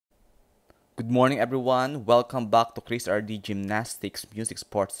Good morning, everyone. Welcome back to Chris RD Gymnastics Music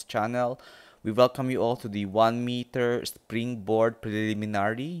Sports channel. We welcome you all to the 1 meter springboard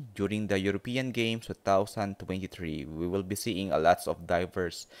preliminary during the European Games 2023. We will be seeing a lots of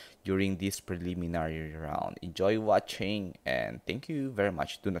divers during this preliminary round. Enjoy watching and thank you very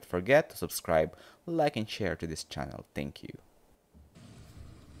much. Do not forget to subscribe, like, and share to this channel. Thank you.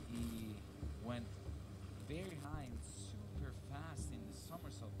 He went very high and super fast in the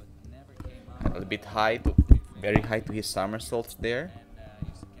somersault, but never came A out little bit of high, to, between very high to his somersaults there. and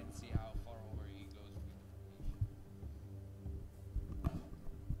you can see how far over he goes with second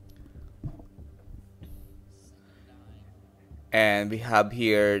dive. And we have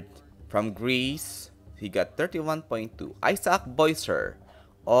here from Greece, he got 31.2. Isaac Bouyer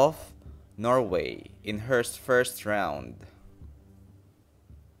of Norway in her first round.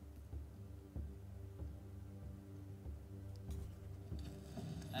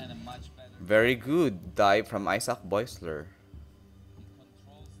 And a much better Very dive. good dive from Isaac Bouyer. He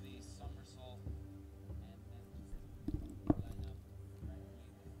controls the somersault and then line up correctly.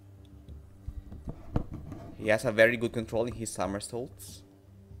 He has a very good control in his somersaults.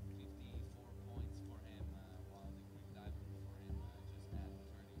 54 points for him, while the Greek diver before him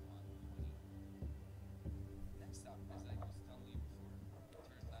just had 31 Next up, as I was telling you before,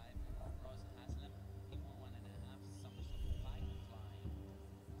 third dive, Ross Haslem. He won 1.5 somersault pipe flying.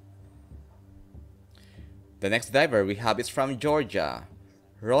 The next diver we have is from Georgia,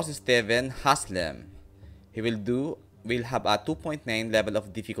 Ross Steven Haslem. He will have a 2.9 level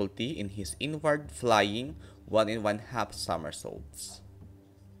of difficulty in his inward flying 1 and 1/2 somersaults.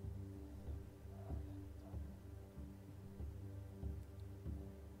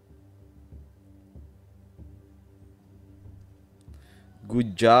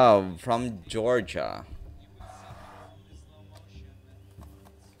 Good job from Georgia. You will see now on the slow motion.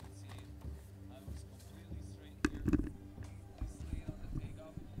 As you can see, I was completely straight here. He slid on the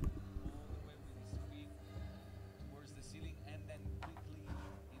takeoff all the way with his feet towards the ceiling and then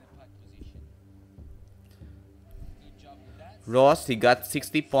quickly in a pack position. Good job with that. Ross, he got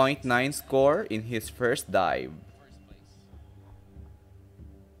 60.9 score in his first dive. First place.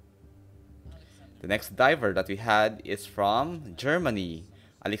 The next diver that we had is from Germany.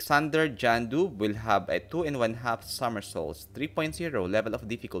 Alexander Jandub will have a 2 and 1/2 somersaults, 3.0 level of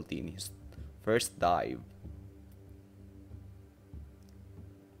difficulty in his first dive.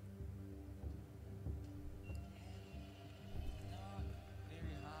 Not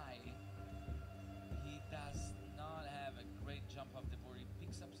very high. He does not have a great jump off the board. He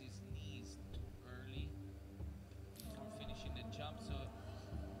picks up his knees too early before finishing the jump, so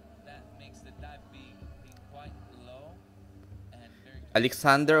that makes the dive being quite low and very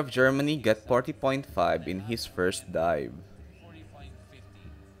Alexander of Germany got 40.5 in his first dive. 40.50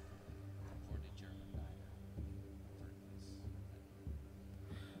 for the German diver.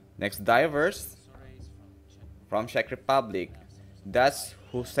 Next divers Soreis from Czech Republic. That's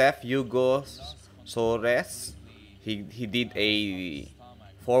Josef Hugo Sores. He did a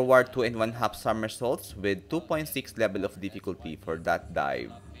forward 2 and 1/2 somersaults with 2.6 level of difficulty for that dive.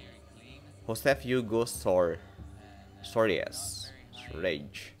 very clean Josef Hugo Sories. very high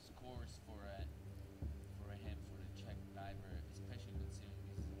Rage. scores for him for the Czech diver, especially considering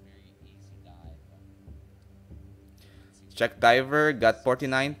this is a very easy dive. Czech diver got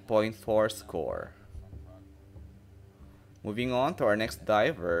 49.4 score. Moving on to our next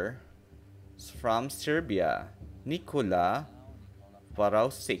diver, it's from Serbia, Nikola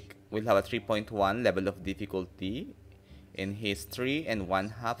Varausic will have a 3.1 level of difficulty in his 3 and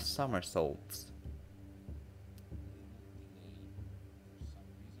 1/2 somersaults.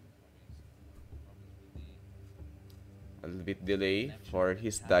 A little bit delay for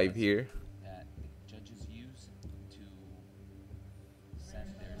his dive here. That the judges use to set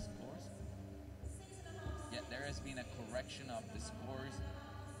their scores. Yeah, there has been a correction of the scores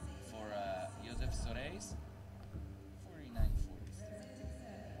for Josef Soreis. 49.40 still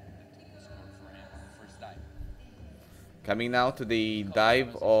the total score for him on the first dive. Coming now to the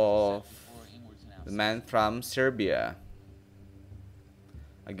dive of the man from Serbia.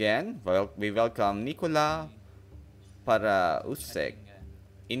 Again, we welcome Nikola Parausek.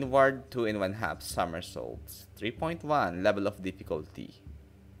 Inward 2 and 1/2 somersaults, 3.1 level of difficulty.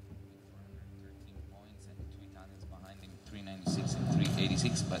 413 points and two Italians behind him, 396 and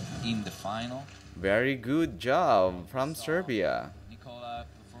 386, but in the final, Very good job from Serbia. Nicola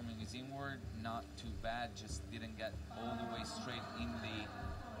performing his inward, not too bad, just didn't get all the way straight in the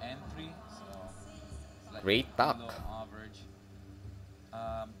entry, so slightly Great tuck. below average.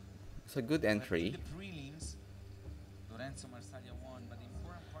 It's a good But in entry. the prelims, Lorenzo Marsaglia won, but the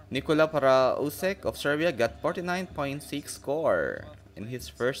important part Nikola Parausek of Serbia got 49.6 score in his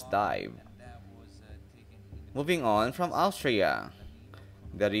first dive. Moving on from Austria,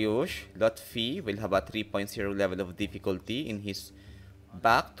 Dariusz Lotfi will have a 3.0 level of difficulty in his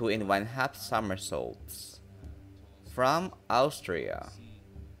back 2 and 1 half somersaults. From Austria,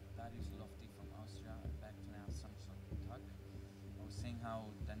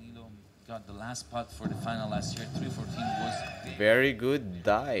 Got the last putt for the final last year. 314 was very good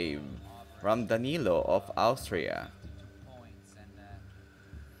dive from Danilo of Austria. 52 points, and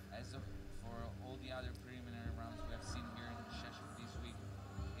as of for all the other preliminary rounds we have seen here in Sheshik this week,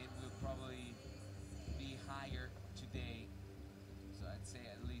 it will probably be higher today. So I'd say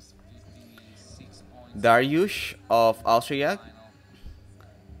at least 56 points. Dariusz of Austria, Final,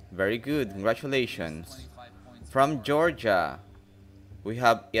 very good, congratulations. 25 points From for Georgia, we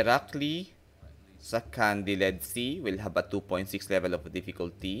have Irakli Sakandiledsi will have a 2.6 level of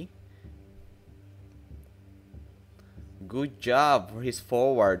difficulty. Good job for his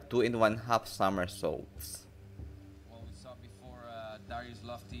forward 2 and 1 half somersaults. what we saw before. Darius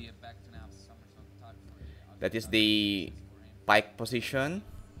Lofty back to now somersault tuck for the That is the pike position.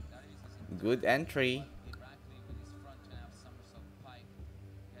 Darius is in Good entry. Irakli with his front to now somersault pike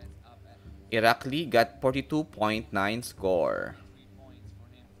gets up at Irakli got 42.9 score. 3 points for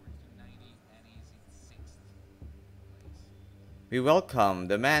him, 42.90, and he's in 6th place. We welcome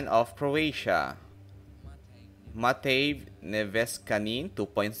the man of Croatia, Matej Neveskanin,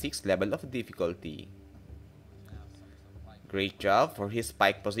 2.6 level of difficulty. Great job for his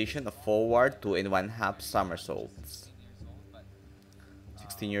pike position of forward 2 and 1 half somersaults.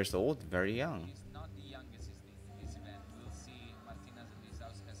 16 years old, very young. He's not the youngest in this event. We'll see Martinez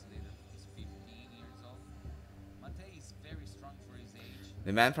Lizauskas later. He's 15 years old. Matej is very strong for his age.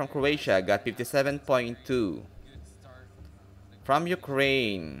 The man from Croatia got 57.2. Good start. From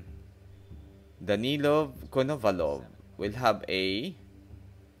Ukraine, Danilov Konovalov will have a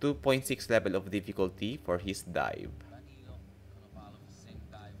 2.6 level of difficulty for his dive. Danilo Konovalov, same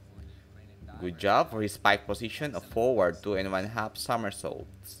dive for the Ukrainian diver. Good job for his pike position of forward 2 and 1 half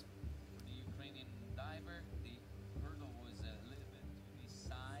somersaults. For the Ukrainian diver, the hurdle was a little bit to the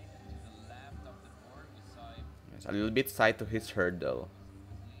side, to the left of the board. We saw him Yes, a little bit side to his hurdle.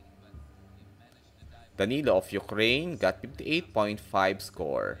 was leading, but he managed to dive Danilo of Ukraine got 58.5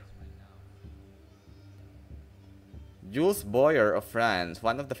 score. right now. Jules Bouyer of France,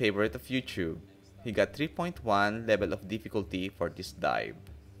 one of the favorite of YouTube. He got 3.1 level of difficulty for this dive.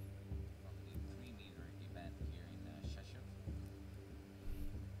 From the 3-meter event here in Sheshik.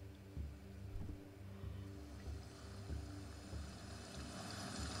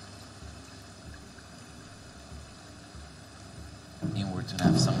 Inward to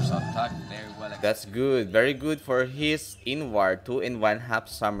have somersault tuck, very well. That's good, very good for his inward 2 and 1 half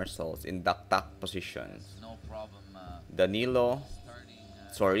somersaults in duck tuck positions. No problem. Danilo, Starting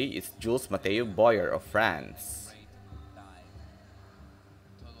sorry, it's Jules Mateo Bouyer of France. great dive.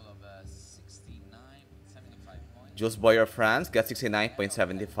 Total of 69.75 points. Jules Bouyer of France got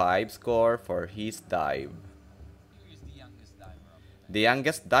 69.75 score for his dive. Here is the youngest diver of the event. The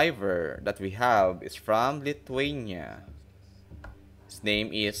youngest diver that we have is from Lithuania. His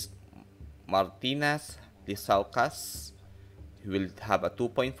name is Martinas Lisaukas. He will have a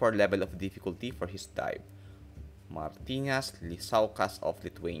 2.4 level of difficulty for his dive. Martinas Lisaukas of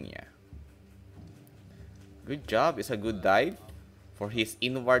Lithuania. Good job, it's a good dive for his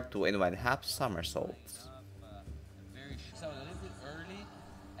inward 2 and 1 half somersaults. Very so a little bit early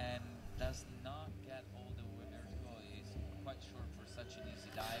and does not get all the way vertical. Is quite short for such an easy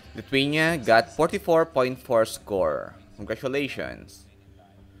dive. Lithuania got 44.4 score. Congratulations.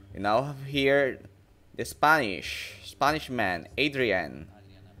 We now have here the Spanish man, Adrian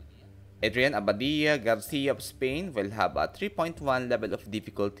Abadia Garcia of Spain will have a 3.1 level of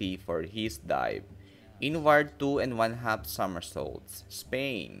difficulty for his dive. Inward 2 and 1 half somersaults.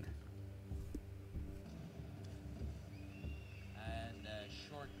 Spain. And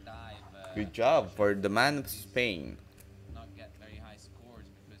short dive. Good job for the man of Spain. Not get very high scores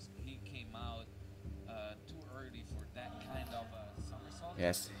because he came out too early for that kind of somersault.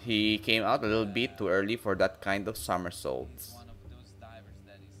 Yes, he came out a little bit too early for that kind of He's somersaults. one of those divers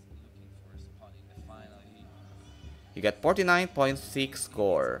that is looking for a spot in the final. He got 49.6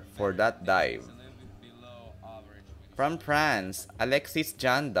 score for that dive. He's a little bit below average. With From France, Alexis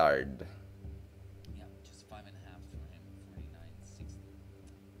Jandard. yeah, just 5.5 for him, 49.60.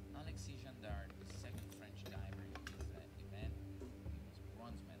 Alexis Gendard, the second French diver in this event. He was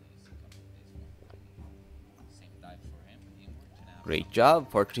bronze medalist a couple of days ago. Same dive for him, inward to now. Great job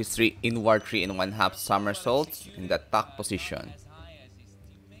for his inward 3 and 1 half somersaults in that tuck position. As high as his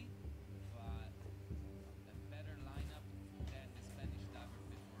teammate,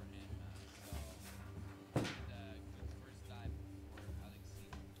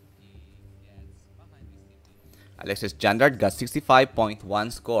 Alexis Jandard got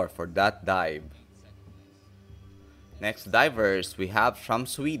 65.1 score for that dive. Next divers we have from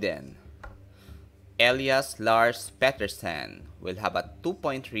Sweden. Elias Lars Pettersen will have a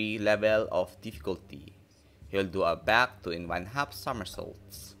 2.3 level of difficulty. He'll do a back 2 1/2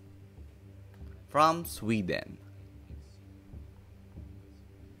 somersaults. From Sweden.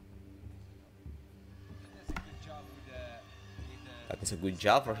 That is a good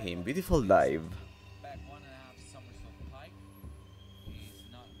job for him. Beautiful dive. Back 1.5 somersault pike. He's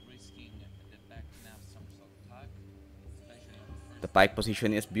not risking the back 1.5 somersault tuck, especially on the first. The pike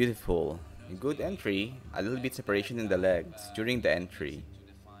position is beautiful. A good entry. A little bit separation in the legs during the entry. To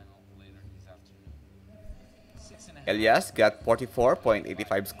the final later this afternoon. 6.5. Elias got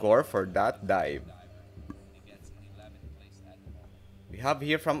 44.85 score for that dive. He gets an 11th place at the moment. We have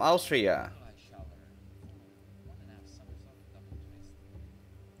here from Austria. Flat shoulder. 1.5 somersault double twist.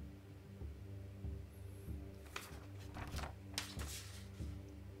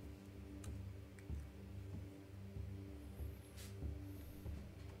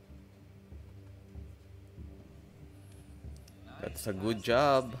 That's a good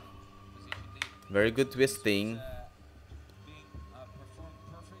job. Very good twisting. Performed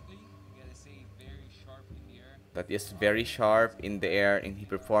perfectly. You gotta say very sharp in the air. That is very sharp in the air and he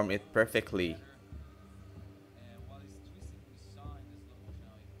performed it perfectly. While he's twisting, we saw in the slow motion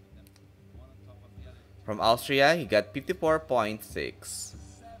how he put them one on top of the other. From Austria, he got 54.6.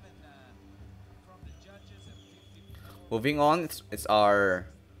 7 from the judges and 54. Moving on, it's our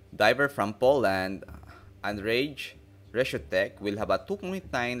diver from Poland, Andrzej Reszutek will have a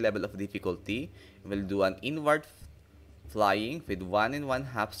 2.9 level of difficulty. He will do an inward flying with 1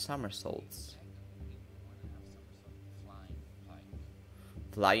 1/2 somersaults.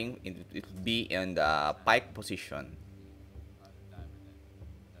 Flying, it will be in the pike position.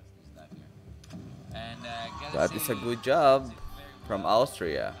 And That is a good job from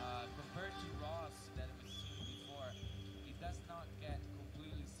Austria. compared to Ross that we've seen before, he does not get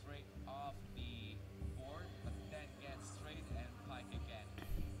completely straight off the board, but then gets straight and pike again.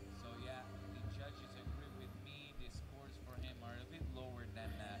 So yeah, the judges agree with me. The scores for him are a bit lower than.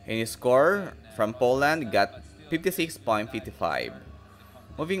 And his score from Poland got 56.55.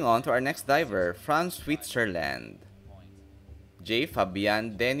 Moving on to our next diver from Switzerland. J.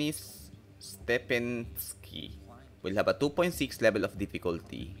 Fabian Denis Stepensky will have a 2.6 level of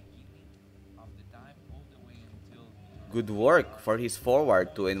difficulty. Of the dive all the way until Good work for his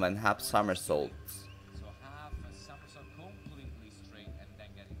forward 2 1/2 somersaults. so half a somersault completely straight and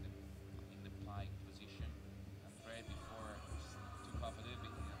then get in the pike position. And Fred before took off a little bit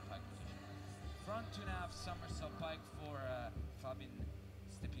in the pike position. Front 2.5 somersault pike for Fabian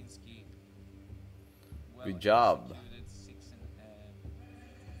Stepinski. Good job. Executed,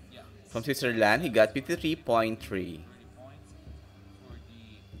 yeah, From Switzerland, he got 53.3. 30 points for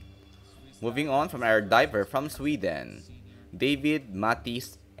the Swiss Moving on from our diver from Sweden, David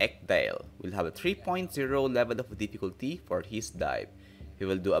Mattis Ekdale will have a 3.0 level of difficulty for his dive. He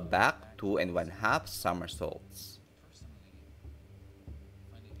will do a back 2 1/2 somersaults. personally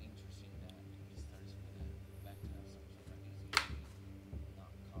find it interesting that he starts with a back to that somersault. That is usually not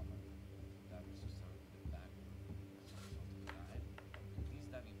common for divers to start with the back somersault dive. This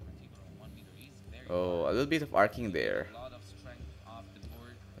dive in particular on 1 meter is very Oh, a hard. little bit of arcing there. A lot of strength off the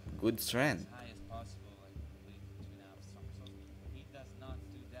board. Good strength. As high as possible, like completing 2.5 somersaults. He does not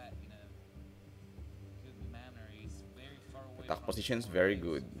do that in a good manner. He's very far away. Attack from position is the very board,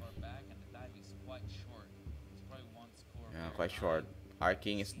 good. so far back, and the dive is quite short. It's probably one score. Yeah, very quite high. short.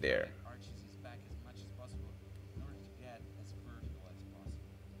 Arcing is there. He arches his back as much as possible in order to get as vertical as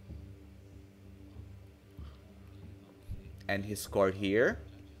possible. Unbelievably. And his score here,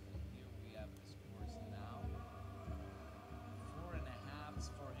 Here we have the scores now. 4.5s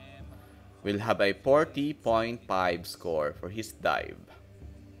for him. will have a 40.5 score for his dive.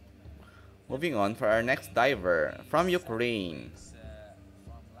 Moving on for our next diver from Ukraine,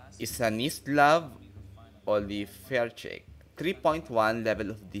 From last Stanislav Oliferchek, 3.1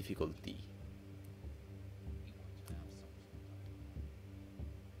 level of difficulty.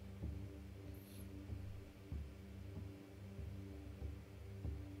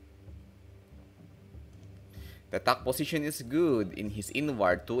 The tuck position is good in his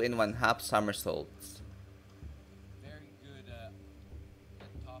inward 2 1/2 somersaults. very good. The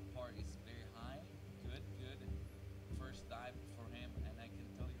top part is very high. Good, good. First dive for him, and I can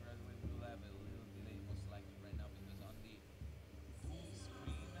tell you right away we'll have a little delay most likely right now because on the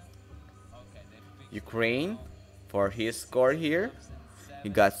screen. Okay, they fixed Ukraine, it. for his score here, he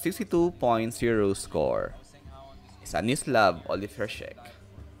got 62.0 score. Stanislav Oliferchek.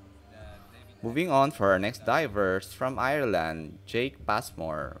 David Moving on for our next divers from Ireland, Jake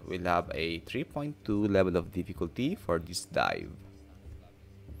Passmore will have a 3.2 level of difficulty for this dive.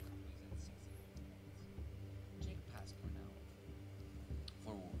 Jake Passport now.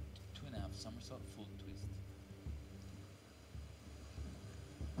 Forward, two and a half somersault, full twist.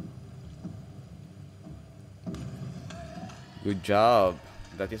 Good job.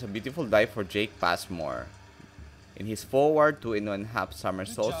 That is a beautiful dive for Jake Passmore. In his forward 2.5 Good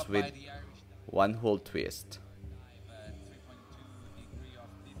somersaults job with by the Irish dive. one whole twist. Dive at 3.2 degree of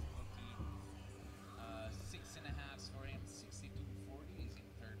difficulty. Six and a half for him. 62.40 is in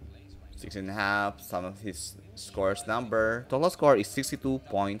third place right now. 6.5, some of his scores number. Total score is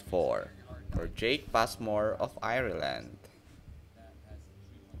 62.4 for Jake Passmore of Ireland. That has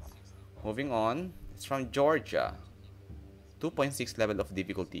 3.6 difficulty. Moving on, it's from Georgia. 2.6 level of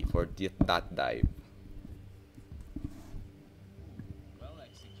difficulty for that dive. Well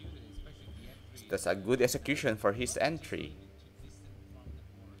executed, especially the entry. That's a good execution for his entry. Too distant from the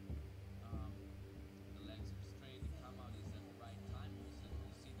board. The legs are straight. The come out is at the right time. Also, you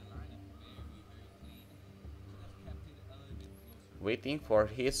see the lineup very, very clean. Could have kept it a little bit closer. Waiting for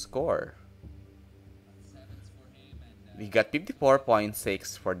his score. Sevens for him and He got 54.6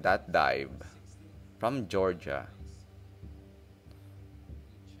 for that dive from Georgia.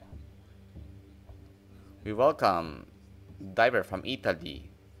 We welcome diver from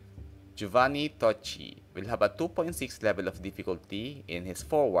Italy, Giovanni Tocci will have a 2.6 level of difficulty in his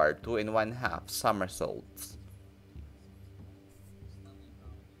forward 2.5 somersaults.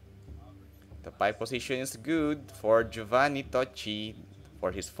 The pike position is good for Giovanni Tocci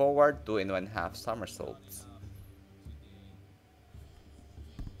for his forward 2.5 somersaults.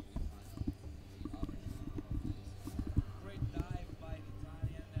 great dive by the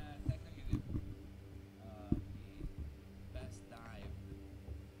Italian. Technically, the best dive.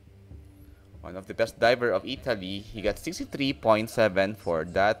 One of the best diver of Italy, he got 63.7 for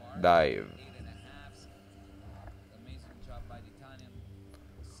that dive. 8.5. Amazing job by the Italian.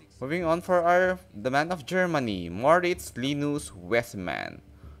 Moving on for the man of Germany, Moritz Linus Westman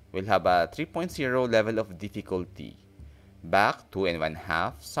will have a 3.0 level of difficulty. Back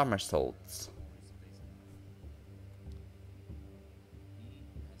 2.5 somersaults. He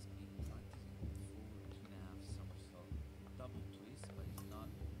has been practicing forward 2.5 somersault double twist, but he's not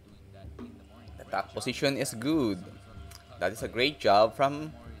doing that in the morning. The Great top job. position is good. Somersault That is a by great job from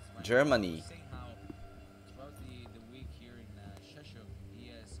Morris right now. Germany. Saying how throughout the week here in Sheshov, he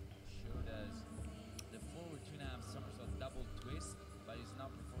has showed us the forward 2.5 somersault double twist, but he's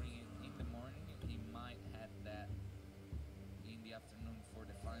not performing it in the morning. He might have that in the afternoon for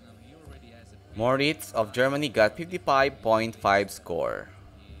the final. He already has a Moritz of Germany got 55.5 score.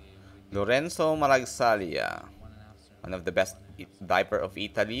 Lorenzo Maragsalia, 1.5 one of the best diver of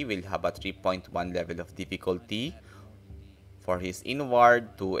Italy, will have a 3.1 level of difficulty for his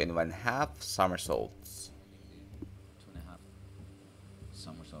inward 2.5 somersaults. 2.5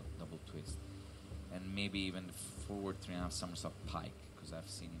 somersault double twist, and maybe even forward 3.5 somersault pike, because I've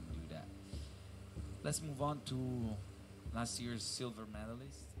seen him do that. Let's move on to last year's silver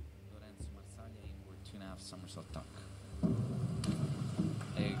medalist Lorenzo Marsaglia, inward 2.5 somersault tuck.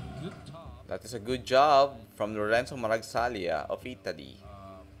 A good top. That is a good job from Lorenzo Maragsalia of Italy.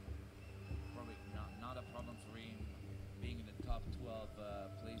 Probably not a problem for him being in the top 12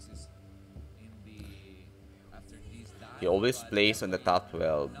 places in the after these dives. He always but plays on the top definitely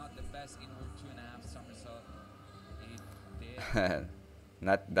 12. Not the best inward 2.5 somersault. He did.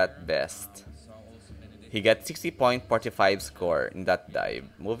 Not that best. Saw also Benedict. He got 60.45 score in that dive.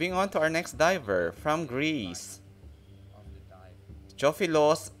 Moving on to our next diver from Greece, Of the dive.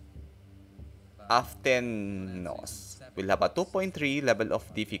 Chofilos Aftenos will have a 2.3 level of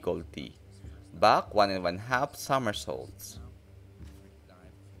difficulty. Back 1.5 somersaults.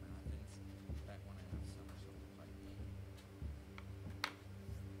 Dive from Athens. Back 1.5 somersault pike.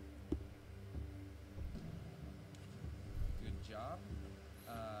 Good job.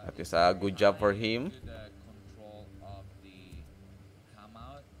 That is a good job for him. Good control of the come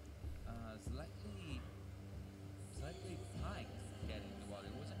out. Slightly pike getting the water.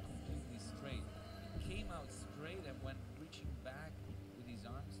 It wasn't completely straight. It came out straight, and when reaching back with his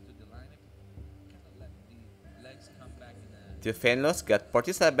arms to the line, kind of let the legs come back in a Theophelos got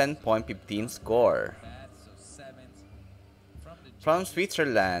 47.15 score. bad. So sevens from the From judges.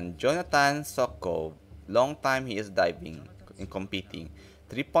 Switzerland, Jonathan Sokov. Long time he is diving and competing.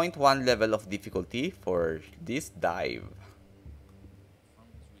 3.1 level of difficulty for this dive. From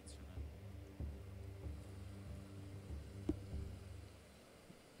Switzerland.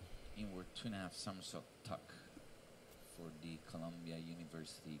 Inward 2.5 somersault tuck for the Columbia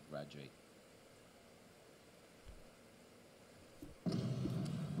University graduate.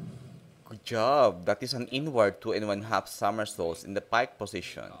 Good job. That is an inward 2 and 1/2 somersaults in the pike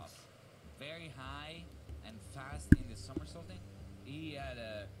position. Off. Very high and fast in the somersaulting. He had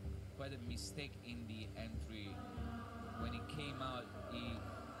quite a mistake in the entry. When he came out, he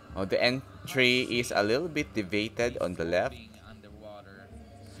Oh, the entry is a little bit deviated on the left. being underwater.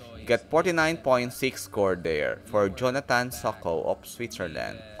 So He it's got 49.6 score there for lower Jonathan back, Soko of made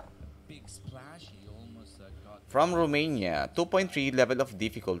Switzerland. a big splash. He almost got From Romania, 2.3 level of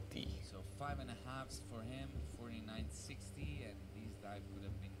difficulty. so 5.5s for him, 49.60, and this dive could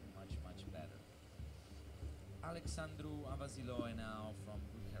have been much better. Alexandru Avaziloe now from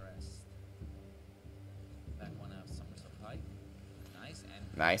Bucharest. Back one half somersault high. Nice and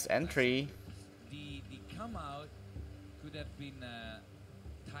Nice entry. the come out could have been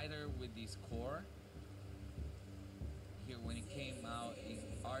tighter with this core. Here when it came out, it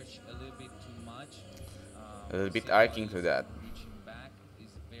arched a little bit too much. A little bit arcing to that. Reaching back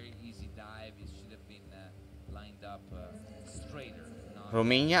is a very easy dive. It should have been lined up straighter.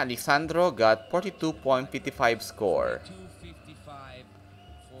 Romania Alexandro got 42.55 score. 255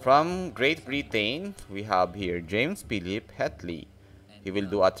 From Great Britain, we have here James Philip Hetley. He will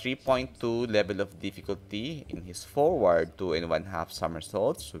do a 3.2 level of difficulty in his forward 2 and 1/2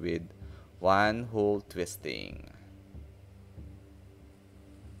 somersaults with one whole twisting.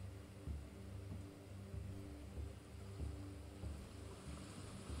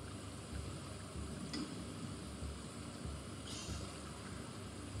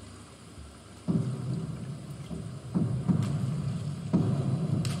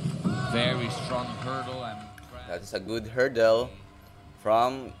 very strong hurdle. That is a good hurdle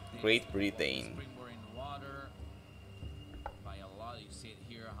from Great Britain. Springboard in water by a lot. You see it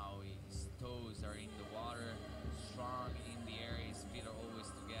here how his toes are in the water, strong in the air. His feet are always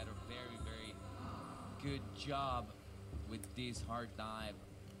together. Very good job with this hard dive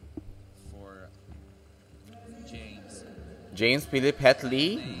for James. James Philip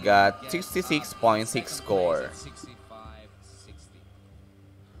Hetley got 66.6 score. 65-60.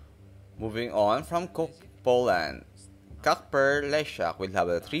 Moving on from Poland, Kacper Leszak will have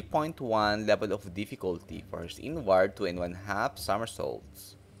a 3.1 level of difficulty for his inward 2 and 1/2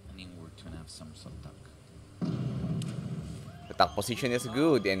 somersaults. An inward 2.5 somersault tuck. The tuck position is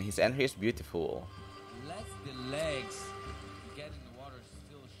good and his entry is beautiful. Let the legs get in the water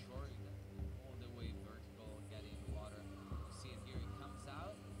still short, all the way vertical, get in the water. You see it here, it comes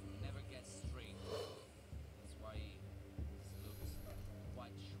out, never gets straight. That's why it looks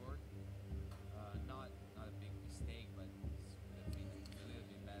quite short. Not a big mistake, but it could have been a little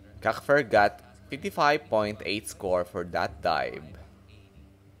bit better. Kacper got 55.8 score for that dive.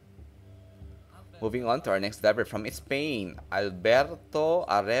 Moving on to our next diver from Spain, Alberto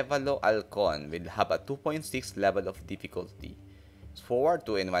Arevalo Alcon will have a 2.6 level of difficulty. It's forward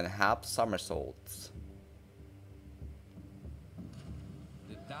 2 and 1/2 somersaults.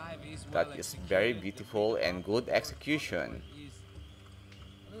 The dive is That well is very executed. beautiful and good execution. Is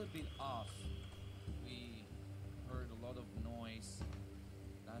a little bit off. We heard a lot of noise.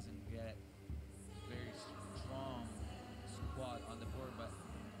 Doesn't get very strong squat on the board, but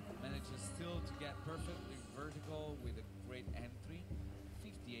manages still to get perfectly vertical with a great entry.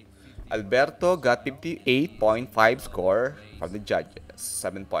 58-50. Alberto got 58.5 score from the judges.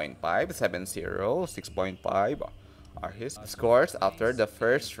 7.5, 7.0, 6.5 are his scores after the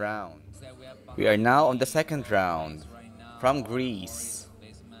first round. We are now on the second round from Greece.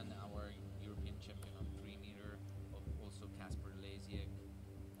 Baseman, our European champion on 3 meter. Also Kasper Lesiak.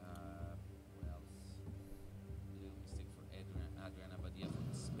 What else? Little mistake for Adriana Badia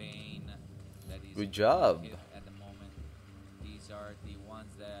from Spain. That is Good job. at the moment. These are the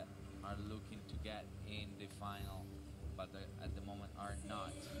ones that are looking to get in the final, but at the moment are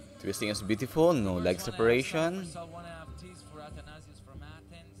not. Twisting is beautiful, no leg separation. First 1.5 T's for Athanasius from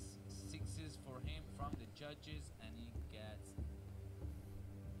Athens, 6s for him from the judges, and he gets a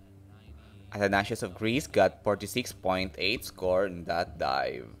 90. Athanasius of Greece got 46.8 score in that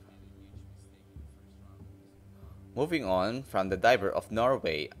dive. Moving on, from the diver of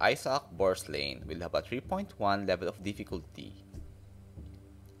Norway, Isaac Borslane will have a 3.1 level of difficulty.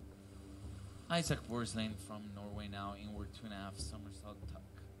 Isaac Borslane from Norway now, inward 2.5 somersault tuck.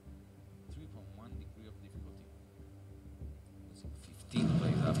 3.1 degree of difficulty. Was it 15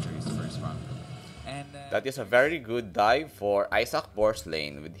 plays after his first round? And That is a very good dive for Isaac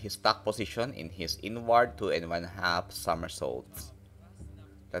Borslane with his tuck position in his inward 2 and 1/2 somersaults.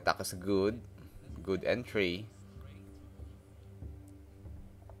 The tuck is good entry.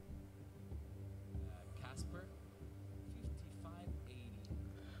 Kasper, 55.80.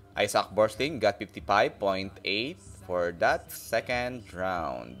 Isaac Borslane got 55.8 for that second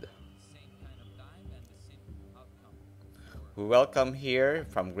round. Same We welcome here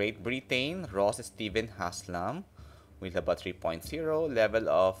from Great Britain, Ross Stephen Haslam with about 3.0 level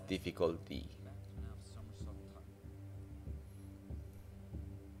of difficulty.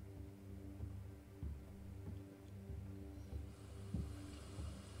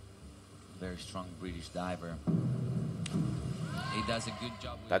 Very strong British diver. He does a good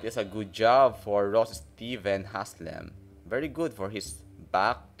job with That is a good job for Ross Stephen Haslam. Very good for his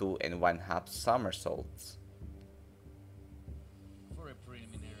back 2.5 somersaults. for a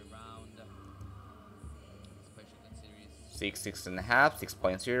preliminary round. Especially considering 6, 6.5,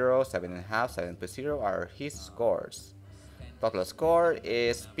 6.0, 7.5, 7.0 are his scores. Total score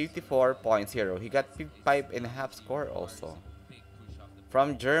is 54.0. He got 55.5 score also. big push off the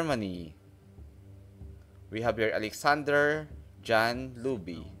From Germany, we have here Alexander Jan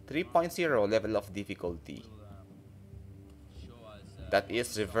Luby, 3.0 level of difficulty. show us That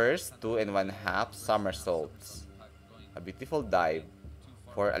is reverse 2.5 somersaults. A beautiful dive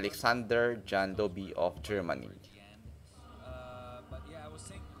for Alexander Jan Luby of Germany. the end. But yeah, I was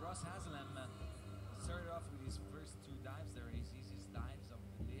saying Ross Haslam started off with his first two dives. They're his easiest dives of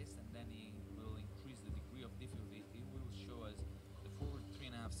the list, and then he will increase the degree of difficulty. It will show us the forward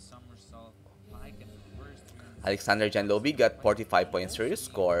 3.5 somersault pike and the reverse 3.5. Alexander Jan Luby got 45.0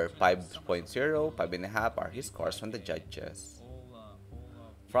 score, 5.0, 5.5 are his scores from the judges.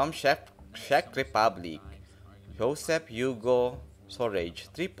 From Czech Republic, Josep Hugo Sorage,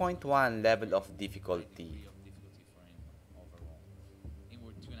 3.1 level of difficulty.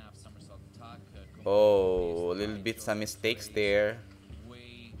 Oh, a little bit some mistakes there.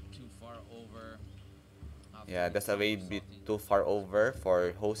 Way too far over. Yeah, that's a way bit too far over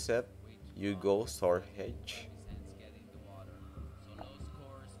for Josep Hugo Sorage. His hands get in the water. So low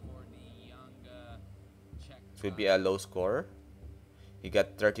scores for the young Czech. It will be a low score. He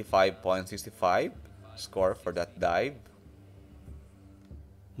got 35.65 score for that dive.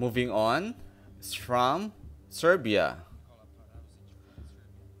 Moving on, it's from Serbia.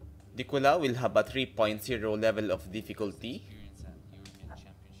 Nikola will have a 3.0 level of difficulty. Experience at European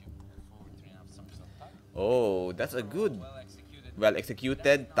Championship forward 3.5 somersault tuck. Oh, that's a good, Well executed. well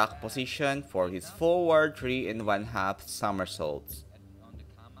executed tuck position for his forward 3.5 somersaults. On the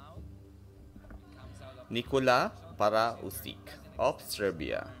come out, it comes out of Nikola Parausic of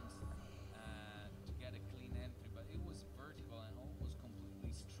Serbia. to get a clean entry, but it was vertical and almost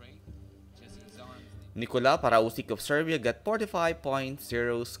completely straight. Just his arms did Nikola Parausic of Serbia got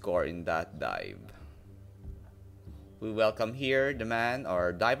 45.0 score in that dive. We welcome here the man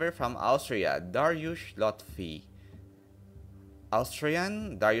or diver from Austria, Dariusz Lotfi.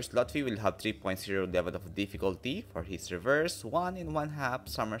 Austrian Dariusz Lotfi will have 3.0 level of difficulty for his reverse 1.5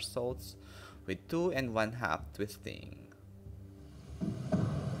 somersaults with 2.5 twisting.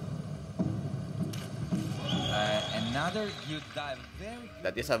 another good dive. Very good.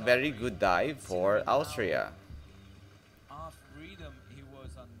 That is a very good dive for Austria. Off rhythm, he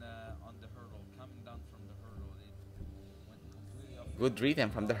was on the hurdle, coming down from the hurdle. It went completely off. Good rhythm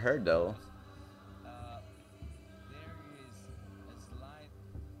from the hurdle. There is a slight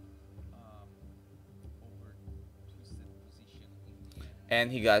over twisted position in the end.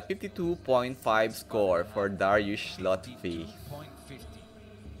 And he got 52.5 score for Dariusz Lotfi. 52.50.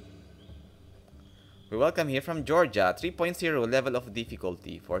 We welcome here from Georgia, 3.0 level of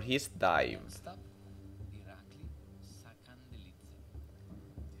difficulty for his dive. Stop. Irakli Sakandelice.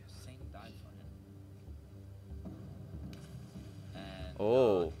 Same dive for him. And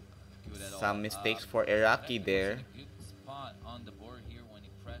Oh, good at all. some mistakes for Iraqi Irakli there. was in a good spot on the board here when he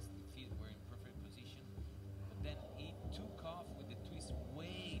pressed. The feet were in perfect position, but then he took off with the twist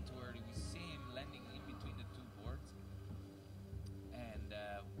way too early. We see him landing in between the two boards, and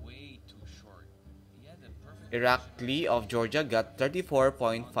way too short. He had a perfect Irakli of Georgia got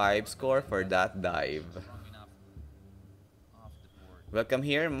 34.5 score for that dive. strong enough off the board. Welcome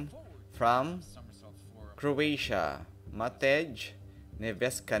here from Somersault for Croatia, Matej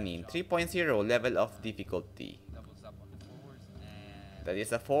Neveskanin, 3.0 level of difficulty. doubles up on the forwards and That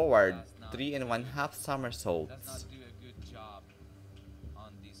is a forward does not 3.5 does somersaults. not do a good job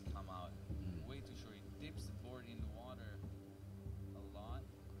on this come out. Way too short. He dips the board in the water a lot.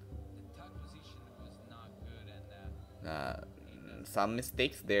 The tuck position was not good and Some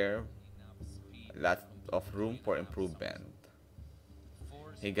mistakes there, enough speed. lots of room for improvement.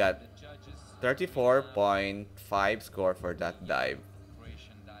 Force He got the judges 34.5 score for that dive.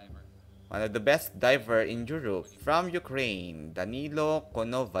 Croatian diver. One of the best diver in Europe from Ukraine, Danilo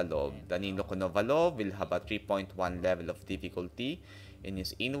Konovalov. Danilo Konovalov will have a 3.1 level of difficulty in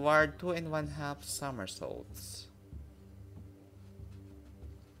his inward 2.5 somersaults.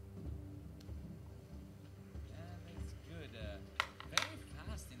 And it's good.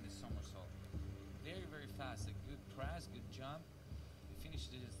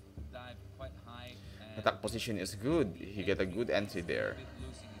 finished his dive quite high, and Attack position is good. He get a good entry a little there. bit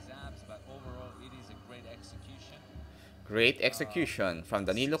losing his abs, but overall it is a great execution. Great execution from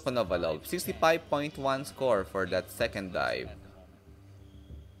Danilo 65-10 Konovalov. 65.1 score for that second dive. at the moment.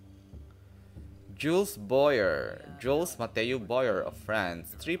 Jules Bouyer. Jules Mathieu Bouyer of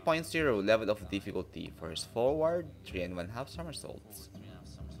France. 3.0 level of difficulty for his forward 3 and 1/2 somersaults. Forward 3.5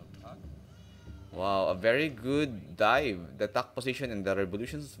 somersault tuck. Wow, a very good dive. The tuck position and the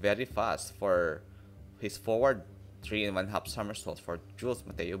revolution is very fast for his forward 3 and 1/2 somersaults for Jules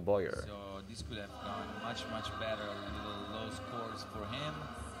Mathieu Bouyer. So this could have gone much better. A little low scores for him.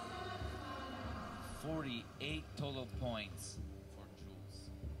 48 total points for Jules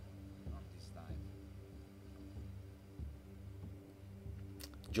on this dive.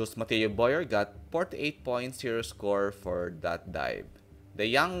 Jules Mathieu Bouyer got 48.0 score for that dive. The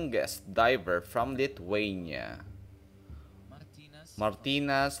youngest diver from Lithuania,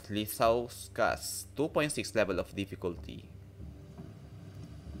 Martynas Lisauskas, 2.6 level of difficulty.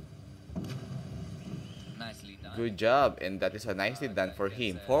 Nicely done. Good job, and that is a nicely done for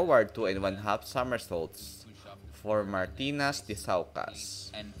him. Forward 2 and 1/2 somersaults for Martynas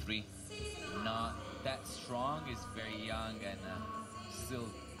Lisauskas. And 3, not that strong, is very young and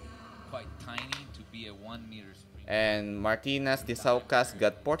still quite tiny to be a 1 meter spring. And Martynas Lisauskas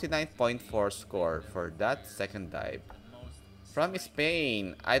got 49.4 score for that second dive. From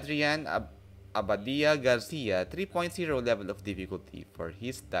Spain, Adrian Abadia Garcia, 3.0 level of difficulty for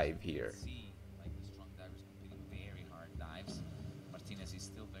his dive here. See, like the strong divers competing very hard dives. Martinez is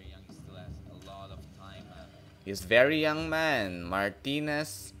still very young. He still has a lot of time. He's very young man.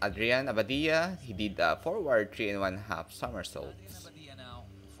 Martinez, Adrian Abadia, he did a forward 3 and 1/2 somersaults. Abadia now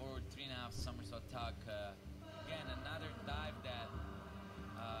forward 3.5 somersault tuck. Again, another dive that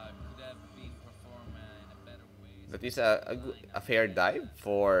could have been performed in a better way. That is a fair dive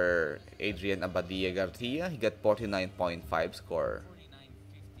for Adrian Abadia Garcia. He got 49.5 score.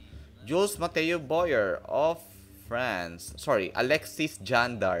 49.50. Jules Mathieu Bouyer of France. Sorry, Alexis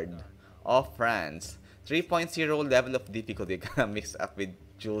Jandard of France. 3.0 level of difficulty. Gonna mix up with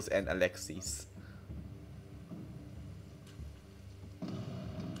Jules and Alexis.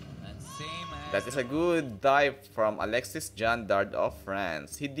 And same as That is a good dive from Alexis Jandard of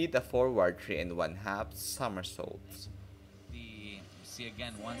France. He did a forward 3 and 1/2 somersaults. the see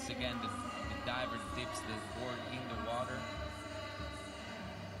again. Once again, the diver dips the board in the water.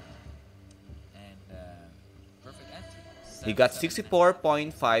 And perfect entry. He got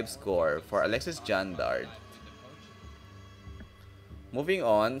 7-7. 64.5 score for Alexis Jandard. Moving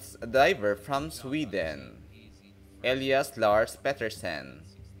on, a diver from Sweden, Elias Lars Petersen.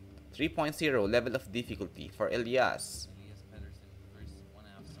 3.0 level of difficulty for Elias.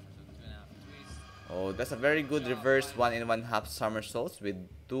 Oh, that's a very good reverse 1 and 1/2 somersaults with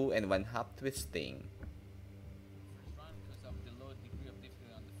 2 and 1/2 twisting. First run because of the low degree of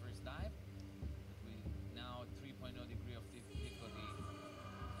difficulty on the first dive. With now 3.0 degree of difficulty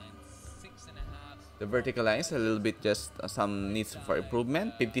and 6.5. The vertical line is a little bit just some needs for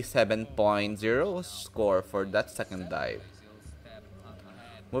improvement. 57.0 score for that second dive.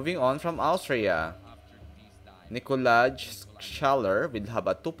 Moving on from Austria, Nikolaj Schaller will have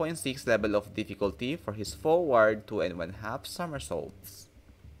a 2.6 level of difficulty for his forward 2 and 1/2 somersaults.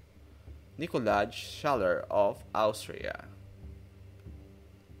 Nikolaj Schaller of Austria.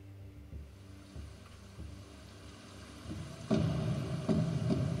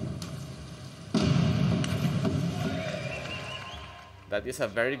 That is a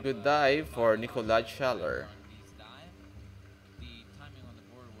very good dive for Nikolaj Schaller. The timing on the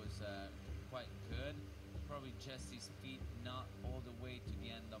board was quite good. Probably just his feet not all the way to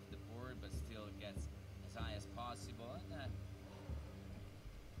the end of the board, but still gets as high as possible. And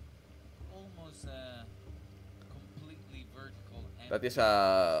almost completely vertical. That is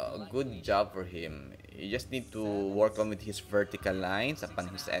a good job for him. You just need to work on with his vertical lines upon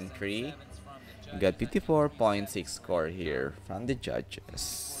his entry. You got 54.6 score here from the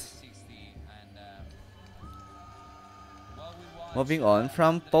judges. Moving on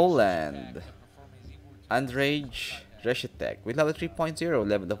from Poland, Andrzej Reshetek will have a 3.0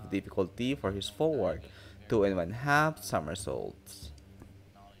 level of difficulty for his forward 2 and 1/2 somersaults.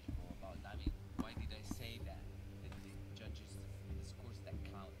 Knowledgeable about diving. Why did I say that? The judges, the scores that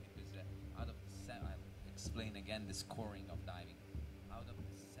count, because out of the 7, I'll explain again the scoring of diving. Out of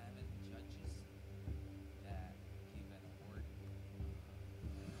the 7 judges that give an award,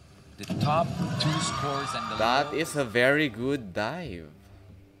 the top 2 scores and the That lowest is a very good dive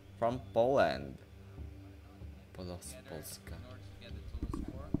from Poland. together Polska. in order to get the total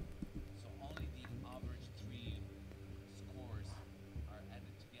score. So only the average 3 scores are at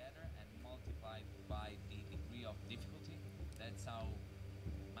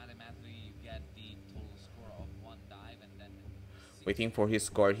Waiting for his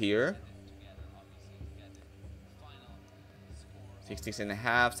score here. together, obviously, to get the final score of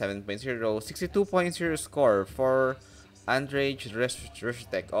 66.5, 7.0, 62.0 score for Andrzej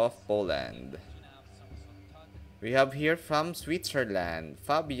Resztek of Poland. 2.5 somersault tuck. We have here from Switzerland,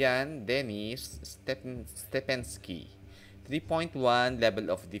 Fabian Denis Stepensky. 3.1 level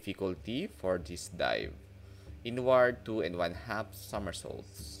of difficulty for this dive. Inward 2.5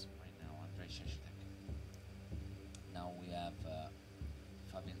 somersaults. Right now, Andrzej Szesztek. Now we have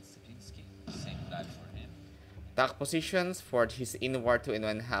Fabian Sipinski, same dive for him. Tuck positions for his inward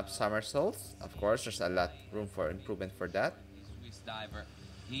 2.5 somersaults. Of course, there's a lot room for improvement for that. The Swiss diver,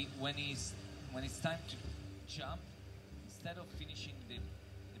 when it's time to jump, instead of finishing the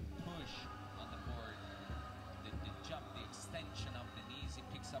push on the board, the jump, the extension of the knees, he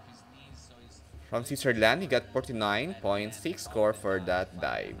picks up his knees, so he's From Switzerland, he got 49.6 score for that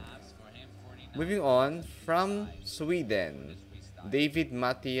dive. for him 49. Moving on, from Sweden, David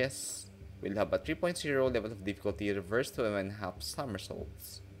Matthias will have a 3.0 level of difficulty, reverse 2.5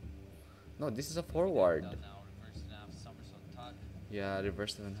 somersaults. No, this is a forward. Now reverse half somersault tuck. Yeah,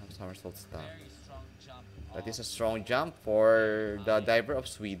 reverse 2.5 somersaults stuff. Very strong jump. That is a off. strong jump for the diver of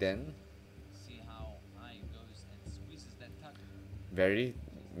Sweden. See how high it goes and squeezes that tuck. Very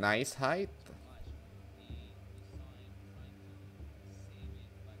nice height. Watch. We saw him trying to save it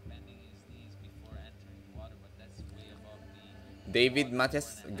by bending his knees before entering the water, but that's way above the David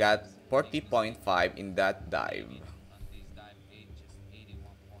Matthias got 40.5 in that dive. on this dive, just 81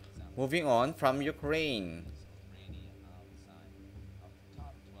 points out. Moving on, from Ukraine, Already outside of the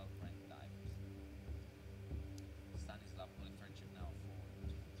top 12 ranked divers. Stanislav Poliferchev now for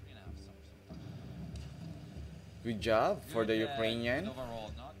 3.5 somersault tuck. good job for the Good, Ukrainian. good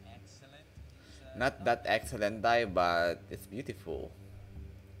overall, not excellent. It's, Not that excellent dive, but it's beautiful.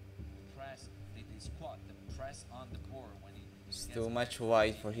 press, the squat, the press on the board when he It's gets too back much to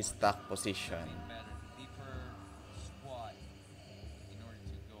wide the for his board. tuck position. Better, deeper squat in order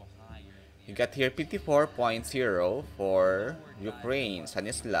to go higher. He got here 54.0 for Ukraine,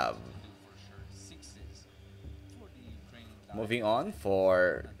 Stanislav. Do for sure sixes for the Ukrainian diver. Moving on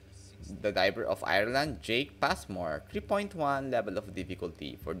for the diver of Ireland, Jake Passmore. 3.1 level of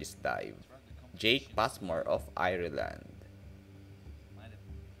difficulty for this dive. Jake Passmore of Ireland. Might have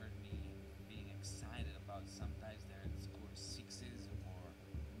heard me being excited about some dives that score sixes or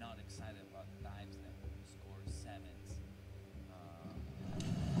not excited about dives that score sevens.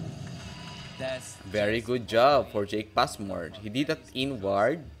 That's Very just good job for Jake Passmore. He did that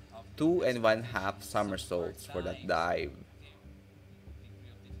inward 2.5 somersaults for that dive.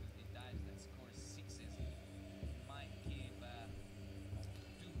 degree of difficulty dives that score sixes might give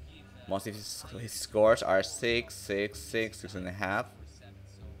do give Most of his scores are 6, 6, 6, 6.5, for seven.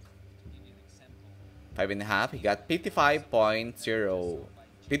 So to give you an example, 5.5. He got 55.0,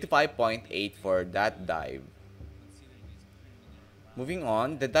 55.8 for that dive. considering his preliminary Moving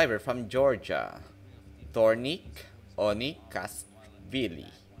on, the diver from Georgia, Tornik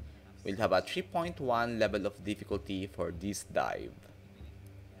Onikashvili, will have a 3.1 level of difficulty for this dive.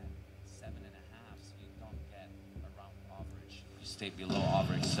 7.5, so you don't get around average. You stay below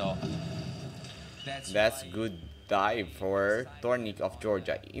average, so That's good dive for Tornik of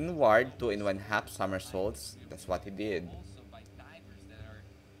Georgia. Inward 2.5 somersaults. That's what he did. Also by divers that are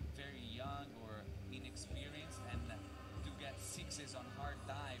very young or inexperienced, and to get sixes on hard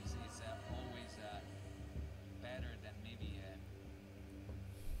dives is always better than maybe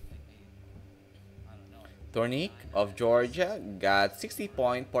I don't know. Tornik of Georgia got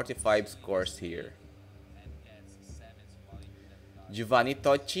 60.45 scores here. And gets sevens while you do that. Giovanni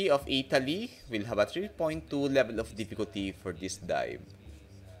Tocci of Italy will have a 3.2 level of difficulty for this dive.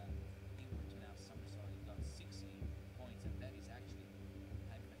 Inward 2.5 somersault, he got 60 points, and that is actually,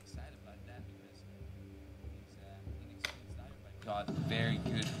 I'm excited about that because he's inexperienced diver, but got very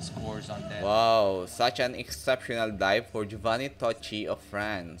good scores on that. Wow, such an exceptional dive for Giovanni Tocci of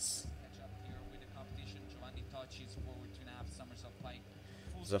France. Catch up here with the competition. Giovanni Tocci's forward 2.5 somersault pike.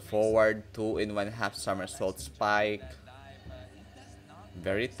 Full The squeeze. forward 2.5 somersault spike. That dive, it does not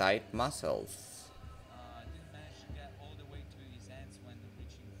Very tight muscles. didn't manage to get all the way to his ends when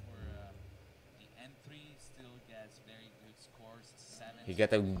reaching for the N3. Still gets very good scores. He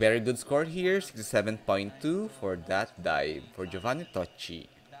got a very good score here, 67.2 for that dive for Giovanni Tocci.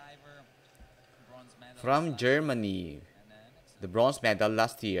 Diver, bronze medal. From Germany, the bronze medal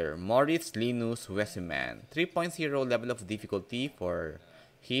last year, Moritz Linus Wessemann. 3.0 level of difficulty for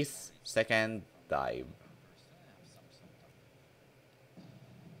his second dive.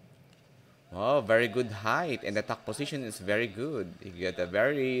 Wow, very good height, and the tuck position is very good. He got a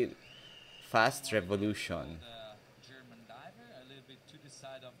very fast revolution. The German diver, a little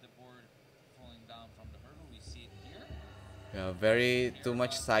Yeah, very too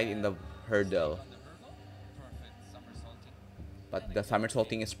much side in the hurdle, On the hurdle, perfect somersaulting, and but the again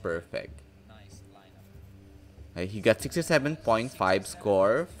somersaulting is taking perfect. nice lineup. He got 67.5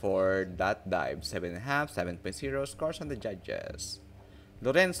 score 67.5. for that dive, 7.5, 7.0 scores on the judges.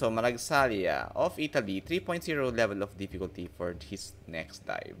 Lorenzo Maragsalia of Italy, 3.0 level of difficulty for his next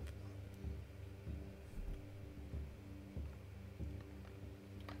dive.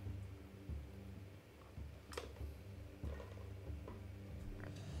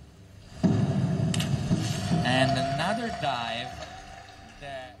 And another dive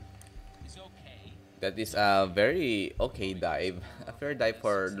that is okay. That is a very okay Probably goes dive, for a fair dive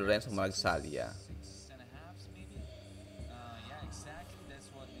for six and a half, Lorenzo Maragsalia. six and a halves maybe. Yeah, exactly. That's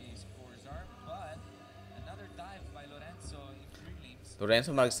what the scores are. But another dive by Lorenzo in prelims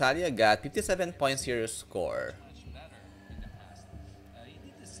Lorenzo Maragsalia got 57.0 score. much better in the past. He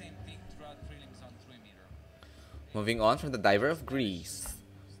did the same thing throughout prelims on 3 meter. Moving on from the diver of Got a shot Greece,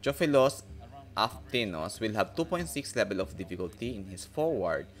 Jofilos around average Aftinos will have 2.6 level of hopefully difficulty in his that's better.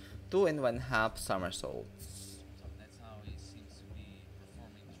 forward 2.5 somersaults. So that's how he seems to be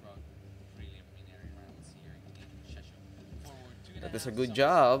performing throughout preliminary rounds here in Shashu. Forward two and a That is a half good somersault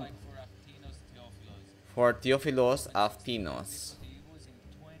job pike for Aftinos Theophilos. for Theofilos 2.6 level of Aftinos. difficulty. He was in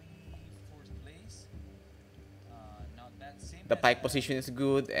 24th place. Not bad. Same The as pike position is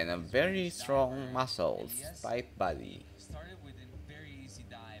good and a his very Greece strong diver muscles, Elias. tight body. He started with a very easy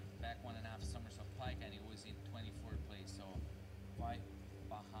dive, back 1.5 somersault pike, and he was in 24th place, so quite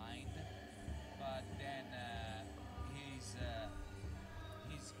behind. But then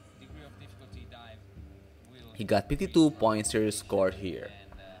his degree of difficulty dive will He got increase 52.0 competition, score here.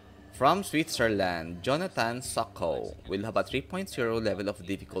 and From Switzerland, Jonathan Sacco will have a 3.0 level of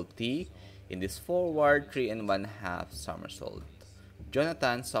difficulty in this forward 3.5 somersault.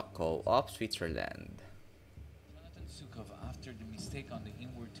 Jonathan Sacco of Switzerland. Jonathan Sukov, after the mistake on the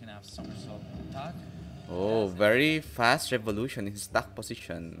inward 2.5 somersault tuck, Oh, very fast revolution in his tuck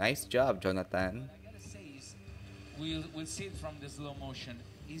position. Nice job, Jonathan. what I gotta say is, we'll see it from the slow motion,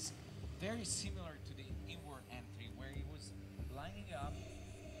 is very similar to the inward entry where he was lining up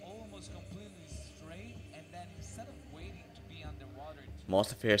almost completely straight, and then instead of waiting to be underwater to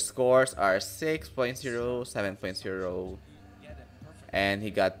Most of his scores are 6.0, 7.0, get a perfect and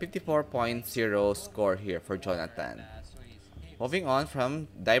he got 54.0 score here for water, and Jonathan. so his hips Moving on from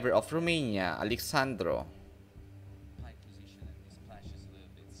diver of Romania, Alexandro. high position, and this splashes a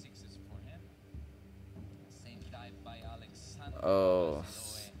little bit. Sixes for him. Same dive by Alexandro Oh,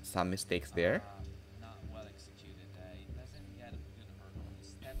 Baziloe. some mistakes there. Not well executed. He doesn't get a good hurdle. He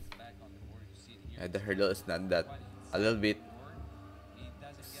steps back on the board. You see it here. The hurdle is not that, Quite a little bit, inside the board. He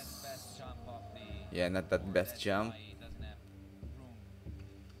doesn't get the best jump off the yeah, not that board. best That's jump. why he doesn't have room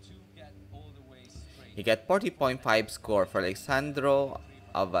to get all the way straight. He got 40.5 score for Alexandro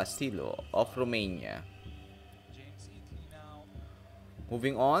Avasilo of Romania. James Italy now.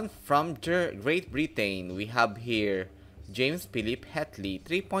 Moving on from Great Britain, we have here James Philip Hetley,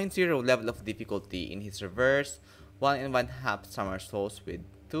 3.0 level of difficulty in his reverse 1.5 somersaults with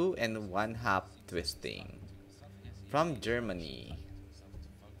 2.5 twisting. From Germany.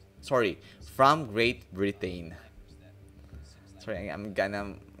 Sorry, from Great Britain. Sorry, I'm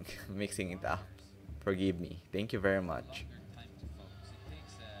gonna mixing it up. Forgive me. Thank you very much. Longer time to focus. It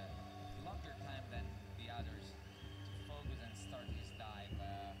takes a longer time than the others to focus and start his dive.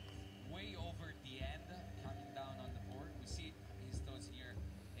 Way over the end, coming down on the board. We see his toes here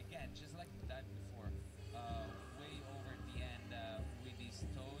again, just like the dive before. Way over the end with his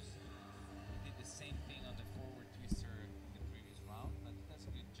toes. He did the same thing on the forward twister in the previous round, but that's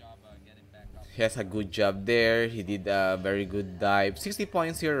a good job getting back up. He has a good job there. He did a very good dive.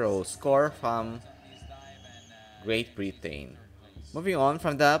 60.0 score from On this dive, and Great James Britain. in third place. Moving on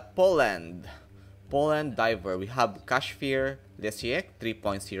from the Poland diver, we have Kashfir Lesiek,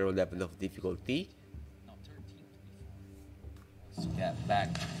 3.0 level of difficulty. No, 13 to be 4. To get back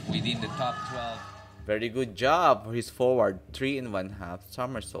within the top 12. Very good job for his forward 3.5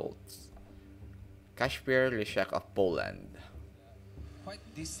 somersaults. Kashfir Lesiek of Poland. Quite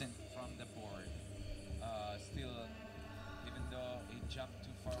distant from the board. Still, even though he jumped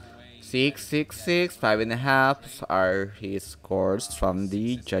too far away. 6, 6, 6, 5.5 are his scores from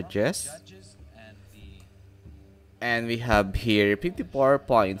the judges. And the And we have here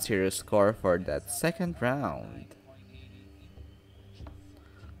 54.0 score for that second round. 9.80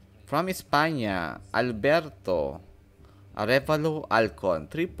 From España, Alberto Arevalo Alcon,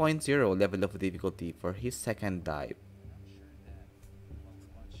 3.0 level of difficulty for his second dive.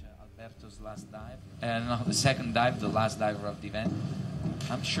 Watch Alberto's last dive. And no, the second dive, the last diver of the event.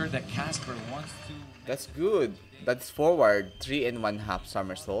 I'm sure that Casper wants to That's mention good. today That's forward. 3.5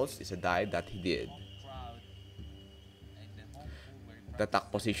 somersaults is a dive that he did. home crowd and the home pool where he The practiced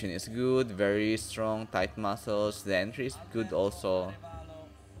tuck position is good. Very strong, tight muscles. The entry is good Alberto also.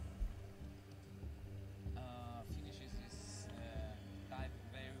 Arevalo finishes his dive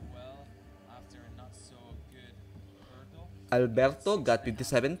very well after a not so good hurdle. He got Alberto six got and a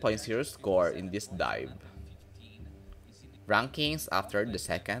half, but there's 57.0 actually score in 57 this points, dive. not the 15. He's in the Rankings top after the place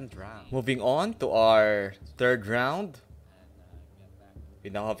at second round. 58. Moving on to our third round. And get back We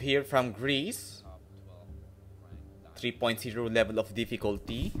now have here from to Greece, top 12 ranked dive 3.0 level of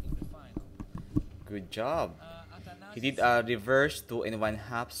difficulty. in the final. Good job. He did Athanasius a reverse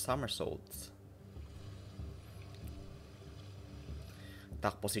 2.5 somersaults.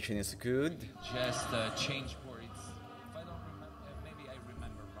 Tuck position is good. just change words. If I don't remember, maybe I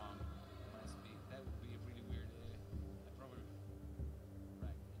remember wrong when I speak. That would be really weird. I probably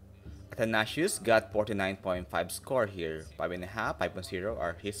correct in this. Athanasius got 49.5 score here. 5.5, 5.0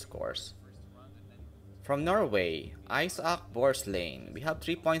 are his scores. First round and then move From Norway, Isaac Borslane. We have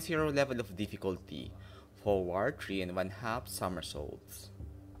 3.0 level of difficulty. Forward 3.5 somersaults.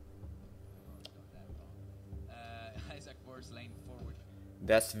 to Isaac Boers lane forward.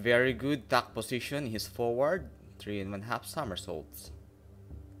 That's very good tuck position. He's forward 3.5 somersaults.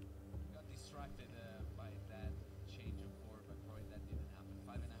 Got distracted by that change of four, but probably that didn't happen.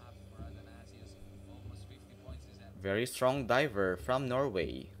 5.5 for Athanasius, almost 50 points is at Very strong diver from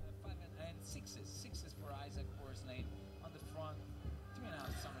Norway. 5 and sixes. Sixes for Isaac Boers lane on the front. 3.5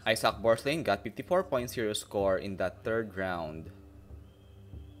 somersaults. Isaac Borslane got 54.0 score in that third round.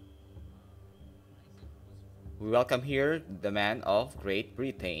 We welcome here the man of Great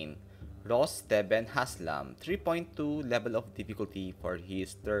Britain, Ross Steben Haslam, 3.2 level of difficulty for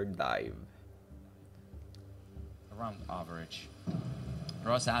his third dive. Around average.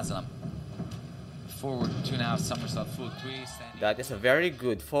 Ross Haslam. Forward 2.5 somersault full twist. And That is a very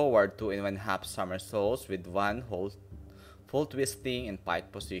good forward 2.5 somersaults with one whole full twisting in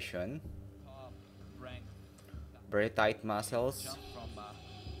pike position. top ranked Very tight muscles. jump from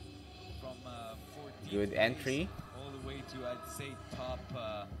 14th Good place entry. all the way to I'd say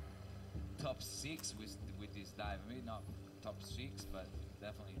top 6 with this dive. Maybe not top 6, but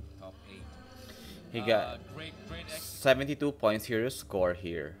definitely top 8. He got great 72.0 score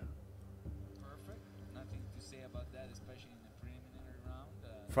here. perfect. Nothing to say about that, especially in the preliminary round.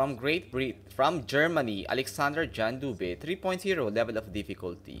 From Germany, Alexander Jan Dube, 3.0 level of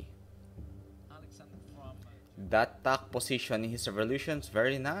difficulty. Alexander from That tuck position in his revolutions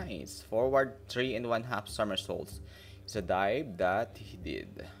very nice. Forward 3.5 somersaults. It's a dive that he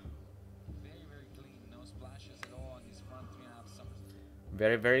did. very clean, no splashes at all on his front 3.5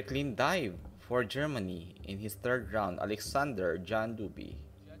 somersault. Very clean dive for Germany in his third round. Alexander Jan Dube.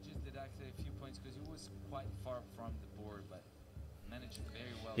 Judges deducted a few points because he was quite far from the board, but managed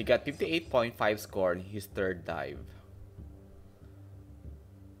very well. He got 58.5 score in his third dive.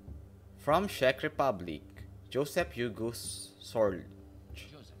 From Czech Republic, Joseph Hugo Sorge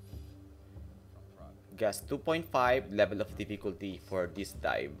Joseph from Prague. gets 2.5 level of difficulty for this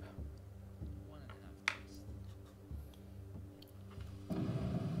dive. 1.5 twist.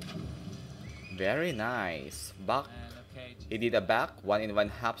 Very nice. Back. And okay, He did a back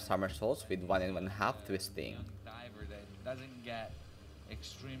 1.5 somersaults with 1.5 twisting. young diver that doesn't get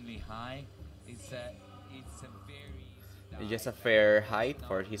extremely high. It's a very easy dive. It's just a fair height Not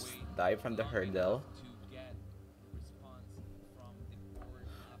for his wait dive from the long hurdle. enough to get response from the board.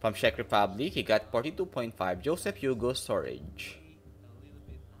 From Czech Republic, he got 42.5. Joseph Hugo Sorge. A little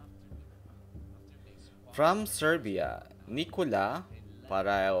bit after they swap. From Serbia, Nikola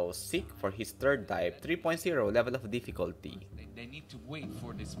Paraosic for his third dive, 3.0 level of difficulty. They need to wait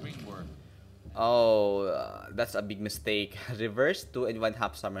for the springboard. Oh, that's a big mistake. Reverse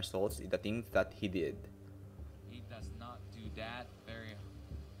 2.5 somersaults is the thing that he did. He does not do that. Very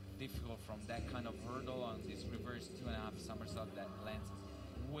difficult from that kind of hurdle on this reverse 2.5 somersault that lands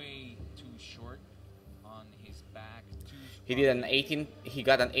way too short on his back. He did an 18. He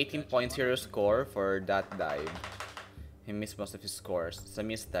got an 18.0 score for that dive. He missed most of his scores. It's a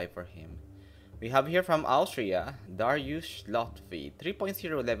missed dive for him. We have here from Austria, Darius Lotfi,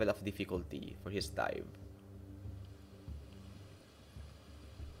 3.0 level of difficulty for his dive.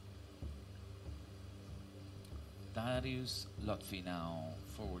 Darius Lotfi now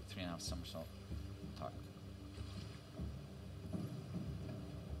forward 3.5 somersault. Tuck.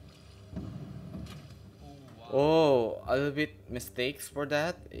 Oh, a little bit mistakes for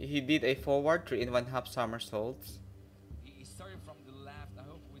that. He did a forward 3.5 somersaults. He started from the left. I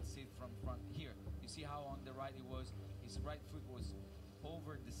hope we'd see it from front. Here, you see how on the right it was. His right foot was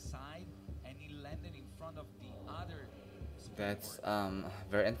over the side and he landed in front of the other That's springboard.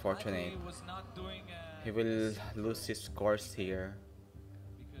 very Luckily, unfortunate. he was not doing He a will lose synchro his scores here.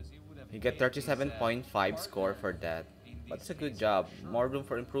 because he would have He got hit his 37.5 score partner for that. in But this it's a good case for job. sure. More room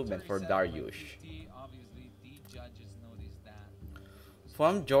for improvement for Dariush. 37.50. Obviously, the judges noticed that.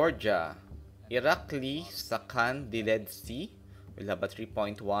 From Georgia, Irakli Sakan Diledsi will have a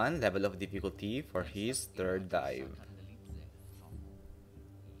 3.1 level of difficulty for his third dive.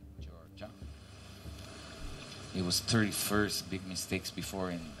 Georgia. It was 31st big mistakes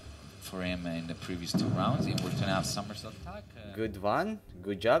before for him in the previous two rounds. He worked an half somersault attack. Good one.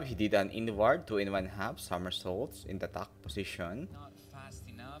 Good job. He did an inward 2 in 1 half somersaults in the tuck position. Not fast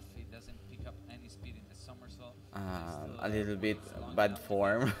enough. He doesn't pick up any speed in the somersault. A little bit bad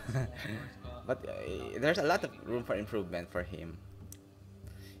form. But there's a lot of room for improvement for him.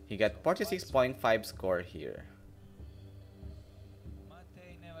 He got 46.5 score here.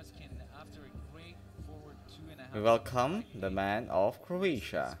 We welcome the man of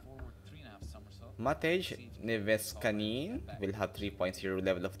Croatia. Matej Neveskanin will have 3.0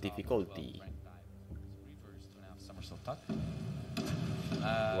 level of difficulty.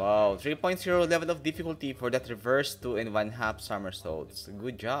 Wow, 3.0 level of difficulty for that reverse 2 in 1 half somersaults.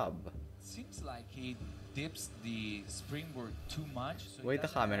 Good job. Seems like he dips the springboard too much. So Why the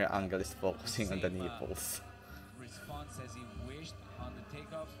camera angle is focusing on the nipples? Response as he wished on the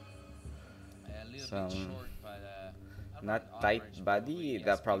takeoff. A little Some bit short, but not tight body.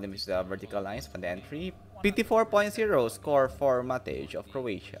 The problem is the vertical lines for the entry. 54.0 score for Matej of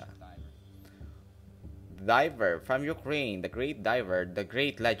Croatia. Diver from Ukraine, the great diver, the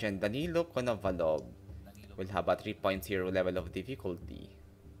great legend Danilo Konovalov will have a 3.0 level of difficulty.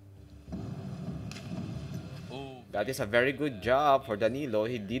 That is a very good job for Danilo.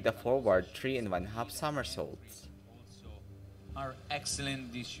 He did a forward 3 in 1 half somersaults. Also, are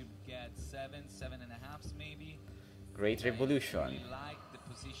excellent. They should get 7.5 maybe. Great revolution. I really like the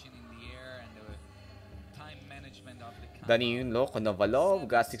position in the air and the time management of the camera. Danilo Konovalov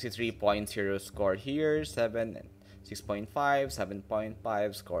got 63.0 score here, 6.5,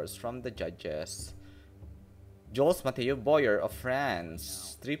 7.5 scores from the judges. Jules Bouyer of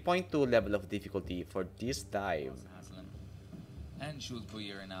France, 3.2 level of difficulty for this dive. And Jules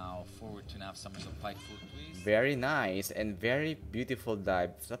Bouyer now forward 2.5 somersault pike full twist. Very nice and very beautiful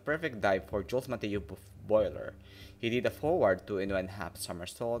dive. It's a perfect dive for Jules Bouyer. He did a forward 2 in 1 half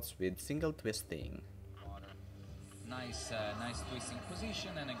somersaults with single twisting. Nice twisting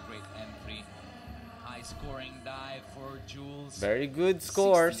position and a great entry. High scoring dive for Jules. Very good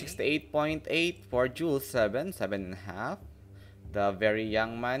score, 68.8 for Jules, 7.5. The very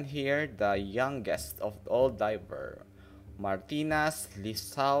young man here, the youngest of all diver, Martinas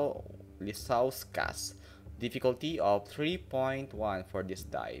Lisauskas. Difficulty of 3.1 for this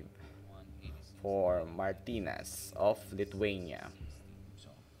dive for Martinas of Lithuania.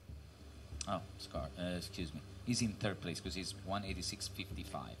 Oh, excuse me. He's in third place because he's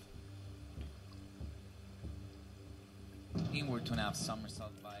 186.55. Inward 2.5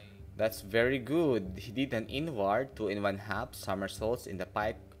 somersault by. That's very good. He did an inward 2 in 1 half somersaults in the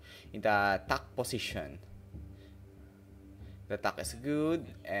tuck position. The tuck is good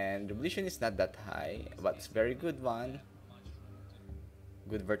and revolution is not that high, but it's very good one.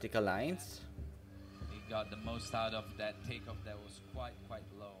 Good vertical lines. He got the most out of that takeoff that was quite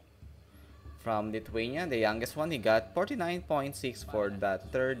low. From Lithuania, the youngest one, he got 49.6 for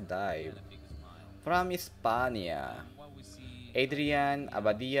that third dive. From Hispania, Adrian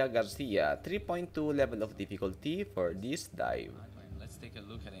Abadia Garcia, 3.2 level of difficulty for this dive. Let's take a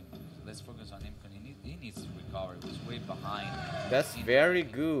look at him. Let's focus on him because he needs to recover. He was way behind. That's very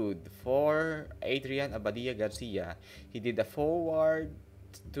good for Adrian Abadia Garcia. He did a forward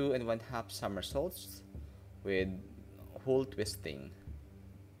 2 in 1 half somersaults with whole twisting.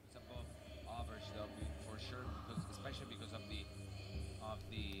 It's above average though, for sure, especially because of the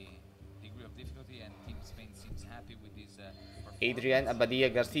degree of difficulty, and Team Spain seems happy with his performance. Adrian Abadia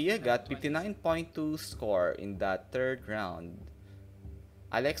Garcia got 59.2 score in that third round.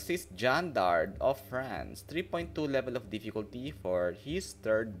 Alexis Jandard of France, 3.2 level of difficulty for his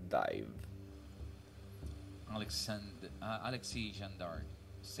third dive. Alexis Jandard,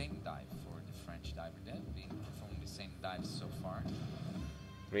 same dive for the French diver. They've been performing the same dives so far.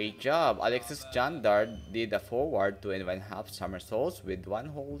 Great job. Alexis Jandard did a forward 2 in 1 half somersaults with one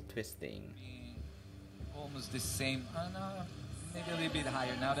whole twisting. Almost the same. No, maybe a little bit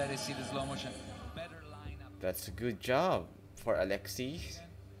higher now that I see the slow motion. Better lineup. That's a good job for Alexis.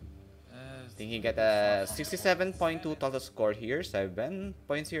 I think he got a 67.2 total score here, 7.0,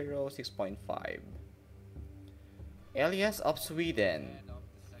 6.5. Elias of Sweden. ahead of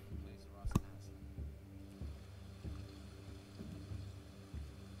the second place Ross Aslan.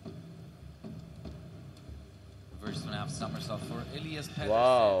 First one half somersault for Elias Pedersen.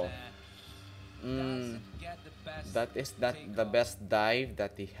 Wow. Mm, Doesn't get the best that is not the takeoff. best dive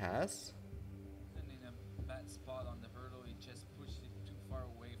that he has. And in a bad spot on the hurdle, he just pushed it too far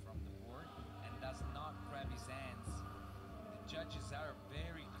away from the board and does not grab his hands. The judges are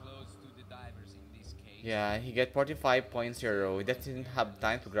very close to the divers in this case. Yeah, he got 45.0. He didn't have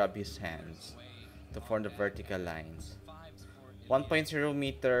time to grab his hands to form the vertical lines. Fives for Elias. 1.0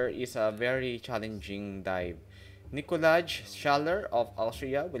 meter is a very challenging dive. Nikolaj Schaller of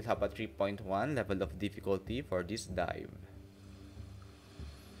Austria will have a 3.1 level of difficulty for this dive.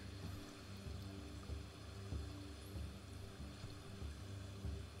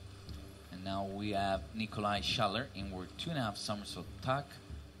 And now we have Nikolai Schaller inward 2.5 somersault tuck.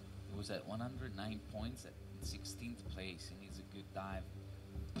 He was at 109 points at 16th place. He needs a good dive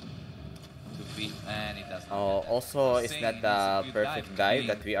to beat, and he doesn't. Oh, get that. also, I'm it's saying not he needs the a good perfect to dive be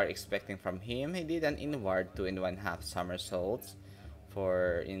that we are expecting from him. He did an inward 2.5 somersaults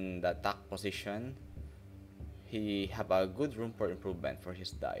for in the tuck position. He have a good room for improvement for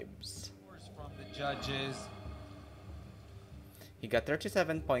his dives. scores from the judges. He got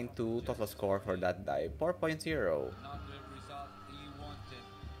 37.2 total score for that dive, 4.0. Not the result he wanted.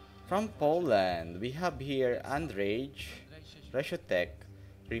 From Poland, we have here Andrzej Reshotek,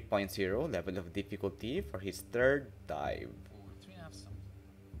 3.0 level of difficulty for his third dive. Forward 3.5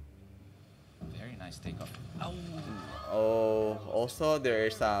 Very nice takeoff. Oh, Oh, also there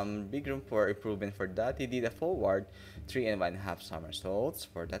is some big room for improvement for that. He did a forward 3.5 somersaults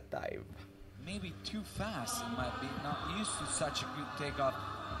for that dive. maybe too fast. He might be not used to such a good takeoff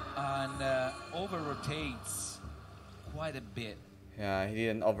and over rotates quite a bit. Yeah, he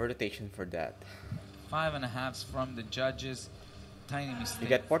did an over rotation for that. 5.5s from the judges. Tiny mistake. He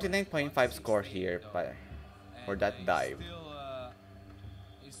got 49.5 score here for that dive.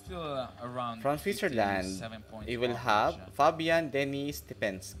 He's still around From Switzerland, 7 points he will off have Russia. Fabian Denis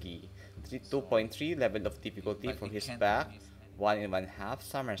Stepensky, 2.3 level of difficulty But for he his can't back, miss any 1.5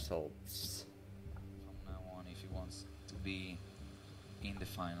 somersaults. from now on if he wants to be in the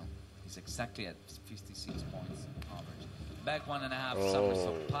final. He's exactly at 56 points average. Back 1.5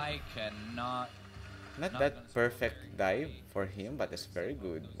 somersault Oh. pike and not Not gonna that score perfect very dive high. for him, but it's very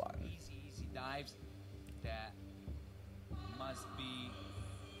good Those one. easy dives that must be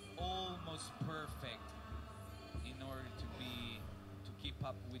almost perfect in order to keep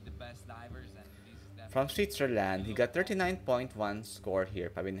up with the best divers, and this is definitely From Switzerland, he got 39.1 score here,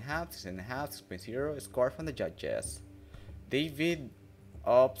 5.5, 6.5, 6.0 score from the judges. David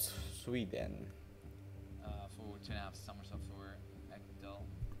of Sweden. for 2.5 somersault for Ekdal,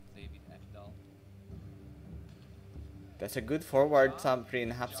 David Ekdal. That's a good forward, some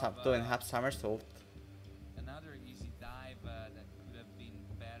 2.5 somersault. Another easy dive that could have been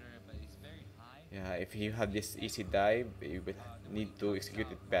better, but it's very high. Yeah, if you have this easy dive, you will need to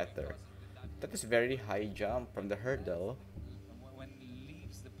execute it better. That is very high jump from the hurdle. When he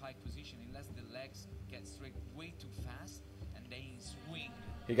leaves the pike position, he lets the legs get straight way too fast, and then he swing.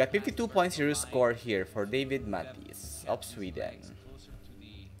 He got past the 52.0 vertical score line. here for David Could have Mattis kept of his Sweden. legs closer to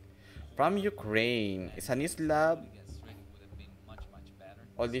the From Ukraine, Stanislav to get straight would have been much better.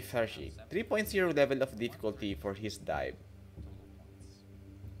 Oliferchik, 3.0 level of difficulty for his dive. Total points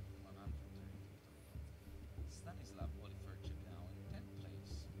 130. Stanislav Oliferchik now in 10th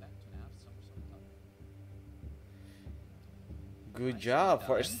place. Back 2.5 somersault tuck. Good Nicely job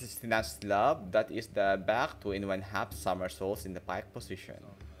for done. Stanislav. That is the back 2.5 somersaults in the pike position.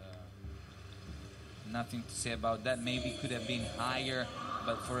 Nothing to say about that. Maybe could have been higher,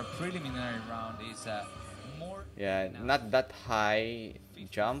 but for a preliminary round, is more. Yeah, than not enough. that high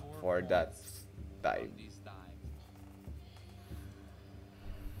jump 54 for that points dive. on this dive.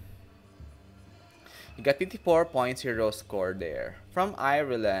 He got 54.0 score there. From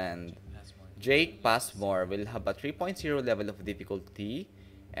Ireland, Passmore. Jake Passmore will have a 3.0 level of difficulty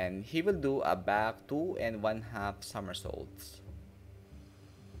and he will do a back 2.5 somersaults.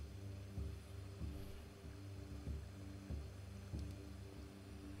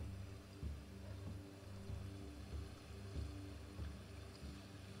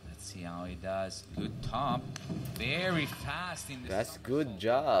 Let's see how he does. Good top. Very fast in the That's good somersault.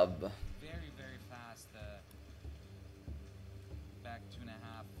 job. Very fast. Back 2.5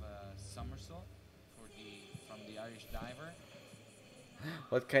 somersault for from the Irish diver.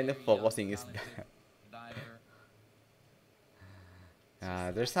 What kind of Very focusing young, is that? talented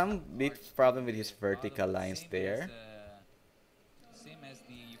diver. There's some bit problem with his By the vertical way, lines there. Same as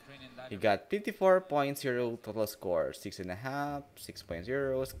the Ukrainian He diver. got 54.0 total score, 6.5,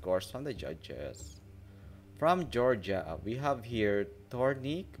 6.0 scores from the judges. From Georgia, we have here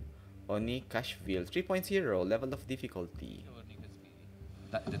Tornik Onikashvili, 3.0 level of difficulty.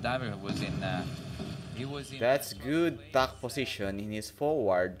 The diver was in. He was in That's 12th good place. tack position in his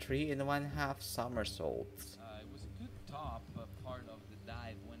forward 3.5 somersaults. It was a good top part of the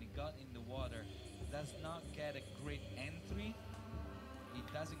dive. When he got in the water, does not get a great entry. He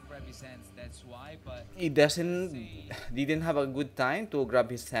doesn't grab his hands. That's why. But He didn't have a good time to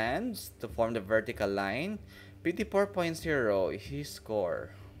grab his hands to form the vertical line. 54.0 is his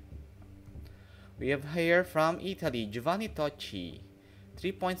score. We have here from Italy, Giovanni Tocci,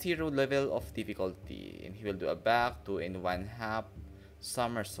 3.0 level of difficulty, and he will do a back 2.5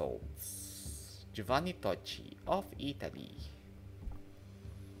 somersaults. Giovanni Tocci of Italy.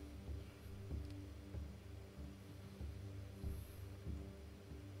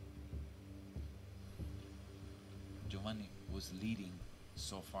 Giovanni was leading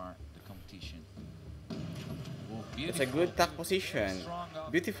so far the competition. Oh, It's a good tack position. Strong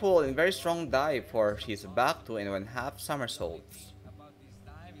Beautiful and very strong dive for his back 2.5 The somersaults. thing about this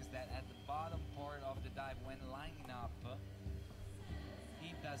dive is that at the bottom part of the dive, when lining up,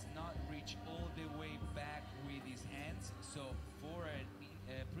 he does not reach all the way back with his hands. So for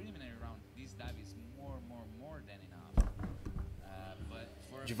a preliminary round, this dive is more than enough. But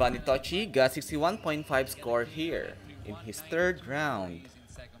for Giovanni Tocci got 61.5 score here in his third round. He's in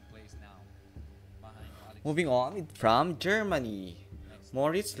second place now, behind Alex. Moving on from Germany,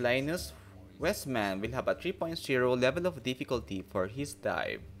 Moritz Linus Westman will have a 3.0 level of difficulty for his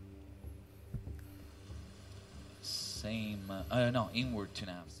dive. Same, no, inward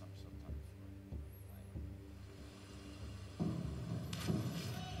 2.5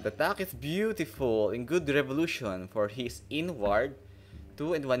 The tack is beautiful and good revolution for his inward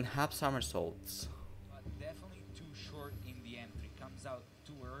 2.5 somersaults. But definitely too short in the entry. Comes out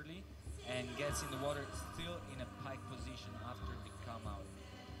too early and gets in the water still in a pike position after the come out.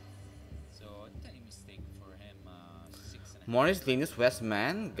 So a tiny mistake for him. 6.5. Moritz Linus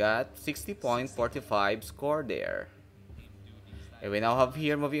Westman got 60.45 score there. And we now have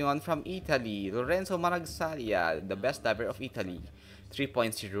here, moving on from Italy, Lorenzo Maragsalia, the best diver of Italy.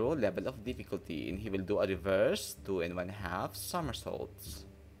 3.0 level of difficulty, and he will do a reverse 2.5 somersaults.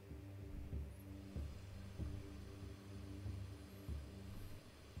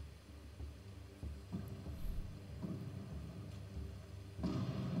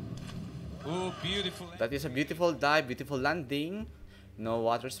 Oh, beautiful. That is a beautiful dive, beautiful landing. No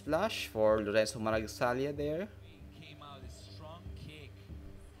water splash for Lorenzo Maragsalia there. Came out a strong kick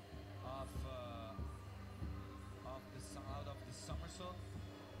of out of the somersault,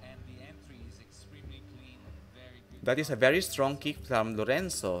 and the entry is extremely clean, very good. That is a very strong kick from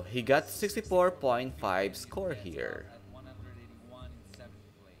Lorenzo. He got 64.5 score here. At 181 in 7th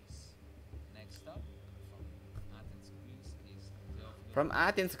place. Next up from Athens, Greece, is Theophilus. From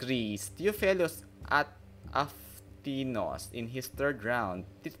Athens, Greece, Theophilus at Aftinos in his third round.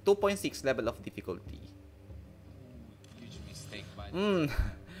 2.6 level of difficulty. Ooh, huge mistake by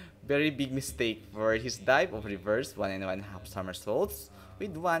Very big mistake for his dive of reverse 1.5 somersaults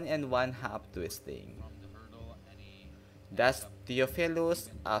with 1.5 twisting. from the hurdle, and he That's Theophilus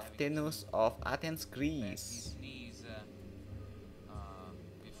Aftinus of Athens, bent Greece. his knees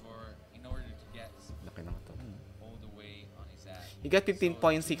before in order to get Laki ng to. all the way on his ass. He got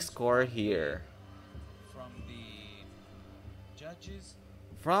 15.6 score here. From the judges,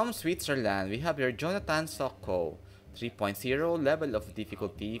 From Switzerland, we have here Jonathan Socko, 3.0 level of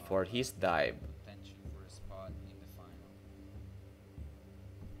difficulty for his dive. contention for a spot in the final.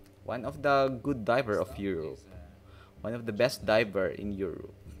 One of the good diver of Next up Europe. is, One of the best diver in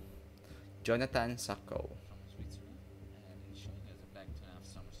Europe. Jonathan Sacco. from Switzerland, and he's showing us a back 2.5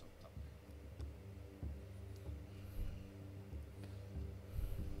 somersault top.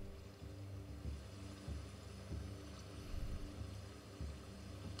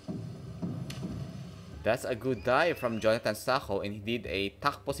 That's a good dive from Jonathan Sacco, and he did a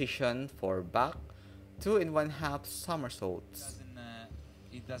tack position for back 2.5 somersaults.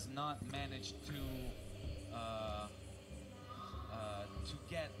 It does not manage to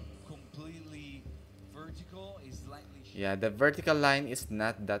get completely vertical. Is slightly Yeah, the vertical line is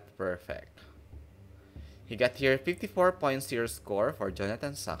not that perfect. He got here 54.0 score for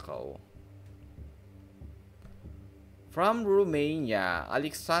Jonathan Sacco. From Romania,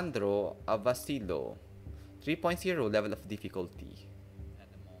 Alexandru Avasilo, 3.0 level of difficulty. at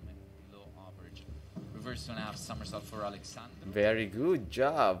the moment below average. Reverse 2.5 somersault for Alexander. Very good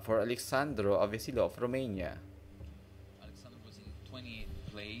job for Alexandru Avasilo of Romania. Alexander was in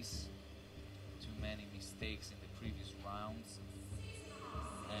 28th place. Too many mistakes in the previous rounds,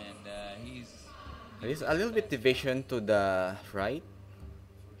 and he's There's doing a his little bit best division to the right.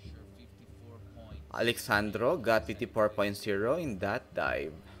 for sure. 54 points. Alexandro got 54.0 in that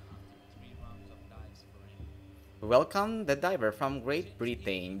dive. After 3 rounds of dives for him. Welcome the diver from Great James Philippe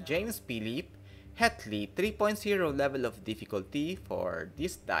Britain, now. James Philippe Hetley, 3.0 level of difficulty for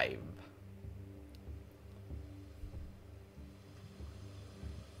this dive.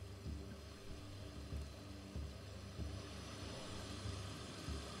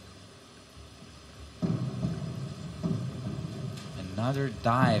 Another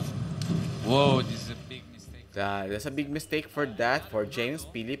dive. Whoa, this is a big mistake. That's a big mistake for that for James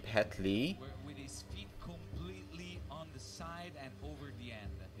Philippe Hetley. With his feet completely on the side and over the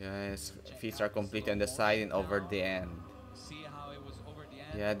end. Yes, Check feet out are the completely slow on the side motion and over now. the end. See how it was over the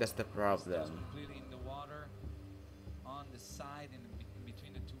end? Yeah, that's the Still problem. completely in the water, on the side, in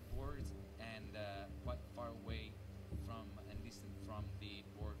between the two boards, and quite far away from and distant from the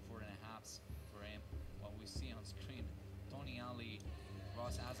board, 4.5s for him. What we see on screen, Tony Ali,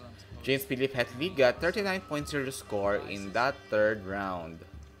 Ross Aslam's coach. James Philippe Hetley got 39.0 score in that third round.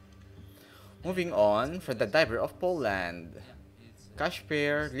 Moving on for the diver of Poland,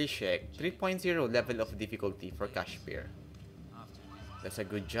 Kacper Lisiek, 3.0 level of difficulty for Kacper. That's a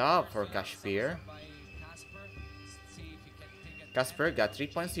good job for Kacper. Kacper got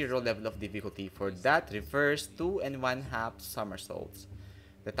 3.0 level of difficulty for that reverse 2.5 somersaults.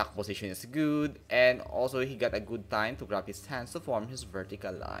 The tuck position is good, and also he got a good time to grab his hands to form his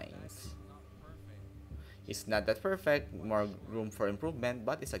vertical lines. It's not that perfect, more room for improvement,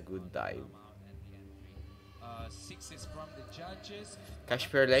 but it's a good dive. Sixes from the judges.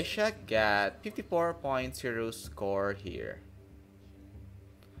 Kacper Lisiek got 54.0 score here.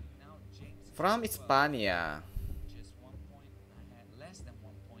 From Hispania, Just 1 point ahead, less than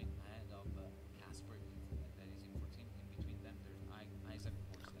 1 point ahead of Casper. That is in 14. In between them, there's Isaac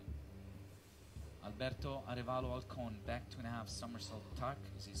Porcelain. Alberto Arevalo Alcon, back 2.5 somersault tuck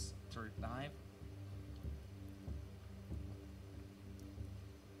is his third dive.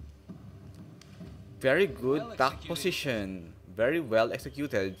 very good tuck position, very well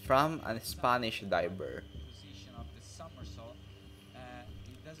executed from a Spanish diver. Position of the somersault.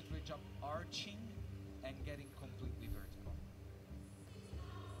 He does a great job arching and getting completely vertical.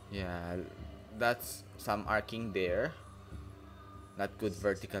 Yeah, that's some arcing there. Not good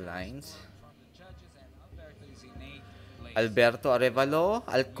vertical lines. From the judges, and Alberto is in 8th place. Alberto Arevalo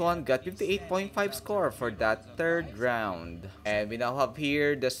Alcon got 58.5 score for that third round. And we now have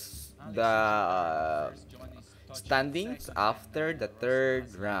here the standings after the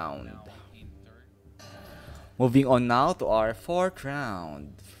third round. Moving on now to our fourth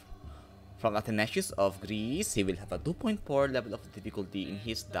round. From Athanasius of Greece, he will have a 2.4 level of difficulty in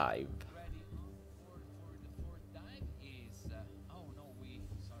his dive.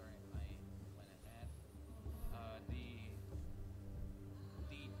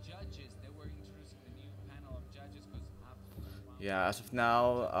 Yeah, as of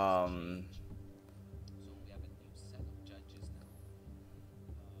now,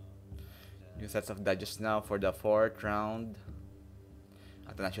 new sets of judges now for the fourth round.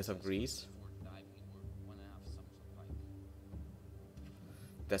 Athanasius of Greece.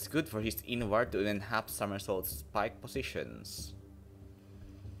 That's good for his inward 2.5 somersault spike positions.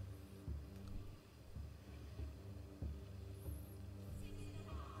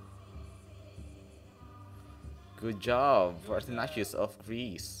 Good job for Athanasius of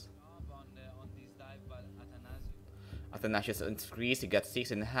Greece. Athanasius of Greece, he got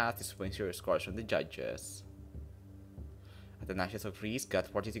 6.5 6.0 scores from the judges. Athanasius of Greece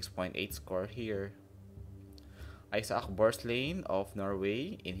got 46.8 score here. Isaac Borslane of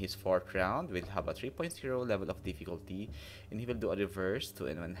Norway in his fourth round will have a 3.0 level of difficulty, and he will do a reverse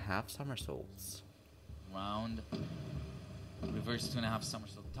 2.5 somersaults. Round reverse 2.5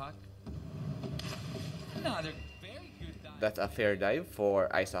 somersault tuck. Another very good dive. That's a fair dive for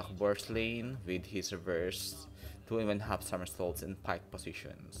Isaac Borslane with his reverse 2.5 somersaults in pike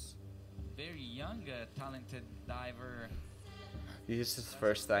positions. Very young, talented diver. This is his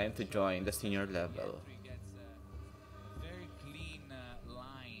first time to join the senior level. Very clean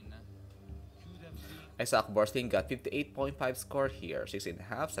line. Isaac Borslane got 58.5 score here,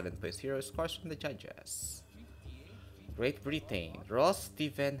 6.5, 7.0 scores from the judges. Great Britain, Ross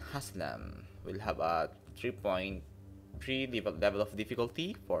Stephen Haslam will have a 3.3 level of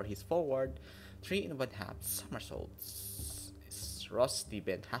difficulty for his forward 3.5 somersaults. It's Ross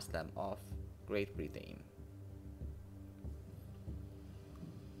Stephen Haslam of Great Britain.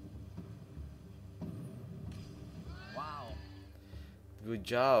 Wow. Good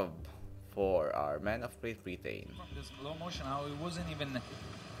job for our man of Great Britain. From the slow motion, how it wasn't even,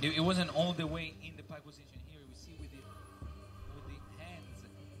 it wasn't all the way in the pike position. Here we see with the hands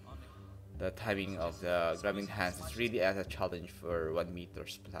on the. The timing of the grabbing hands is really as a challenge for 1 meter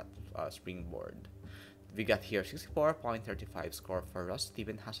springboard. We got here 64.35 score for Ross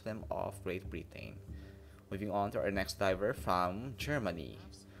Steven Haslam of Great Britain. Moving on to our next diver from Germany,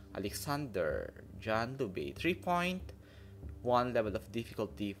 Alexander Jan Lube, 3.1 level of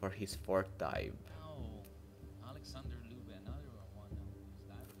difficulty for his fourth dive. Now, Alexander Lube, another one of those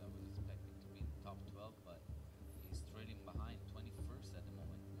divers I was expecting to be in the top 12, but he's trailing behind 21st at the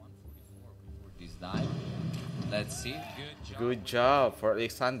moment, 144 before this dive. Let's see. Good job for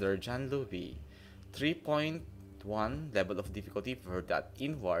Alexander Jan Lube. 3.1 level of difficulty for that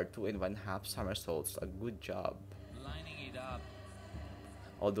inward 2.5 somersaults. A good job. Lining it up.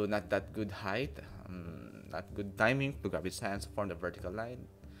 Although not that good height, not good timing to grab his hands from the vertical line.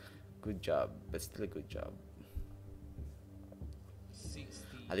 Good job, but still a good job. 60.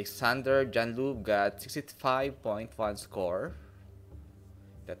 Alexander Janlub got 65.1 score.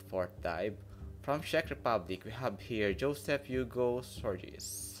 That fourth dive. From Czech Republic, we have here Joseph Hugo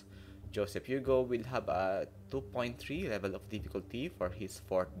Sorgis. Joseph Hugo will have a 2.3 level of difficulty for his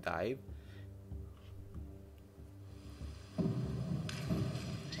fourth dive.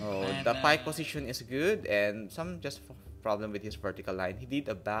 Oh, And, the pike position is good and some just problem with his vertical line. He did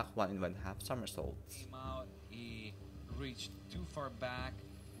a back 1.5 somersaults. Came out, he reached too far back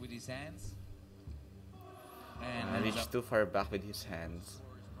with his hands. And Reached too far back with his hands,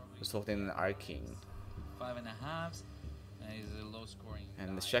 resulting in an arcing. 5.5s. And he's a low scoring.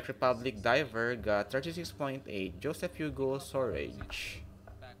 And the Czech Republic diver got 36.8. Joseph Hugo Sorage.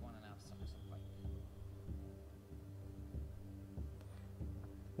 Back 1.5 somersault pike.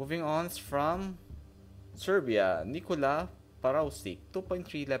 Moving on from Serbia, Nikola Parausic,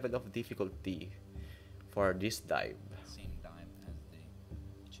 2.3 level of difficulty for this dive. Same dive as the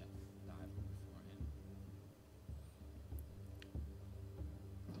Czech diver before him.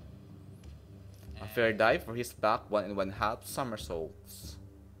 A fair dive for his back 1.5 somersaults.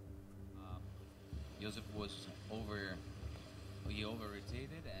 Joseph was he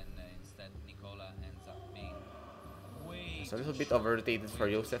over-rotated, and instead Nicola ends up being way It's a little too bit short, over-rotated for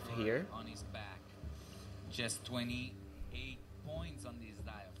way too Joseph short here. on his back. Just 28 points on this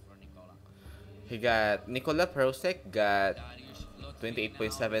dive for Nicola. He got Nikola Parausic got Dariusz Lotfi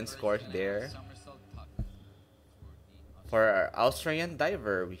 28.7 now score reverse there. somersault puck for the For our Australian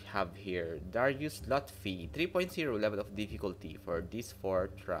diver, we have here Darius Lotfi, 3.0 level of difficulty for this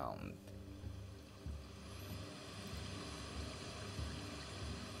fourth round.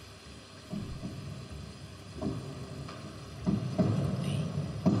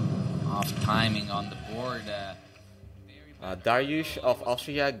 off timing on the board. Darius of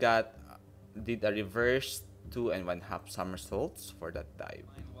Austria did a reverse 2.5 somersaults for that dive.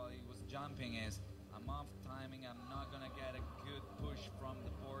 While he was jumping is, I'm off timing, I'm not gonna get a good push from the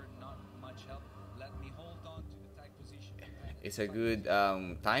board, not much help. Let me hold on to the tight position. It's a good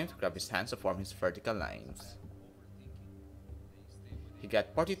time to grab his hands to form his vertical lines. He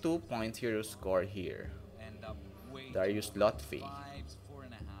got 42.0 score here. End up way Darius too Lotfi. 5s,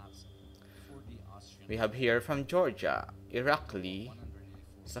 4.5s for the Austrian. We have here from Georgia, Irakli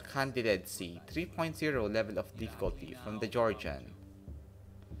Sakandiledsi, 3.0 level of difficulty from the Georgian.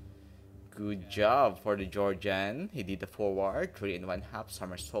 Good job for the Georgian. He did the forward 3.5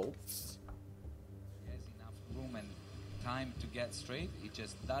 somersaults. He has enough room and time to get straight. It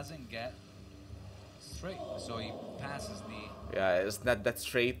just doesn't get straight, so he passes the. Yeah, it's not that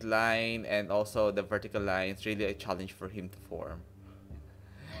straight line, and also the vertical line is really a challenge for him to form.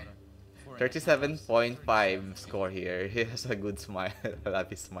 37.5 score here. He has a good smile. I love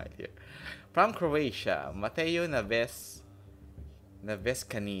his smile here. From Croatia, Mateo Naveskanin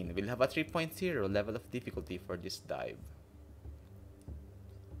will have a 3.0 level of difficulty for this dive.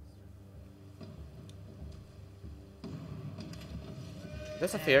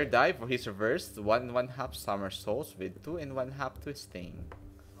 That's a fair dive for his reverse 1.5 somersaults with 2.5 twisting.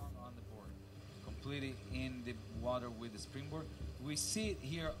 Strong on the board, completely in the water with the springboard. We see it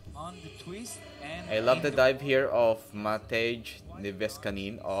here on the twist, and I love in the dive here of Matej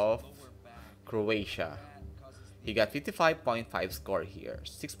Neveskanin of Croatia. He got 55.5 score here,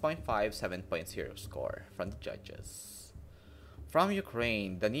 6.5, 7.0 score from the judges. From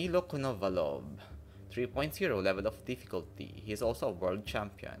Ukraine, Danilo Konovalov, 3.0 level of difficulty. He is also a world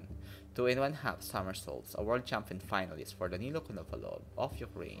champion. 2.5 somersaults, a world champion finalist for Danilo Konovalov of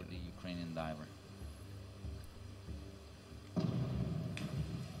Ukraine. For the Ukrainian diver.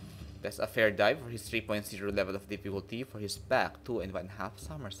 That's a fair dive for his 3.0 level of difficulty for his back 2.5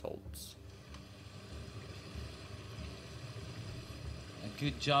 somersaults. A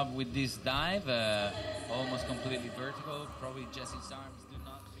good job with this dive, almost completely vertical. Probably Jesse's arms do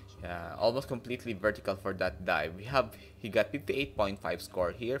not reach. Yeah, almost completely vertical for that dive. He got 58.5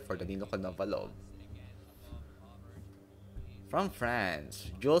 score here for Danilo Konovalov. From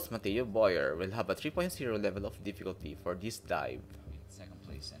France, Jules Mateo Bouyer will have a 3.0 level of difficulty for this dive. In second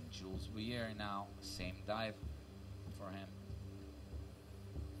place, and Jules Bouyer now, same dive for him.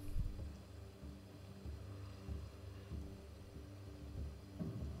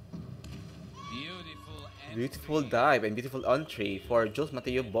 Beautiful dive and beautiful entry for Jules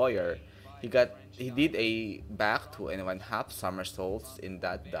Mateo Bouyer. He did a back 2.5 somersaults in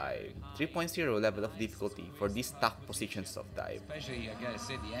that dive. 3.0 level of difficulty for these top positions of dive. Especially, I gotta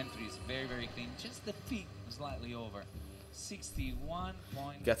say, the entry is very, very clean. Just the feet slightly over. 61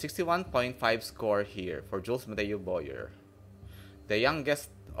 He got 61.5 score here for Jules Mateo Bouyer. The youngest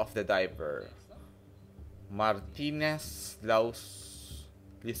of the diver, Martinez Laus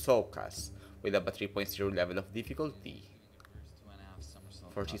Lisocas, with a 3.0 level of difficulty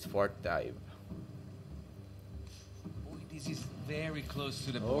for his fourth dive. Boy, this is very close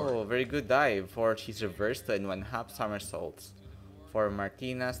to the board. Oh, very good dive for his reverse 2.5 somersaults for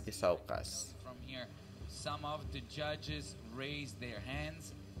Martinez Lisocas. From here, some of the judges raised their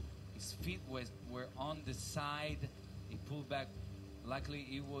hands. His feet were on the side. He pulled back. Luckily,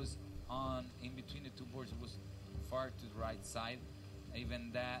 it was in between the two boards. It was far to the right side.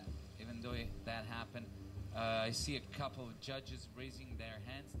 Even though that happened, I see a couple of judges raising their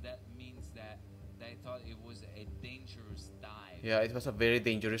hands. That means that they thought it was a dangerous dive. Yeah, it was a very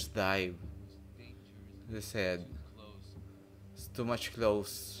dangerous dive. They said it's too much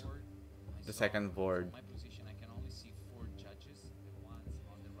close. The second board. My position, I can only see 4 judges. The ones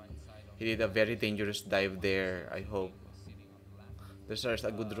on the right side. He did a very dangerous dive there. I hope there's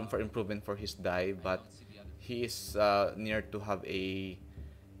a good room for improvement for his dive, but he is near to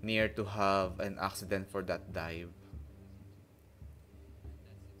have an accident for that dive.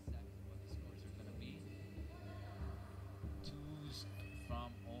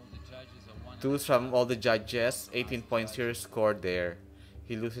 Twos from all the judges, 18.0 score there.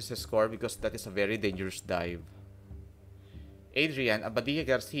 He loses his score because that is a very dangerous dive. Adrian Abadia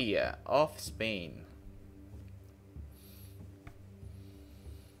Garcia of Spain.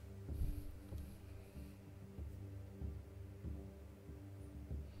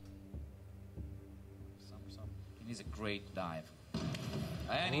 It is a great dive.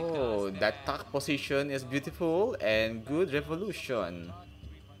 Oh, that tuck position is beautiful and good revolution.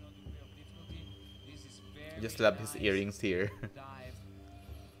 Just love his earrings here.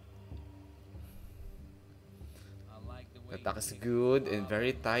 The tuck is good and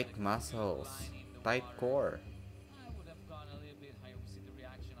very tight muscles, tight core.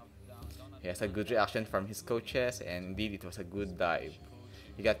 He has a good reaction from his coaches, and indeed it was a good dive.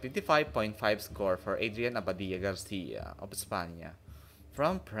 He got 55.5 score for Adrian Abadia Garcia of España.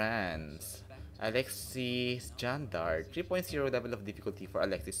 From France, Alexis Jandard, 3.0 level of difficulty for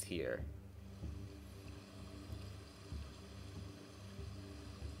Alexis here.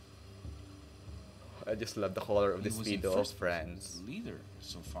 I just love the color of this video of France. Leader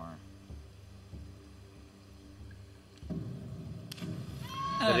so far.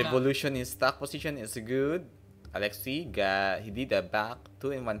 The revolution in stock position is good. Alexi he did a back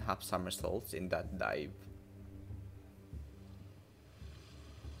 2.5 somersaults in that dive.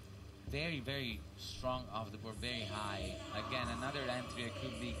 Very, very strong off the board, very high. Again, another entry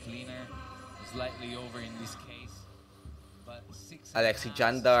could be cleaner, slightly over in this case. But Alexi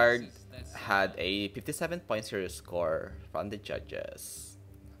Jandard had a 57.0 score from the judges.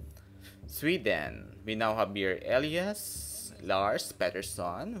 Sweden, we now have here Elias Lars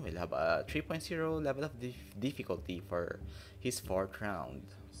Pettersson will have a 3.0 level of difficulty for his fourth round.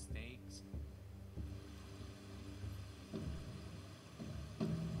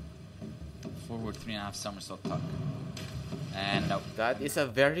 Forward 3.5 somersault tuck. And that is a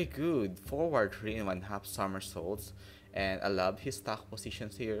very good forward 3.5 somersaults, and I love his tuck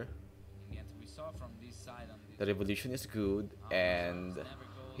positions here. The revolution is good, and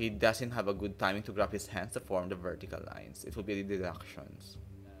he doesn't have a good timing to grab his hands to form the vertical lines. It will be the deductions.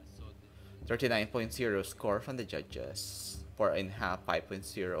 39.0 score from the judges. 4.5,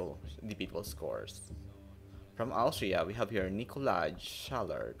 5.0 individual scores. From Austria, we have here Nikolaj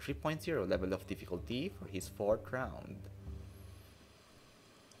Schaller, 3.0 level of difficulty for his fourth round.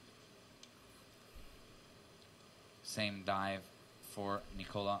 Same dive for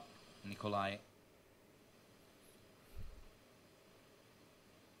Nikolai.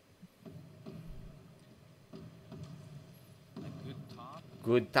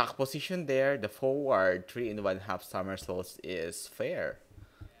 Good tack position there. The forward 3 and 1/2 somersaults is fair.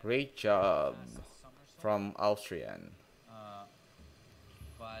 Great job Has a somersault, from Austrian. uh,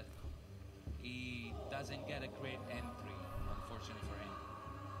 but he doesn't get a great entry, unfortunately for him.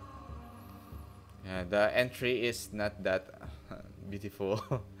 Yeah, the entry is not that beautiful.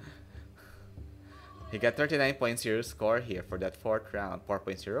 He got 39.0 score here for that fourth round.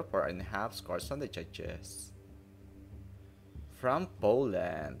 4.0, 4.5 scores on the judges. From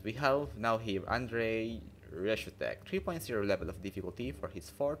Poland, we have now here Andrzej Reszutek. 3.0 level of difficulty for his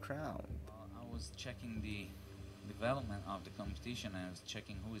fourth round. I was checking the development of the competition, and I was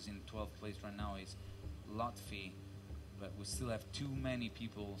checking who is in 12th place right now. Is Latvia, but we still have too many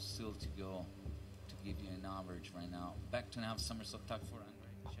people still to go to give you an average right now. Back to now somersault tuck for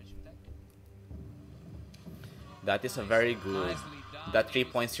Andrzej Reszutek. That is a very good. Nicely done. That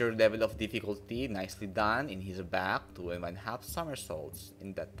 3.0 level of difficulty, nicely done in his back, 2 and 1/2 somersaults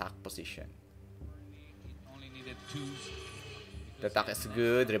in that tack position. It only needed twos. The tack is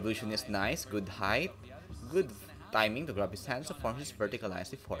good, revolution is nice, good height, good timing to grab his hands to form his vertical lines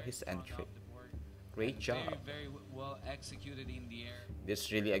before his entry. Great job. Very well executed in the air. This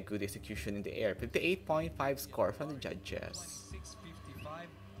is really a good execution in the air. 58.5 score from the judges. 655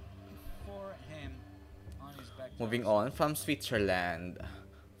 for him on his back. Moving on from Switzerland,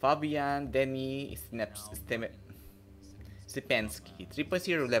 Fabian Denny Stepensky,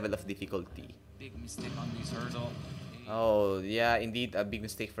 3.0 level of difficulty. Big mistake on this hurdle. Oh yeah, indeed a big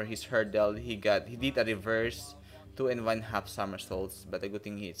mistake for his hurdle. He did a reverse 2 and 1/2 somersaults, but the good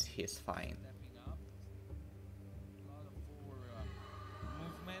thing is he's fine. Stepping up. A lot of forward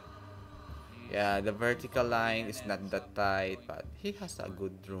movement. Yeah, the vertical line is not that tight, but he has a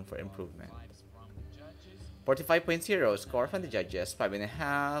good room for improvement. Vibes from the judges. 45.0 score from the judges,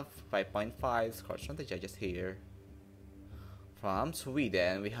 5.5, 5.5 scores from the judges here. From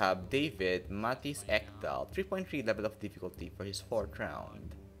Sweden, we have David Mattis Ekdal, 3.3 level of difficulty for his fourth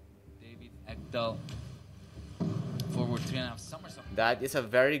round. David Ekdal. Forward 3.5 somersault. That is a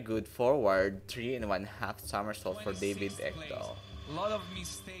very good forward 3 and 1/2 somersault for David 26th place. Ekdal. A lot of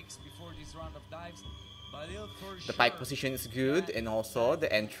mistakes before this round of dives, but he'll for The sure pike position is good, and also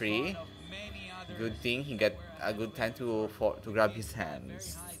the entry. one of many others Good thing he got a good time to grab his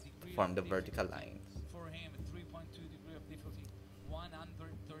hands to form the vertical lines. for him. 3.2 degree of difficulty,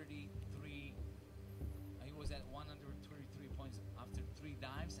 133. He was at 133 points after 3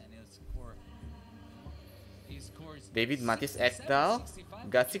 dives, and he scores. David Mattis 67, Ekdal 65,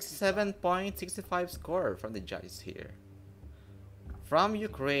 got 67.65 score from the judges here. From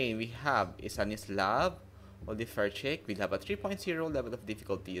Ukraine, we have Isanislav Oliferchik. We'll have a 3.0 level of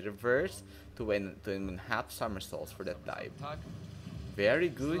difficulty, reverse 2 and 1/2 somersaults for that dive. Tuck, Very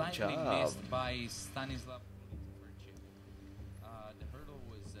good slightly job. missed by Stanislav Oliferchik. The hurdle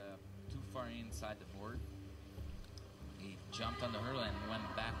was too far inside the board. He jumped on the hurdle and went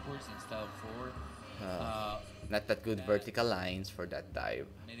backwards instead of forward. Not that good vertical lines for that dive.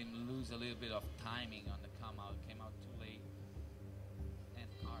 Made him lose a little bit of timing on the come out. Came out too late. And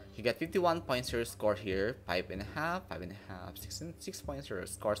arch. He got 51.0 score here, 5.5, 5.5, 6.0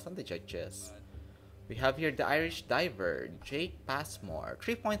 scores from the judges. We have here the Irish diver, Jake Passmore,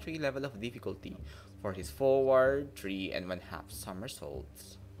 3.3 level of difficulty for his forward 3 and 1/2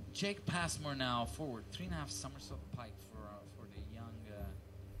 somersaults. Jake Passmore now forward 3.5 somersault pike for the young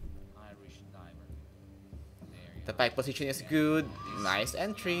Irish diver. There you The go. pike position is good, nice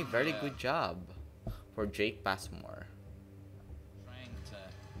entry, very good job for Jake Passmore. Strength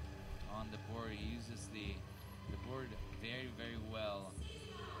on the board. He uses the board very well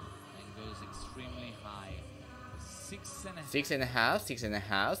and goes extremely high. 6.5. 6.5,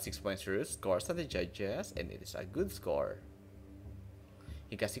 6.5, 6.0 scores on the judges, and it is a good score.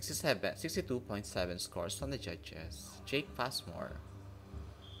 He got 62.7 scores on the judges. Jake Passmore.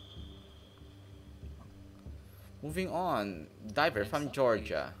 Moving on, diver from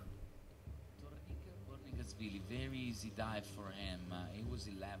Georgia. Tornikasvili, very easy dive for him. He was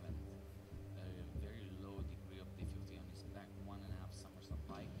 11th. Very low degree of difficulty on his back 1.5 somersault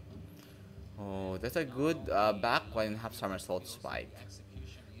pike. Oh, that's a good back 1.5 somersault spike.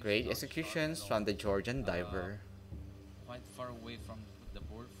 Great executions from the Georgian diver. Quite far away from the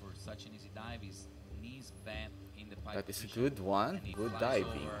board for such an easy dive. His knees bent in the pike That is a position, good one, and he good flies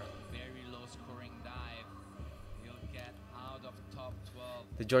diving. over. Very low scoring dive. He'll get out of top 12.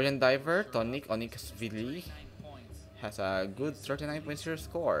 The Georgian diver, Tonik Onikasvili, 39 points. has a good 39.0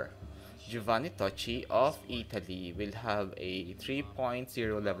 score. Giovanni Tocci of Italy will have a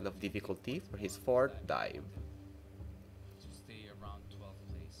 3.0 level of difficulty for his fourth dive. To stay around 12th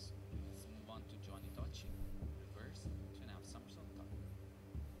place. Let's move on to Giovanni Tocci. Reverse 2.5 somersault tuck.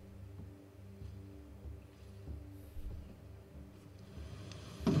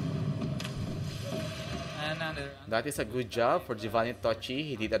 That is a good job for Giovanni Tocci.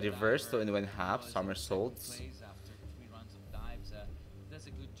 He did a reverse 2 and 1/2 somersaults. Plays after 3 rounds of dives. Does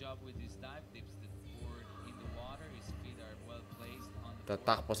a good job with his dive. Dips the board in the water. His feet are well placed on the The board.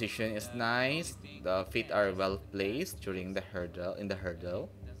 tack position is The only nice. thing, The feet yeah, are just well the dive placed during the hurdle. In the hurdle,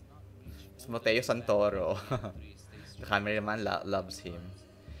 does not reach it's all the Mateo way back Santoro. into the F3. Stays The straight for cameraman loves 3 him. rounds.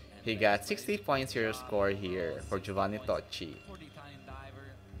 And He let's got play. Good 60.0 job. score Overall, here for 60 Giovanni points Tocci. for the Italian diver.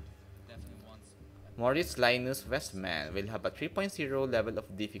 Definitely wants a Moritz Linus Westman will have a 3.0 level of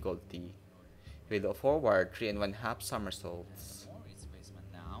difficulty. He will do a forward 3 and 1/2 somersaults. Moritz basement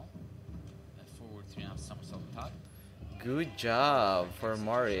now. A forward 3.5 somersault tuck. Good job for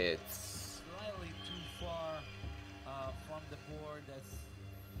Moritz. Slightly too far from the board. That's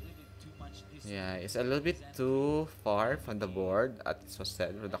a little bit too much distance. Yeah, it's a little bit too far from the board, as it was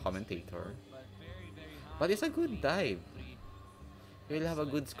said from the commentator. But very, very high. But it's a good dive. He will have a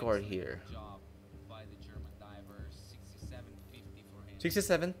good score Excellent here. job by the German diver. 67.50 for him.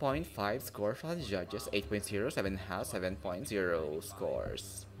 67.5 score from the judges, 8.0, 7.5, 7.0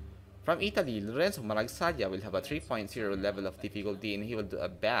 scores. From Italy, Lorenzo Maragsalia will have a 3.0 level of difficulty and he will do a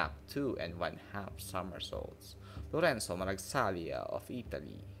back 2 and 1/2 somersaults. Lorenzo Maragsalia of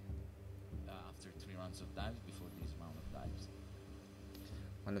Italy. After 3 rounds of dives, before this round of dives.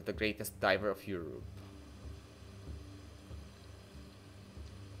 One of the greatest diver of Europe.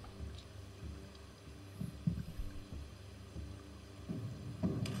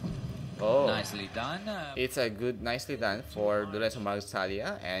 Oh, Nicely done. it's a good, nicely done for Lorenzo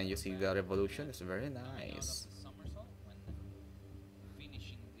Maragsalia, and you see the revolution is very nice. Somersault when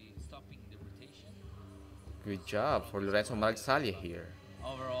finishing stopping the rotation. Good job for Lorenzo Maragsalia here.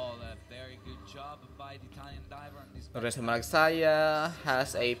 Overall, a very good job by the Italian diver on this. Lorenzo Maragsalia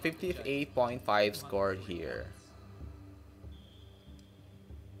has a 58.5 score here.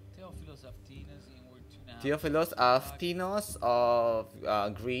 Theophilos Aftinos of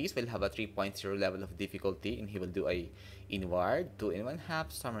Greece will have a 3.0 level of difficulty and he will do a inward 2 and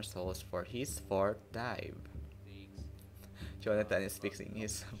 1/2 somersaults for his fourth dive. Jonathan is fixing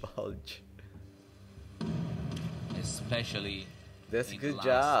his bulge. Especially That's a in good the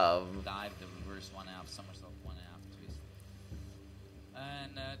job. last dive, the reverse 1.5 somersault, 1.5 twist.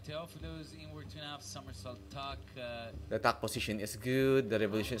 And Theophilos inward 2.5 somersault tuck. The tack position is good, the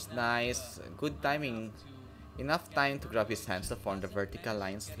revolution is nice, good timing, enough time to grab his hands to form the vertical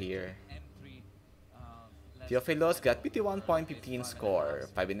lines here. Theophilos got 51.15 score,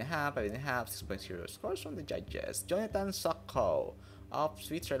 5.5, 5.5, 6.0 scores from the judges. Jonathan Sacco of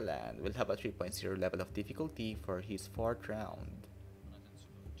Switzerland will have a 3.0 level of difficulty for his fourth round.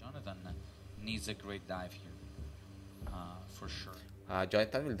 Jonathan needs a great dive here, for sure.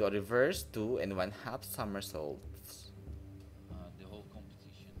 Jonathan will do a reverse 2 and 1/2 somersaults. The whole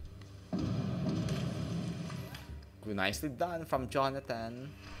competition. Good, nicely done from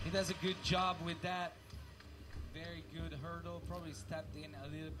Jonathan. He does a good job with that. Very good hurdle. Probably stepped in a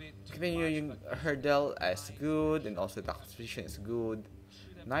little bit too Continuing much, but hurdle is good and also the position is good.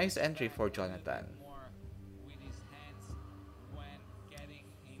 should have Nice stepped entry back for a little bit Jonathan. more with his hands when getting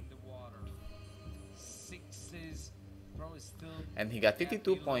in the water. Sixes, probably still. And he got gap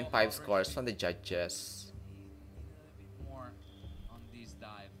below 52.5 average. scores from the judges. Need a little bit more on this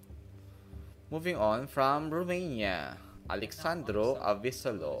dive. Moving on from Romania, Alexandru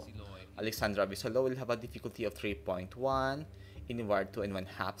Avisolo. Alexandru Avisolo will have a difficulty of 3.1, inward 2 and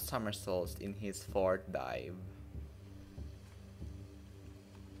 1/2 somersaults in his fourth dive.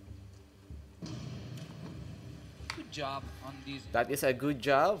 Good job on this. That is a good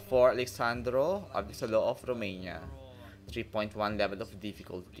job for Alexandru Avisolo of Romania. 3.1 level of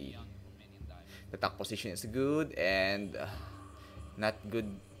difficulty. Young Romanian diver. The tack position is good and not good.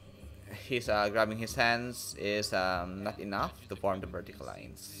 His grabbing his hands is not enough to form the vertical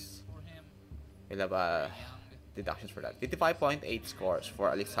lines. For him, We'll have deductions for that. 55.8 scores for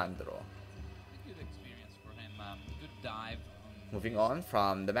Alexandro. a good experience for him. Good dive. Moving on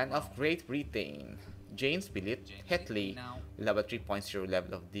from the man of Great Britain, James Billet Hetley will have a 3.0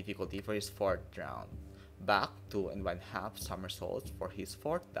 level of difficulty for his fourth round. Back 2 and 1/2 somersaults for his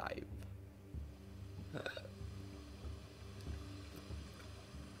fourth dive.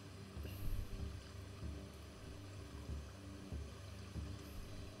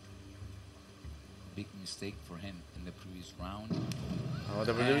 Big mistake for him in the previous round. Oh,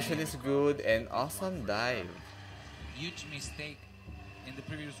 the revolution is good and awesome dive. Huge mistake in the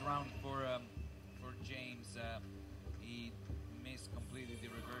previous round for James. He missed completely the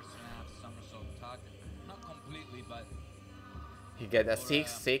reverse and a half somersault tuck. Not completely, but He get a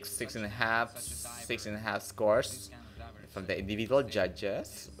 6, 6, 6.5, 6.5 scores from the individual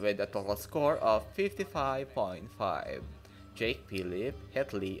judges with a total score of 55.5. Jake Philip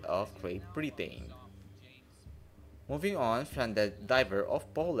Hetley of Great Britain. Moving on from the diver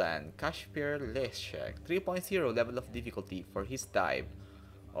of Poland, Kacper Leszek, 3.0 level of difficulty for his dive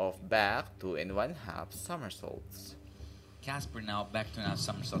of back 2 1/2 somersaults. Casper now back to now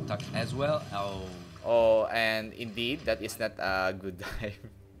somersault tuck as well. Oh, Oh, and indeed, that is not a good dive.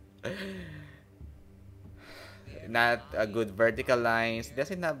 Not a good vertical lines.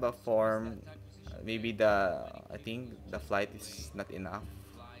 Doesn't have a form. Maybe I think the flight is not enough.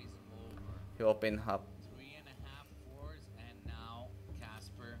 He open up. 3.5 fours, and now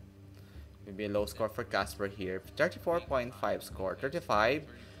Casper. Maybe a low score for Casper here. 34.5 score. 35.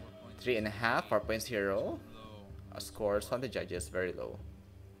 3.5. 4.0. Scores on the judges very low.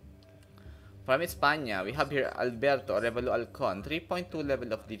 From España, we have here Alberto Arevalo Alcon, 3.2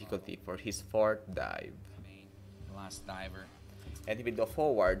 level of difficulty for his fourth dive. Last diver. And he will go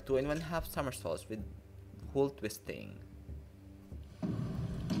forward 2 1/2 somersaults with hull twisting.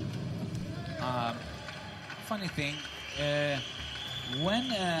 Funny thing,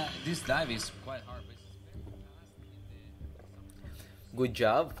 when this dive is quite hard, but it's very fast in the Good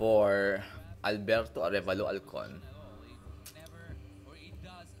job for Alberto Arevalo Alcon. It never, or it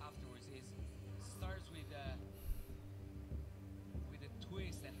does afterwards, is starts with a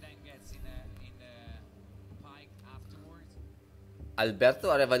twist and then gets in the pike afterwards. Alberto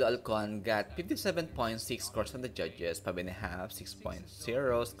Arevalo Alcon got 57.6 scores from the judges, 5.5,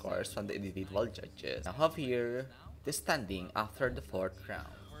 6.0 scores from the individual judges. Now have here the standing after the fourth round.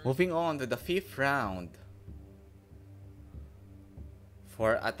 Moving on to the fifth round.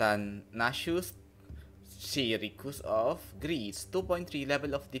 For Athanasius Chirikus of Greece, 2.3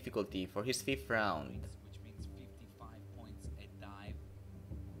 level of difficulty for his fifth round. Which means 55 points a dive.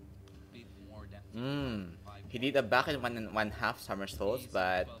 A bit more than He did a back and 1 1/2 somersaults,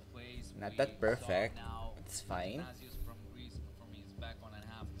 but not that perfect. It's fine. Athanasius from Greece from his back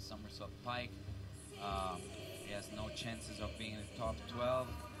 1.5 somersault pike. He has no chances of being in the top 12.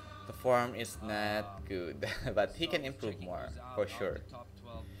 The form is not good, but he can improve more, for sure.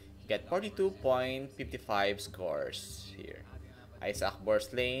 He got 42.55 scores here. Isaac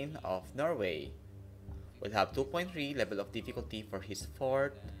Borslane of Norway will have 2.3 level of difficulty for his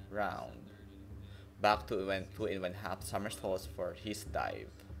fourth round. Back to 2 1/2 somersaults for his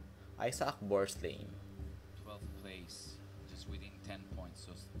dive. Isaac Borslane. 12th place, just within 10 points,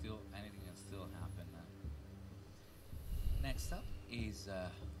 so still anything can still happen. Next up is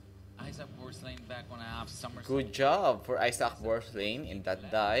Isaac Borslane back 1.5 somersault. Good job for Isaac Borslane in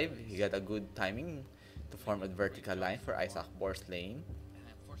that dive. He got a good timing to form a vertical line for Isaac Borslane. And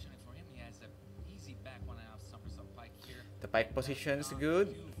unfortunately for him, he has an easy back 1.5 somersault pike here. The pike position is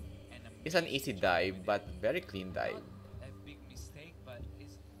good. It's an easy dive, but very clean dive. Not a big mistake, but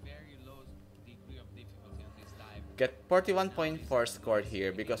it's very low degree of difficulty on this dive. Get 41.4 score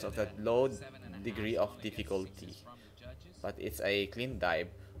here because of that low degree of difficulty. But it's a clean dive.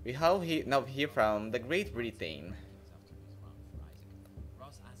 We have now here from the Great Britain.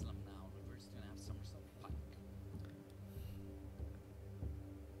 Ross Aslam now reverse 2.5 somersault pike.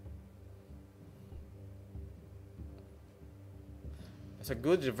 That's a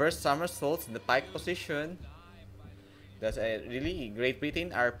good reverse somersaults in the pike position. That's a really Great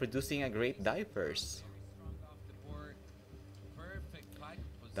Britain are producing a great divers.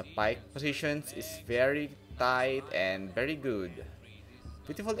 The pike positions is very tight and very good.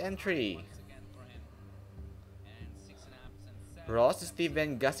 Beautiful entry. Ross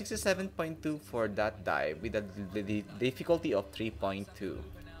Steven got 67.2 for that dive with a difficulty of 3.2.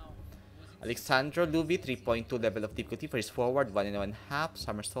 Alexandro Luby 3.2 level of difficulty for his forward 1 1/2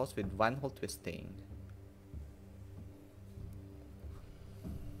 somersaults with 1 hull twisting.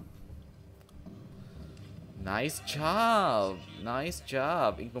 Nice job! Nice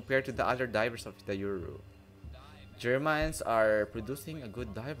job in compared to the other divers of the Euro. Germans are producing a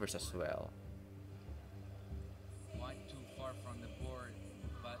good divers as well. Quite too far from the board,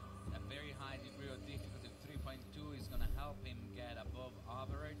 but a very high degree of difficulty of 3.2 is going to help him get above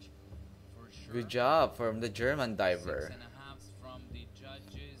average for sure. Good job from the German diver. 6.5 from the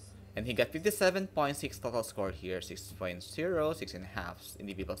judges. And he got 57.6 total score here, 6.0, 6.5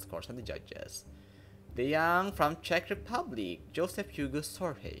 individual scores on the judges. The young from Czech Republic, Joseph Hugo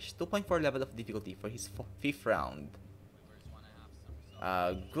Sorhage, 2.4 level of difficulty for his fifth round.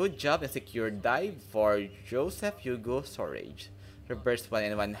 Good job and secure dive for Joseph Hugo Sorhage. Reverse 1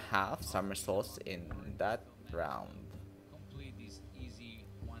 1/2 somersaults in that round. Complete this easy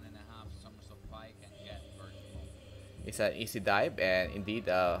 1.5 somersault pike and get vertical. It's an easy dive and indeed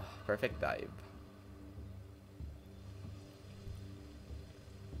a perfect dive.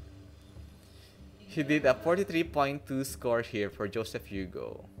 He did a 43.2 score here for Joseph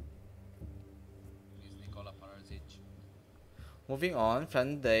Hugo. Is Nikola Parazic. Moving on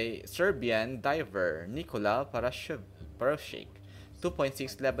from the Serbian diver Nikola Parasic.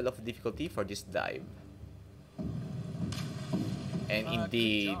 2.6 level of difficulty for this dive. And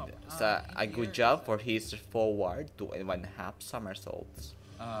indeed, a good job for his forward 2.5 somersaults.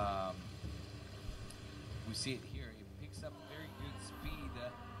 We see it here. He picks up very good speed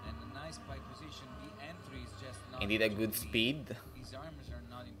and a nice pike position. The entry is just not. Indeed, a good speed His arms are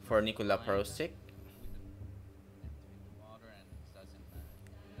not in for Nikola Parasic.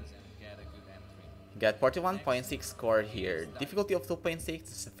 Doesn't get a good entry. Got 41.6 score here. Difficulty of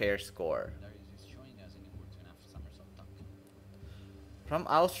 2.6 is a fair score. There is showing us an equal 2.5 somersault tuck. From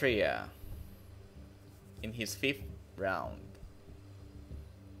Austria, in his 5th round.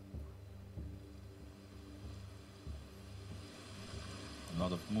 A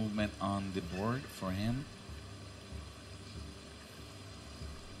lot of movement on the board for him.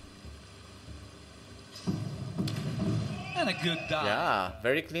 And a good dive. Yeah,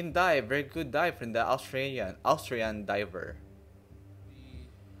 very clean dive, very good dive from the Austrian diver.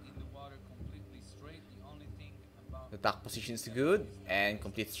 In the water completely straight. The only thing about The tack position is good and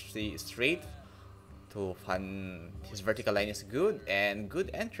completely straight. To fun, his vertical line is good and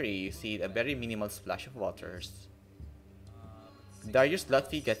good entry. You see a very minimal splash of waters. Darius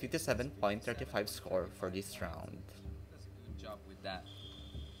Lutfi got 57.35 score for this round. does a good job with that.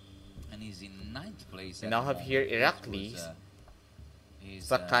 And he's in 9th place. We now have here Irakli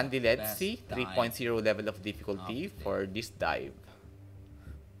Sakandiledsi, 3.0 level of difficulty for this dive.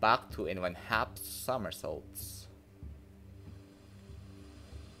 Back 2.5 somersaults.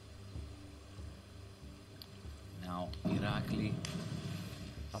 Now Irakli.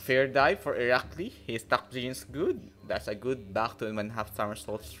 A fair dive for Irakli. His tack position is good. That's a good back 2.5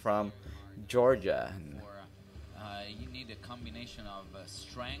 somersaults from Georgia. You need a combination of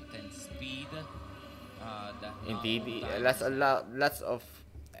strength and speed. Indeed, lots of,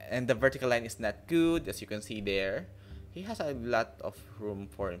 and the vertical line is not good, as you can see there. He has a lot of room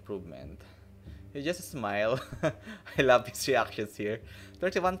for improvement. He just smile. I love his reactions here.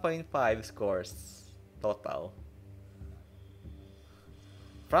 31.5 scores total.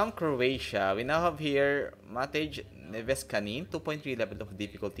 From Croatia, we now have here Matej Neveskanin, 2.3 level of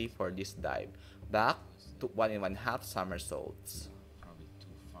difficulty for this dive. Back to 1.5 somersaults. Probably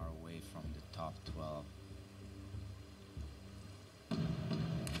too far away from the top 12.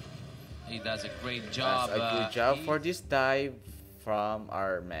 He does a great job. That's a good job for this dive from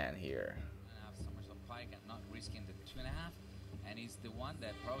our man here. Somersault pike and not risking the 2.5, and he's the one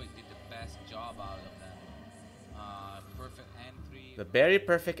that probably did the best job out of them. Perfect entry. The very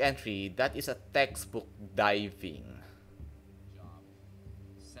perfect entry. That is a textbook diving. Job.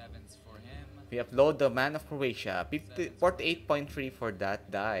 7s for him. We upload the man of Croatia. 48.3 for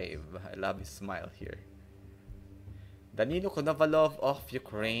that dive. I love his smile here. Danilo Konovalov of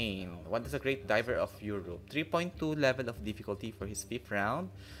Ukraine. One is a great diver of Europe. 3.2 level of difficulty for his 5th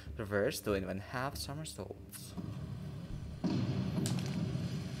round. Reverse 2.5 somersaults.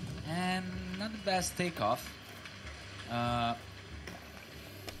 And not the best takeoff.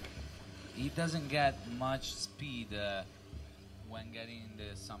 He doesn't get much speed when getting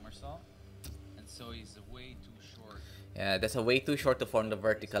the somersault, and so he's way too short. Yeah, that's a way too short to form the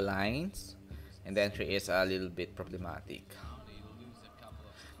vertical lines, and the entry is a little bit problematic.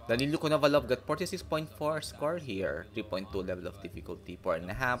 Danilo Konovalov got 46.4 score here, 3.2 level of difficulty,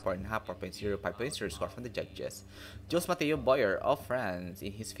 4.5, 4.5, 4.0, 5.0 score from the judges. Jules Bouyer of France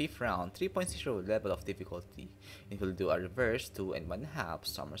in his 5th round, 3.0 level of difficulty. He will do a reverse 2.5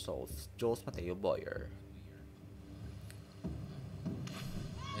 somersaults. Jules Bouyer.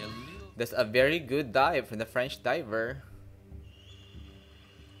 That's a very good dive from the French diver.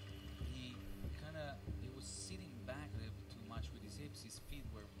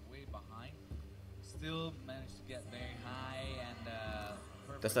 Still managed to get very high and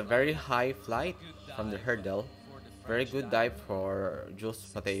That's a very high flight from the hurdle. Very good dive for Jules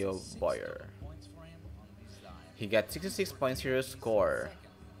Bouyer. He got 66.0 score.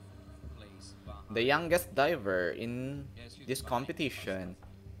 The youngest diver in this competition,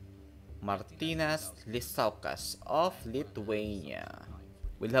 Martinas Lisaukas of Lithuania,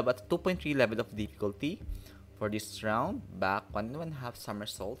 will have a 2.3 level of difficulty for this round. Back 1.5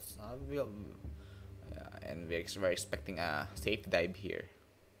 somersaults. And we're expecting a safe dive here.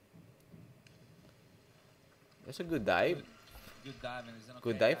 That's a good dive.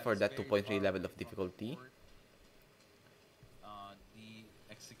 Good dive for that 2.3 level of difficulty. The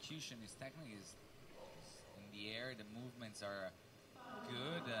execution is technically in the air. The movements are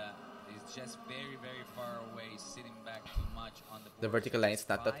good. It's just very, very far away, sitting back too much on the The board. So vertical line just is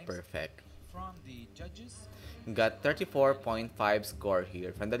not that fives perfect. from the judges. Got 34.5 score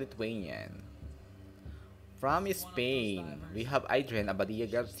here from the Lithuanian. From This is one of those Spain, we divers. have Adrian Abadia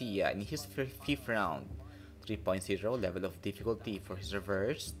Usually Garcia in his fifth round. 3.0 level of difficulty for his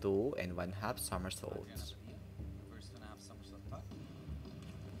reverse, 2 and 1/2 Adrian somersaults. Abadia. First one half somersault tuck.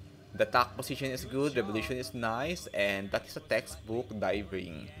 The tack position is Good good, job. revolution is nice, and that is a Was slightly textbook over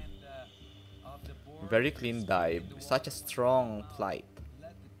diving. the end of the board. Very clean dive, Squeezing the such a water to come strong out. flight.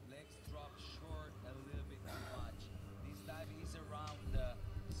 Let the legs drop short a little bit too much. This dive is around.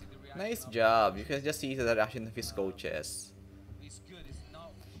 See the reaction Nice of the job, you can coaches. just see the reaction of his coaches. It's good. It's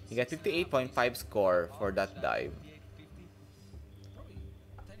not He got 6.5 is 58.5 score for average that dive dive. 58.50. Probably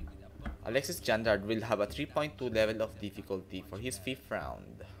technically above Alexis Jandard will have a 3.2 level of difficulty for his fifth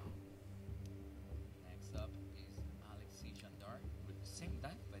round. Next up is Alexis Jandar with the same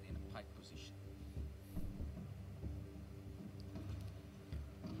dive but in a pike position.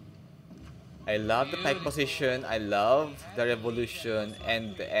 I love the pike Beautiful. position, I love the revolution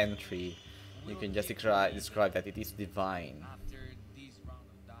and the entry. You can just describe that it is divine. After this round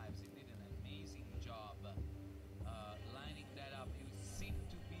of dives, he did an amazing job lining that up. It seemed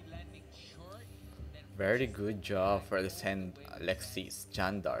to be landing short, then Very pushes good job back for all the way to Alexis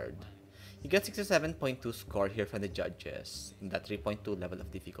Jandard. dive. He got 67.2 score here from the judges in that 3.2 level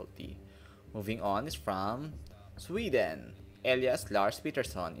of difficulty. Moving on is from Sweden. Elias Lars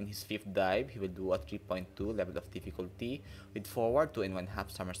Peterson. In his fifth dive, he will do a 3.2 level of difficulty with forward 2 and 1/2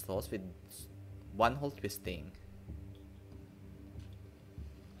 somersaults with one whole twisting.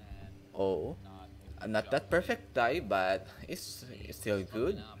 And Oh, not a good not job that today. perfect dive, but it's still Coming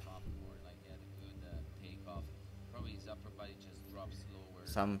good. up off the board, like he had a good takeoff. Probably his upper body just drops lower.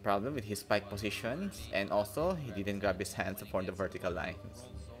 Some problem with his spike Was positions, already and also he grab didn't his grab hand, his and hands when he for the gets it vertical low, lines.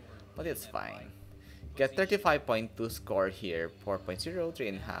 rolls over, But putting it's that fine. pike Get position. 35.2 score here, 4.0,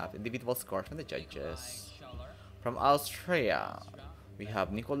 3.5 Now, individual score from the Nikolai judges. Schaller From from Austria, Austria. we Back have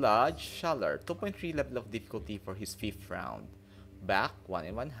one. Nikolaj Schaller, 2.3 level of difficulty for his fifth round. Back 1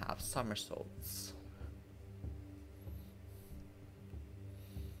 and 1/2 somersaults.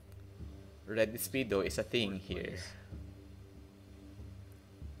 Red He's Speedo is a in thing fourth here. place.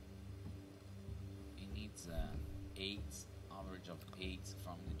 He needs 8, average of 8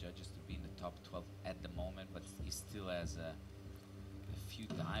 from the judges to be in the top 12 at the moment, but he still has a few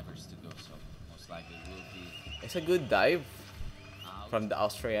divers to go, so most likely will be It's a good dive out from the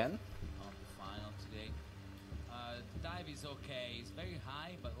Austrian. on the final today. The dive is okay. It's very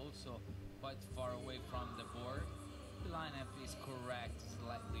high, but also quite far away from the board. The lineup is correct,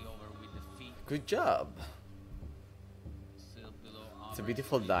 slightly over with the feet. Good job. Still below It's a average.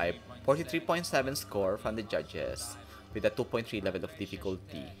 beautiful dive. 43.7 score from the judges with a 2.3 level of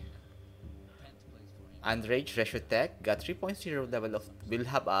difficulty. 10th place for him. Andrej Reshutek got 3.0 level of will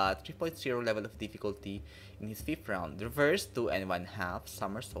have a 3.0 level of difficulty in his fifth round. Reverse 2 and 1/2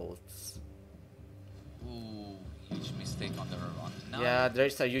 somersaults. Ooh, huge mistake on the on the nine. Yeah,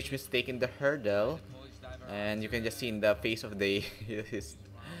 there's a huge mistake in the hurdle, The Polish diver and you can just see in the face of the his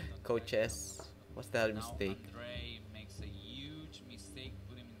coaches. What's the now mistake? Andre makes a huge mistake,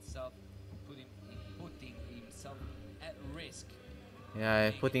 putting himself at risk.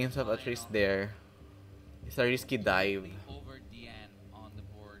 Yeah, putting himself at risk there. It's a risky dive. Completely over the end on the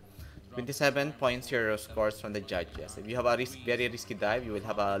board. Drops 27.0 the scores from the judges. If you have a very risky dive, you will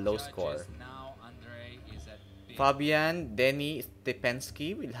have a low score. Now Andre is at Fabian Denny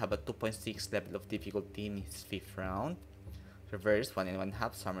Stepensky will have a 2.6 level of difficulty in his fifth round. Reverse 1 and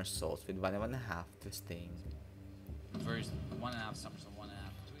 1/2 somersaults with 1 and 1/2 twisting. first 1.5 somersault,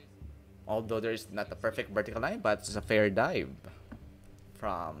 1.5 twist. Although there is not a perfect vertical line, but it's a fair dive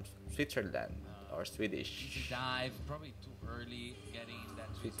from Switzerland or Easy Swedish. dive, probably too early getting in that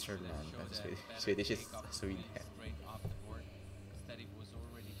twist. Switzerland, Should that's have Swedish. better Swedish is takeoff, Sweden. putting straight off the board. Instead, it was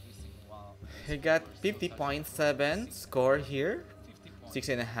already twisting while He his got feet were still touching the floor. 50.7 score here. 50 points.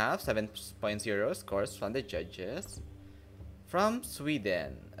 6.5, 7.0 scores from the judges. From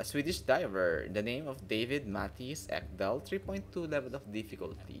Sweden, a Swedish diver, the name of David Mattis Ekdahl, 3.2 level of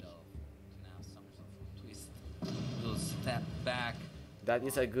difficulty. Now somersault full twist. Little step back. That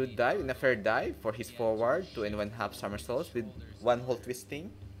is a good dive and a fair dive for his forward 2 and 1/2 somersaults with one whole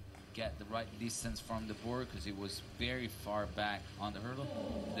twisting. Get the right distance from the board because it was very far back on the hurdle.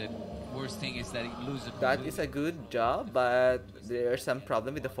 The worst thing is that it loses. That is a good job, but there's some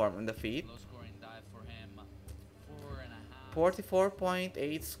problem with the form on the feet. Low scoring dive for him. 4.5.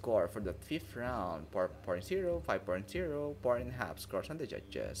 44.8 score for the fifth round. 4.0, 5.0, 4.5 scores on the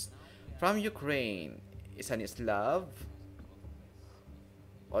judges. From Ukraine, Stanislav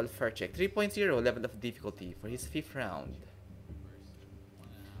All fair check. 3.0 level of difficulty for his fifth round.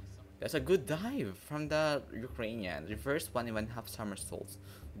 That's a good dive from the Ukrainian. Reverse 1.5 somersaults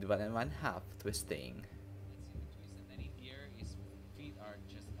with 1.5 twisting. And then here his feet are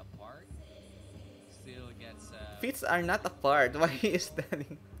just apart. Still gets Feet are not apart. Why he is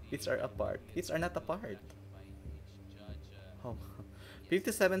standing? Feet are apart. Feet are not apart. by each judge. Oh.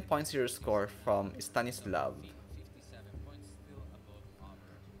 57.0 score from Stanislav. 57 points, still above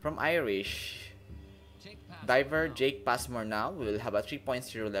average. From Irish Jake Pass diver now. Jake Passmore now will have a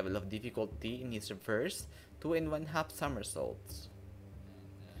 3.0 level of difficulty in his reverse 2.5 somersaults.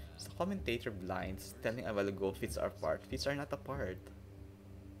 And, So commentator blinds telling a while ago feet are apart. Feet are not apart.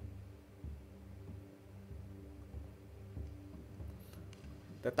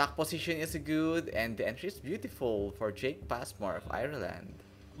 The tack position is good and the entry is beautiful for Jake Passmore of Ireland.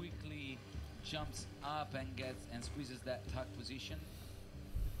 quickly jumps up and gets and squeezes that tuck position.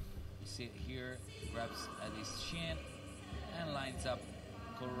 You see it here, grabs at his shin and lines up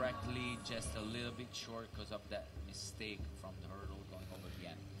correctly, just a little bit short because of that mistake from the hurdle going over the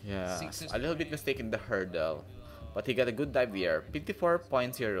end. Yeah, a little bit mistake in the hurdle, but he got a good dive here.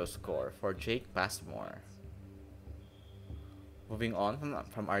 54.0 score for Jake Passmore. Moving on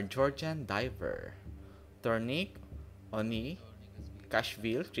from our Georgian diver, Tornik Oni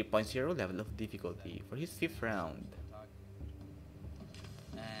Kashvil 3.0 level of difficulty for his fifth round.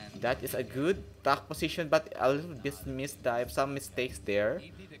 And That is a good tack position, but a little bit misdive, some mistakes there.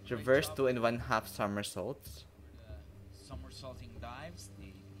 he did a great Reverse job 2.5 somersaults. the somersaulting dives,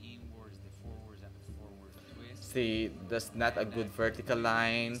 the inwards, the forwards, and the forward twist. See, that's not a good vertical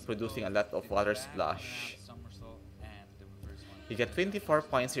line, producing a lot of water splash. He got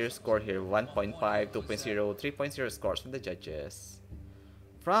 24.0 score here, 1.5, 2.0, 3.0 scores from the judges.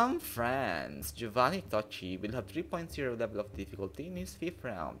 From France, Giovanni Tocci will have 3.0 level of difficulty in his fifth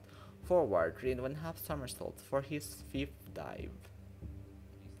round. Forward 3.5 somersaults for his fifth dive.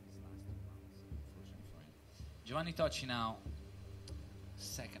 Giovanni Tocci now,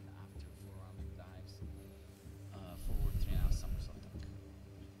 second after 4 round dives. Forward 3.5 somersault tuck.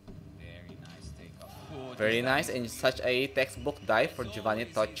 Very nice takeoff. Oh, Very this nice dive and is such a textbook dive for as Giovanni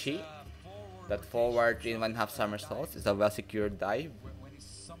always, Tocci. it's, That forward 3.5 somersaults is a well secured dive. when he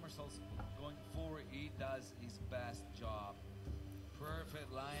somersaults going forward, he does his best job.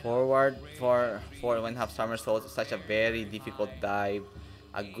 Perfect line. Forward for 4.5 somersaults is such a very difficult dive.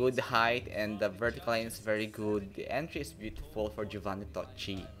 A good height and the vertical line is very good. The entry is beautiful for Giovanni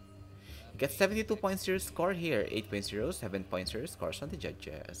Tocci. He gets 72.0 score here, 8.0, 7.0 scores from the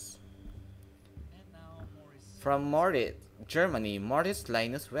judges. And now Morris. From Moritz, Germany, Moritz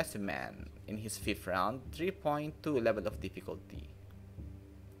Linus Wesseman in his fifth round, 3.2 level of difficulty.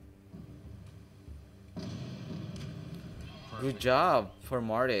 Good job for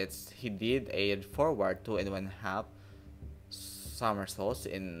Moritz. He did a forward 2.5 somersaults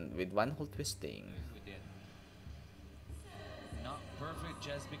in with one whole twisting. We did. Not perfect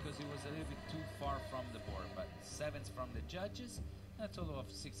just because it was a little bit too far from the board, but 7s from the judges and a total of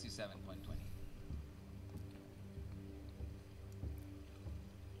 67.20.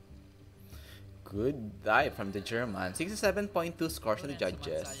 Good dive from the German. 67.2 scores from the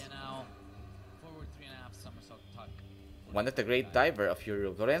judges. Now, forward 3.5 somersault tuck. One of the great diver of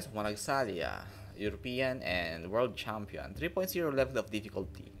Europe, Lorenzo Monagsalia, European and world champion. 3.0 level of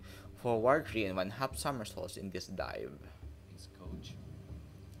difficulty. Forward 3.5 somersaults in this dive. His coach.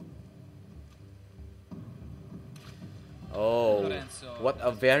 Oh, Lorenzo what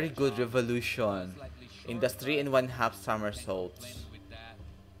a does very good good job. revolution Slightly in the short, 3.5 but somersaults. playing with that,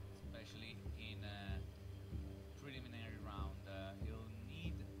 especially in a preliminary round. He'll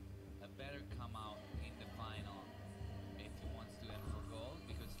need a better come out in the final if he wants to aim for gold,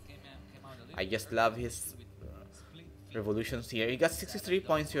 because he came out a little I just early love his with split feet. revolutions here. He got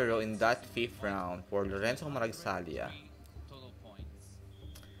 63.0 in that fifth round for Lorenzo Maragsalia. 3 total points.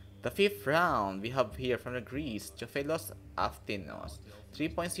 The fifth round, we have here from the Greece, Jofelos Aftinos.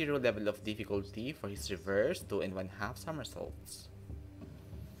 3.0 level of difficulty for his reverse 2.5 somersaults.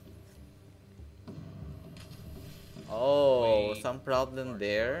 Oh, some problem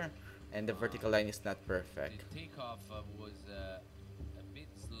there, and the vertical line is not perfect. The takeoff was a bit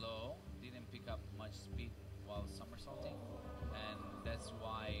slow, didn't pick up much speed while somersaulting, and that's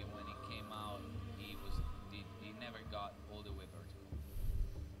why when he came out, he never got all the way vertical.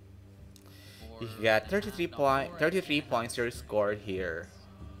 He got 33.0 score here.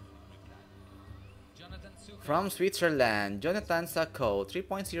 Jonathan Suka. From Switzerland, Jonathan Sacco,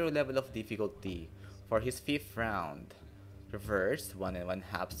 3.0 level of difficulty for his fifth round. Reverse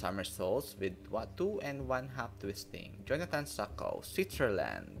 1.5 somersaults with what 2.5 twisting. Jonathan Sacco,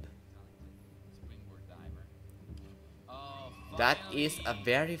 Switzerland. Springboard diver. Oh, That is a finally!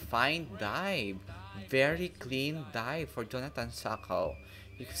 very fine Great dive. dive for Very Swiss clean diver. dive for Jonathan Sacco.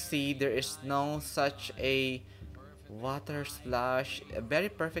 You can see Very there is no nicely such done. a Perfectly water timed splash. A with very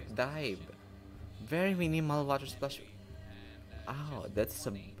his perfect dive. position. Very minimal water splash. Unfortunately, and Oh, just that's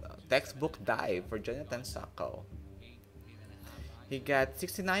a 1.8 to textbook 7.5 dive for Jonathan done. Sacco. 8.5 He actually. got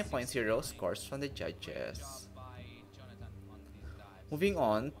 69.0 69. scores from the Great job judges. by Jonathan on this dive. Moving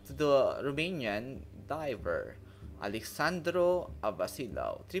on to 69 the points. Romanian diver, Alexandru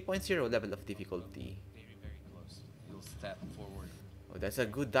Avasilou, 3.0 level of But difficulty. very close. He'll step forward. Oh, that's a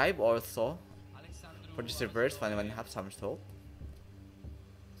good dive also for Alexandru this reverse Avasilo, 1.5 somersault.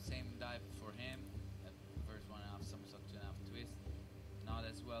 same dive for him. First 1.5 somersault, 2.5 twist. Not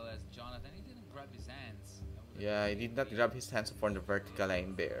as well as Jonathan. He didn't grab his hands. That would have Yeah, he been did not grab his hands upon the vertical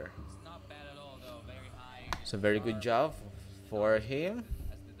line there. It's not bad at all though. Very high and So very good sharp. job Not for as good him.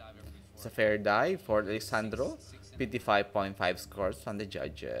 as the diver It's a before him. fair dive for Six, Alessandro. 6.5 55.5 scores from the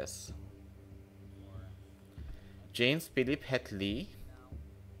judges. for James Philip Hetley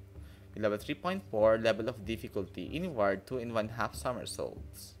will have a 3.4 level of difficulty, inward 2.5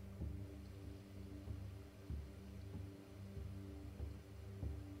 somersaults.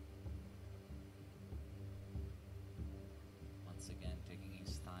 once again taking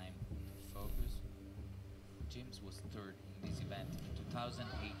his time to focus. James was third in this event in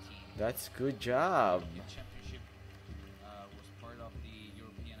 2018. That's good job. European Championship was part of the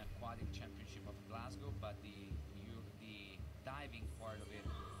European Aquatic Championship of Glasgow, but the diving part of it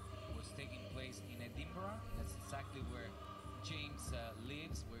was taking place in Edinburgh. That's exactly where James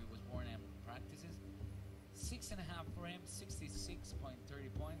lives, where he was born and practices. 6.5 for him,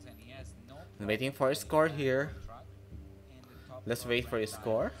 66.30 points, and he has no problem Waiting for a getting score back here. on track in the top Let's wait for his ranked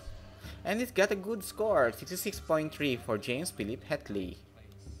score. divers. And it got a good score, 66.3 for James Philip Hetley.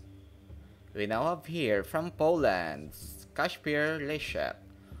 Place. We now have here from Poland, Kacper Leszek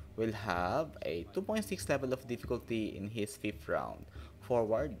will have a 2.6 level of difficulty in his 5th round.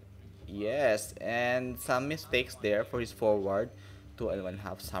 Forward, yes, and some mistakes there for his forward,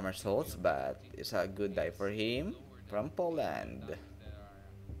 2.5 somersaults, but it's a good dive for him from Poland. That are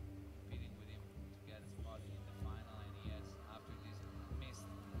competing with him to get a spot in the final, and yes, after this missed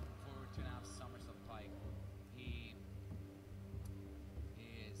forward 2.5 somersault pike, he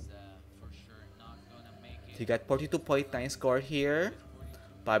is for sure not gonna make it. He got 42.9 score here,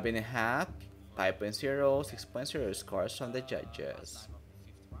 5.5, 5.0, 6.0 scores from the judges.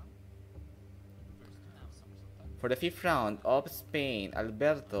 For the 5th round of Spain,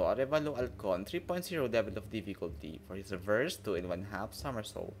 Alberto Arevalo Alcon, 3.0 level of difficulty for his reverse 2.5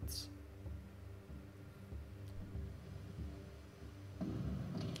 somersaults.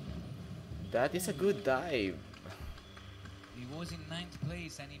 That is a good dive. He was in 9th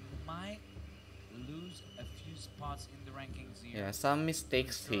place, and he might lose a few spots in the rankings here. Yeah, some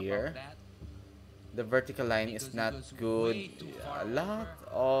mistakes here. That, The vertical line because is he not goes good. way too far A lot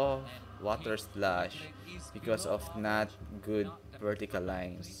over, of and water his splash vertical is because below of not average, good not that vertical perfectly,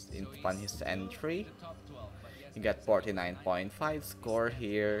 lines so upon he's his still entry. in the top 12, but yes, He there got is another 9 49.5 score stands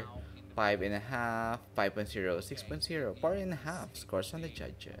here, now in the 5.5, 5.0, 6.0, 4.5 scores from the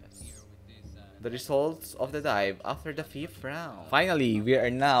judges. The results of the dive after the 5th round. Finally, we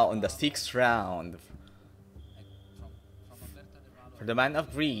are now on the 6th round. For the man of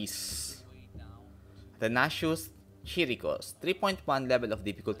Greece, Athanasios Chirikos, 3.1 level of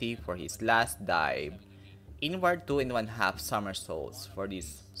difficulty for his last dive. Inward 2.5 somersaults for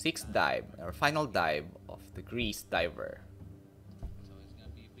this 6th dive, or final dive of the Greece diver.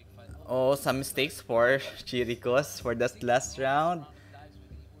 Oh, some mistakes for Chirikos for that last round.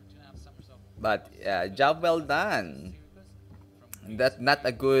 But job well done. That not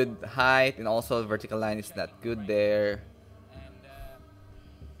a good height, and also vertical line is not good there.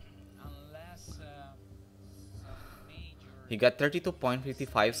 He got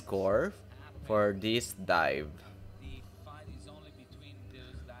 32.55 score for this dive.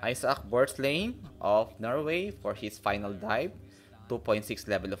 Isaac Borslane of Norway for his final dive, 2.6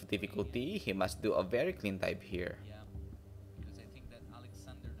 level of difficulty. He must do a very clean dive here. Because I think that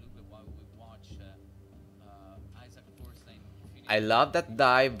Alexander Lube, while we watch Isaac Borslane finish, I love that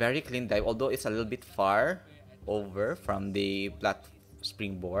dive, very clean dive, although it's a little bit far over from the flat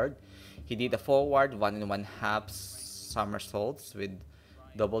springboard. He did a forward 1.5 somersaults with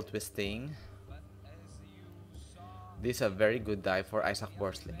double twisting. but as you saw, This is a very good dive for Isaac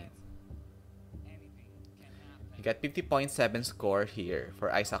Borslane. anything can happen. He got 50.7 score here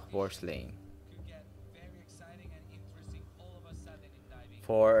for Isaac Borslane. Could get very exciting and interesting all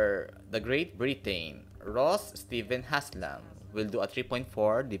For the Great Britain, Ross Stephen Haslam will do a 3.4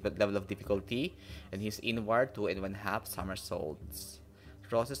 level of difficulty and his inward 2.5 somersaults.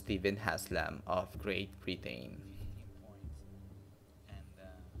 Ross Stephen Haslam of Great Britain. 15 points. And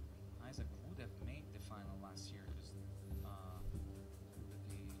Isaac would have made the final last year because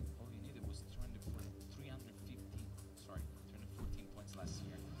all you needed was 314 points last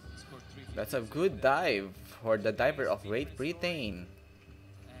year. He scored That's a 350. good dive for the diver of Great Britain.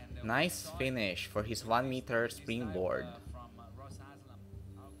 And Nice finish for his 1 meter this dive springboard. from Ross Haslam.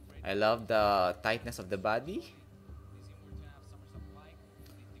 I love the tightness of the body.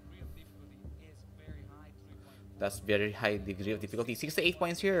 That's very high degree of difficulty.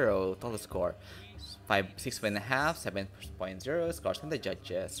 68.0 total score. 6.5, 7.0 scores from the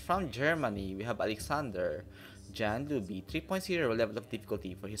judges. From Germany, we have Alexander Jan Luby, 3.0 level of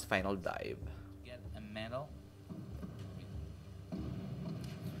difficulty for his final dive. Get a medal.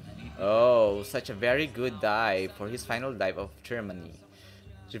 Oh, such a very good dive for his final dive of Germany.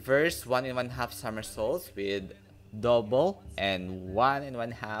 Reverse 1.5 somersaults with double and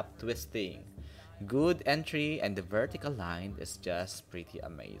 1.5 twisting. Good entry, and the vertical line is just pretty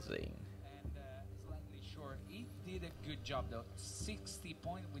amazing. And slightly short. He did a good job though. 60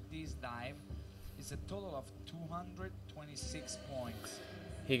 points with this dive is a total of 226 points.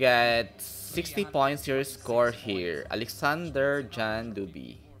 He got 60 points your score here. Alexander Jan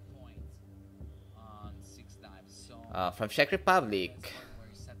Luby On 6 dives. So from Czech Republic where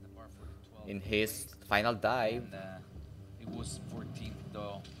he set the bar for the 12. in his final dive. And it was 14th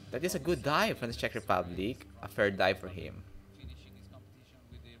though. That is a good dive from the Czech Republic. A fair dive for him. Finishing his competition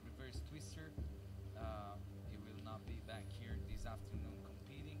with a reverse twister. He will not be back here this afternoon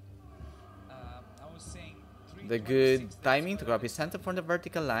competing. I was saying The good timing to grab his center from the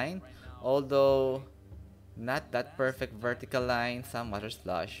vertical line, although not that perfect vertical line, some water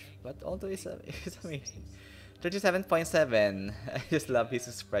slush, but although it's amazing. 37.7. I just love his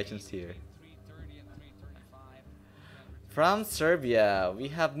expressions here. 330 and 335. From Serbia, we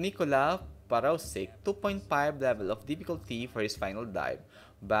have Nikola Parosic, 2.5 level of difficulty for his final dive.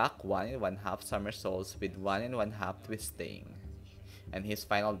 Back 1.5 somersaults with 1.5 twisting. And his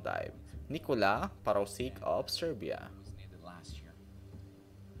final dive, Nikola Parosic of Serbia. Was needed last year.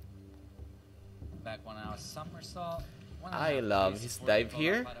 Back 1 hour somersault. I love his dive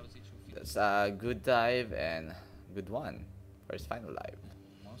here. That's a good dive and good one for his final dive.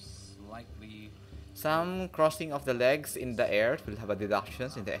 Most likely Some crossing of the legs in the air will have a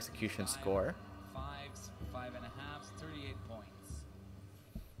deductions in the execution score. 5s, 5.5s, 38 points.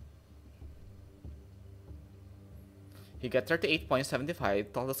 He got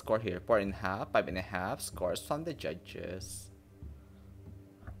 38.75 total score here. 4.5, 5.5 scores from the judges.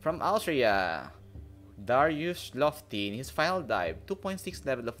 From Austria, Darius Loftin, his final dive, 2.6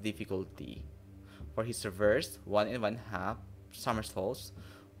 level of difficulty. For his reverse, 1.5 somersaults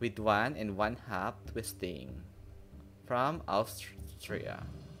with 1.5 twisting. From Austria.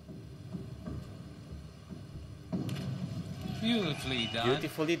 Beautifully done.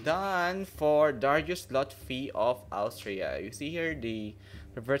 Beautifully done for Darius Lotfi of Austria. You see here the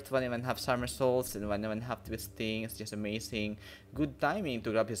reverse 1.5 somersaults and 1.5 twisting. It's just amazing. Good timing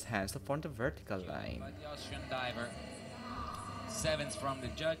to grab his hands to form the vertical line. By the Austrian diver. 7s from the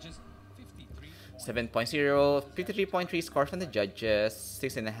judges. 53 points. 7.0, 53.3 scores from the judges.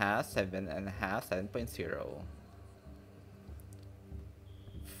 6.5, 7.5, 7.0.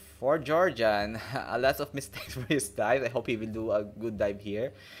 For Georgian, a lot of mistakes for his dive. I hope he will do a good dive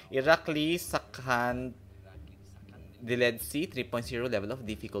here. Irakli Sakhan Diledsi, 3.0 level of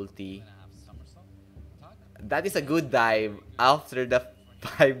difficulty. 1.5 somersault. Tuck. That is a good dive. After the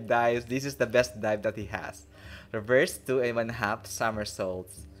 5 dives, this is the best dive that he has. Reverse 2.5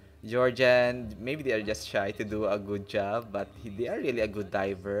 somersaults. Georgian, maybe they are just shy to do a good job, but they are really a good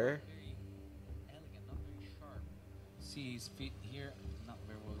diver. Very elegant, not very sharp. See his feet here, not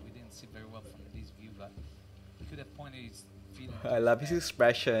very well. We didn't see very well from this view, but he could have pointed his feet. I love his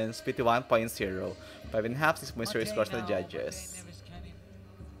expressions. 51.0. 5.5, 6.0 scores for the judges.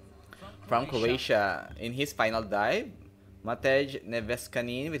 From Croatia, in his final dive, Matej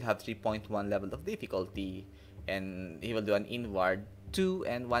Neveskanin will have 3.1 level of difficulty, and he will do an inward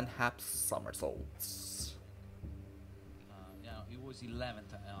 2.5 somersaults. He was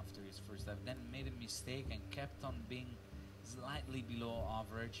 11th after his first dive, then made a mistake and kept on being slightly below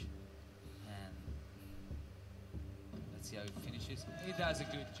average. And let's see how he finishes. He does a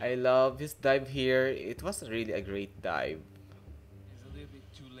good job. I love his dive here. It was really a great dive. It's a little bit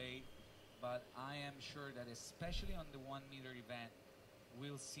too late, but I am sure that especially on the 1 meter event,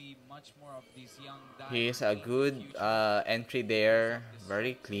 we'll see much more of these young divers He's a in the good future. entry Because of there. the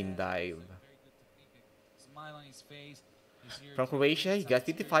Very soft clean chest, dive. also a very good technique, a smile on his face. He's here From to gain Croatia, he some got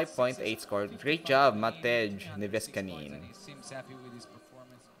experience. 55.8 score. Great job, Matej 306 points, and Neveskanin. he seems happy with his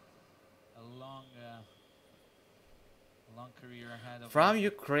performance. A long career ahead of him, From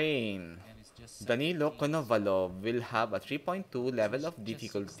Ukraine, and he's just Danilo 17, so Konovalov will have a 3.2 level of just 16,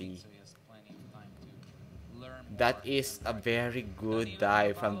 difficulty. so he has plenty of time to learn That more is and a practice. very good Danilo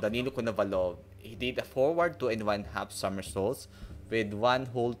dive from Konovalov Danilo from Konovalov. He did a forward 2.5 somersaults with one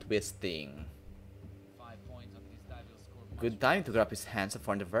whole twisting. 5 points on this dive. He'll score much Good more. time to grab his hands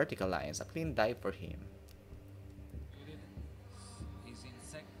from the vertical lines. A clean dive for him. Good. He's in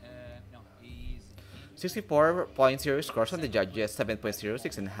no, he's in 64.0 scores on the judges, 7.0,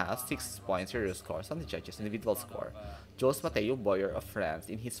 6.5, 6.0 scores on the judges, individual score. Jules Bouyer of France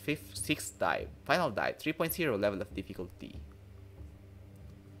in his sixth dive, final dive, 3.0 level of difficulty.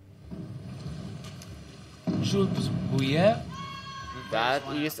 Jules Bouyer. That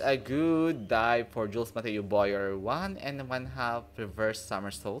is a good dive for Jules Bouyer, 1.5 reverse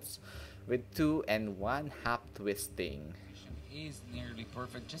somersaults with 2.5 twisting. Is nearly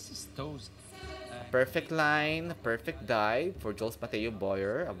perfect. Just his toes. Perfect line, perfect dive for Jules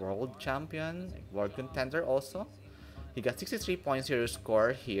Bouyer, a world champion, world contender also. He got 63.0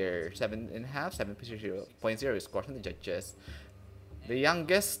 score here, 7.5, 7.0 scores on the judges. The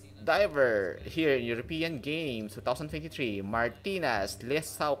youngest diver here in European Games 2023, Martinez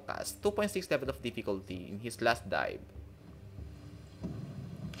Lesaukas, 2.6 level of difficulty in his last dive.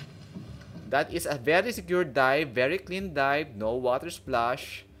 That is a very secure dive, very clean dive, no water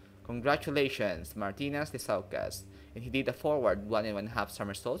splash. Congratulations, Martinez Lesaukas. And he did a forward 1.5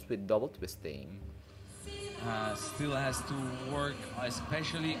 somersaults with double twisting. Still has to work,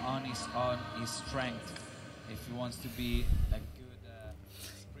 especially on his strength, if he wants to be a good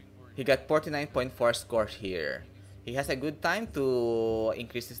springboard. He got 49.4 scores here. He has a good time to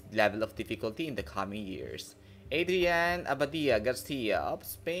increase his level of difficulty in the coming years. Adrian Abadia Garcia of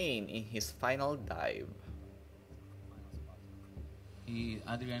Spain in his final dive.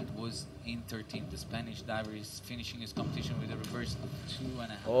 Adrian was in 13th. The Spanish diver is finishing his competition with a reverse of 2.5.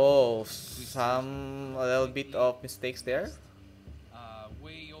 Oh, a little bit of mistakes there.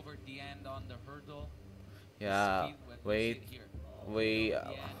 Way over the end on the hurdle. Yeah, Speed, wait, here. wait.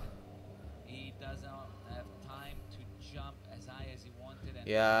 He doesn't have time to jump as high as he wanted. And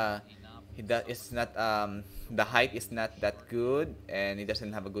Yeah, enough. it's not the height is not that good, and he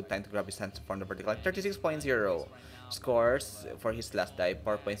doesn't have a good time to grab his hands from the vertical. 36.0 scores for his last dive,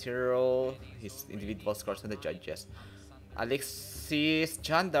 4.0 his individual scores on the judges. Alexis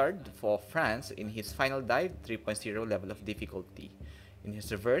Jandard for France in his final dive, 3.0 level of difficulty. In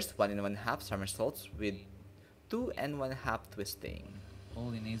his reverse, 1.5 somersaults with 2.5 twisting. All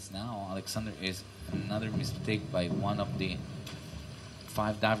he needs now, Alexander, is another mistake by one of the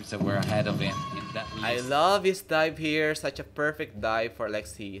 5 divers that were ahead of him in that list. I love his dive here. Such a perfect dive for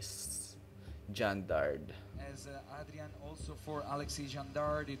Alexis Jandard. As Adrian, also for Alexis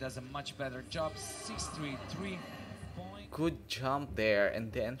Jandard, he does a much better job. 6.33 points. Good jump there,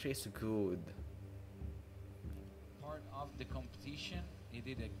 and the entry is good. Part of the competition. He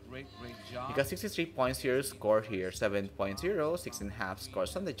did a great job. He got 63.0 score here, 7.0, 6.5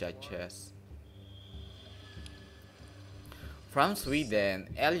 scores on the judges. From Sweden,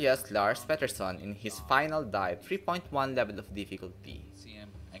 Elias Lars Pettersson in his final dive, 3.1 level of difficulty. See him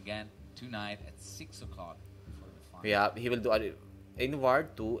again tonight at 6 o'clock for the final. Yeah, he will do an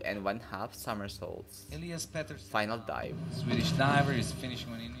inward 2.5 somersaults. Elias Pettersson, final dive. Swedish diver, is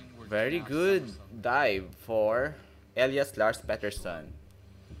finishing with an inward. Very good dive for Elias Lars Pettersson.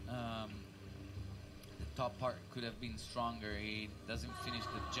 The top part could have been stronger. He doesn't finish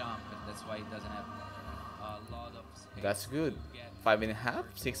the jump, and that's why he doesn't have a lot of space. That's good. 5.5,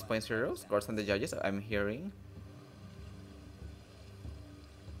 6.0 scores on the judges, I'm hearing.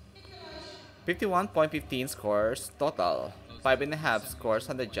 51.15 scores total. 5.5 scores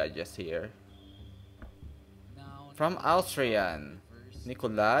on the judges here. From Austrian,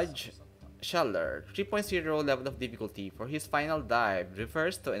 Nikolaj Schaller, 3.0 level of difficulty for his final dive,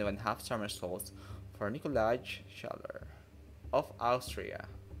 reverse 2.5 somersaults for Nikolaj Schaller of Austria.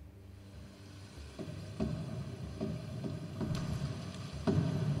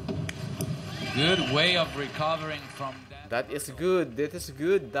 Good way of recovering from that. That is good. That is a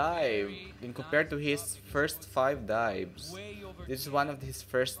good dive in compared to his first 5 dives. This is one of his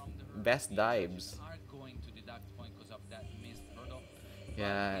first best dives.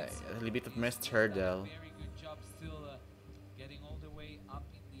 Yeah, a little bit of missed hurdle. Very good job, still getting all the way up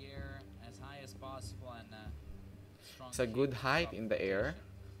in the air as high as possible and strong It's a good kick height of in the air.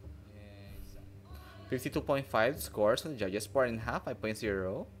 rotation. Is 52.5 scores on the judges, 4.5,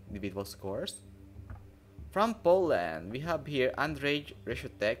 5.0 individual scores. From Poland, we have here Andrzej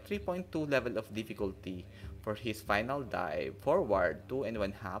Reszutek, 3.2 level of difficulty for his final dive. Forward,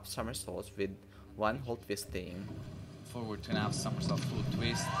 2.5 somersaults with one hold twisting. forward 2.5 somersault full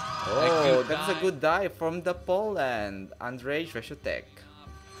twist. A Oh, good that is a dive. good dive from the Poland, Andrzej Reszutek.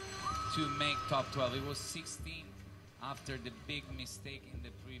 To make top 12. It was 16th after the big mistake in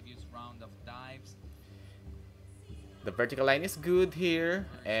the previous round of dives. The vertical line is good here,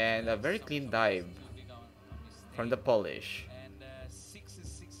 and a very clean dive from the Polish. And 6 is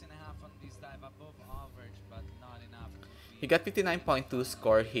 6.5 on this dive, above average, but not enough to He be got 59.2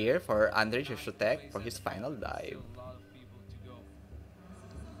 score here for Andrzej Reszutek for his final dive. still a lot of people to go.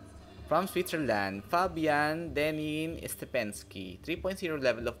 From Switzerland, Fabian Denin Stepensky, 3.0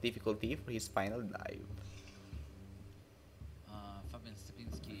 level of difficulty for his final dive. Fabian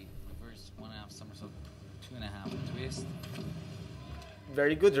Stepinski reverse 1.5 somersault, 2.5 twist.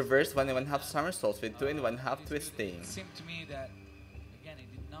 Very good reverse 1.5 somersaults with 2.5 twisting. It seemed to me that again he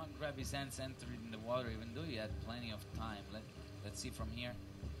did not grab his hands entering in the water, even though he had plenty of time. Let's see from here.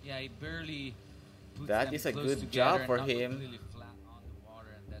 Yeah, he barely puts That them is a close good together job for and not him. completely flat on the water,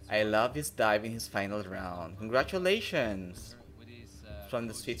 and that's I why love his dive in his final round. Congratulations with his from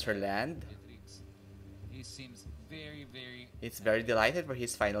the coach, Switzerland. Beatrix, he seems very He's very delighted for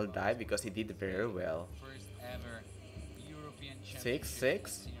his final dive because he did very well. first ever European Six, championship at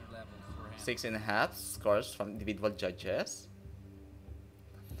six. senior level for him. 6.5 scores from individual judges.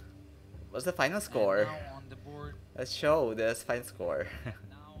 What's the final And score? now on the board, Let's show the final score. now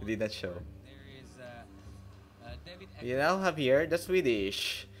We on did the not show. board, there is David We now have here the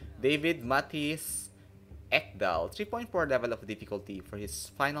Swedish David Mattis Ekdal, 3.4 level of difficulty for his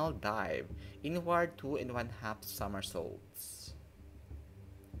final dive, inward 2.5 somersaults.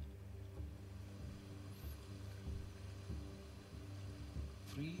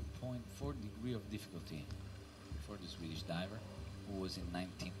 3.4 degree of difficulty for the Swedish diver, who was in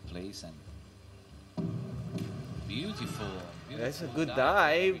 19th place, and beautiful. That's a beautiful good very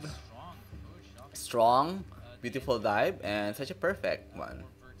dive. strong push up. Strong, beautiful dive, and such a perfect one.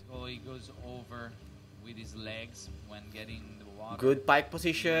 More vertical, he goes over with his legs when getting the water. Good pike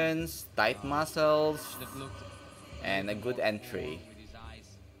positions, tight muscles, That looked and a little good more entry. forward with his eyes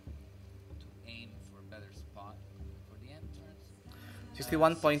to aim for a better spot for the entrance.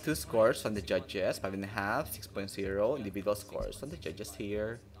 61.2 scores on the judges, 5.5, 6.0 individual scores on the judges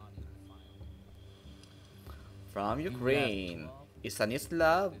here. From Ukraine,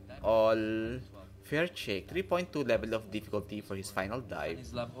 Stanislav Olferchik, 3.2 level of difficulty for his final dive.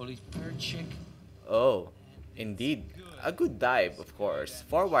 Stanislav Olifirchik. Oh, indeed, a good dive, of course.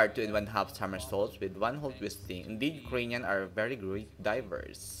 Forward 2.5 somersaults with one hold twisting. Indeed, Ukrainian are very great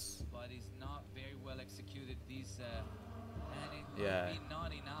divers. But it's not very well executed. This and it Yeah. might be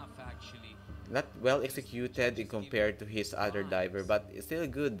not enough actually. Not well executed in compared to his other diver, but it's still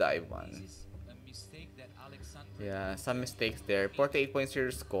a good dive This one. is a mistake that Alexander. Yeah, some mistakes there.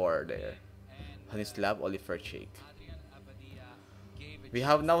 48.0 score there. And Stanislav Olifirchik. Adrian Abadia gave a We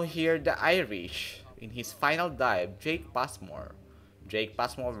have now here the Irish in his final dive, Jake Passmore. Jake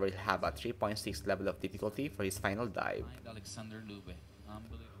Passmore will have a 3.6 level of difficulty for his final dive. behind Alexander Lube.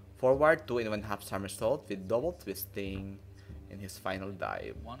 Unbelievable. Forward 2.5 somersault with double twisting in his final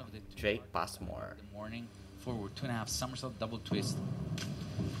dive. One of the two Jake hard Passmore. in the morning. Forward 2.5 somersault double twist.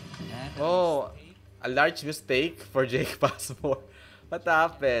 And a Oh, mistake. a large mistake for Jake Passmore. What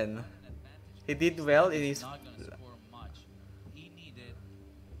happened? He did well in his... Not gonna score much. He needed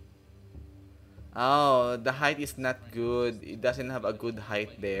Oh, the height is not good. It doesn't have a good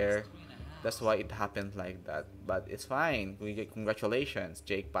height there. 3.5. That's why it happened like that. But it's fine. Congratulations,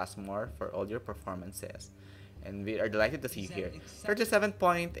 Jake Passmore, for all your performances. And we are delighted to see you here.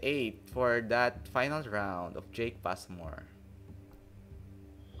 37.8 for that final round of Jake Passmore.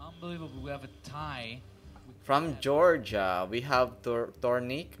 Unbelievable. We have a tie. From Georgia, we have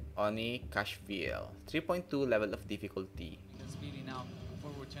Tornik Oni Kashvil. 3.2 level of difficulty. Speedy now.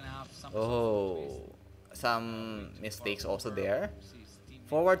 Forward 2.5 somersault. Oh, some mistakes also there.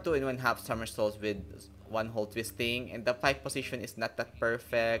 Forward 2.5 somersaults with one hold twisting, and the pike position is not that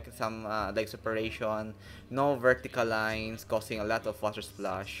perfect. Some leg separation, no vertical lines, causing a lot of water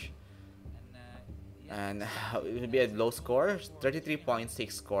splash. And it will be a low score,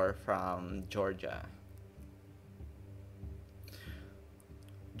 33.6 score from Georgia.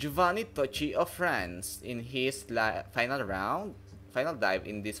 Giovanni Tocci of France in his final dive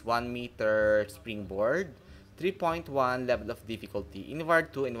in this 1 meter springboard, 3.1 level of difficulty,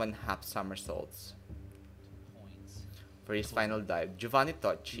 inward 2.5 somersaults. Points. for his final dive. Giovanni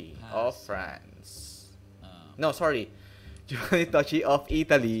Tocci of pass, France. uh, No, sorry. Giovanni Tocci of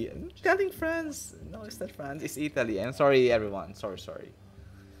Italy. I'm telling France. No, it's not France. It's Italy. I'm sorry, everyone. Sorry.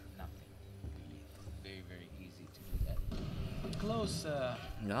 nothing. Really, very very easy to do that. Close.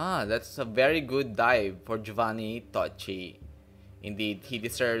 Ah, that's a very good dive for Giovanni Tocci. Indeed, he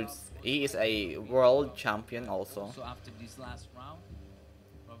deserves. He is a world champion also. Also after this last round,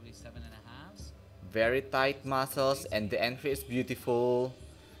 probably 7.5s. Very tight muscles, and the entry is beautiful.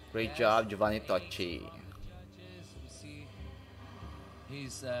 Great job, Giovanni Tocci. Judges, we see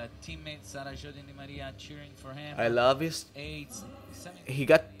his teammate Sara Jodin Di Maria cheering for him. I love his. 8, He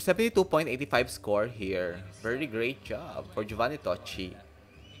got 72.85 score here. Very great job for Giovanni Tocci.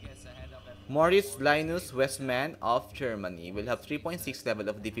 He gets ahead of everyone. Moritz Linus Westman of Germany will have 3.6 level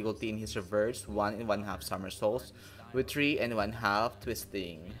of difficulty in his reverse 1 and 1/2 somersaults with 3 and 1/2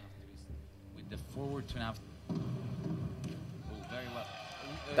 twisting. With the forward 2.5. Oh, very well.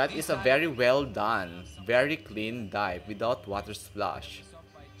 That is a very well done, very clean dive without water splash.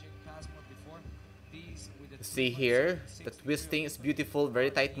 See here, the twisting is beautiful,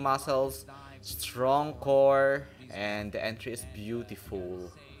 very tight muscles, strong core, and the entry is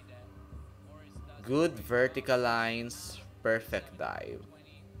beautiful. Good vertical lines, perfect dive.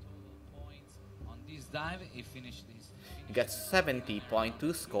 On this dive, he finished his. He got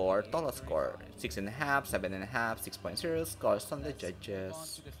 70.2 score, total score, 6.5, 7.5, 6.0 scores on the On judges.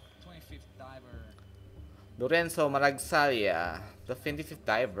 to the 25th diver. Lorenzo Maragsalia, the 25th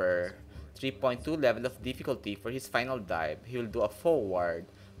diver, 3.2 level of difficulty for his final dive. He will do a forward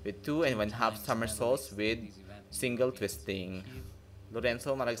with 2 and 1/2 somersaults with single twisting.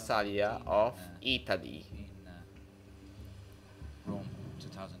 Lorenzo Maragsalia of Italy. In Rome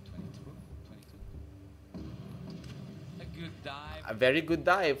 2022. A good dive. A very good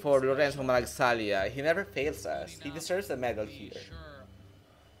dive for Lorenzo Maragsalia. He never fails us. He deserves a medal here. Sure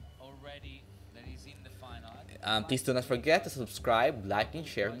already that he's in the final. Please do not forget to subscribe, like, and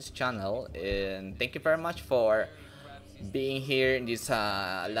share this channel. And thank you very much for being here in this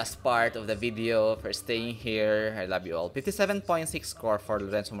last part of the video, for staying here. I love you all. 57.6 score for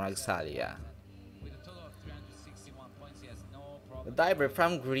Lorenzo Maragsalia. With a total of 361 points, he has no The problem. diver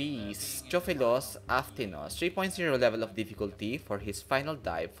from Greece, Chofilos Aftinos, 3.0 level of difficulty for his final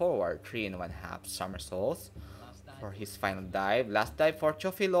dive forward, 3 and 1/2 somersaults for his final dive. Last dive for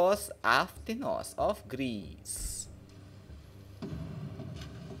Chofilos Aftinos of Greece.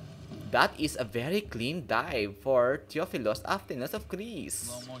 That is a very clean dive for Theophilos Aftinos of Greece.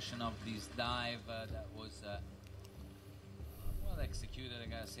 Slow motion of this dive that was well executed, I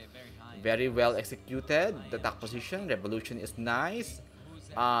gotta say, very high. Very well executed. The tack position, revolution is nice.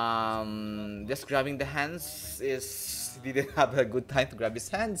 Just grabbing the hands is didn't have a good time to grab his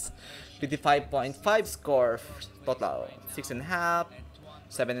hands. 55.5 score total. 6.5,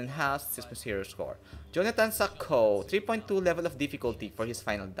 7.5, 6.0 score. Jonathan Sacco, 3.2 level of difficulty for his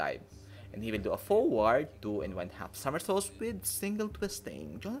final dive. And he will do a forward 2 and 1/2 somersaults with single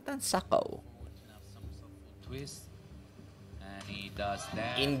twisting. Jonathan Sacco. Twist, and he does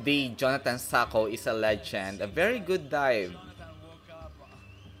that. Indeed, Jonathan Sacco is a legend. A very good dive. Jonathan woke up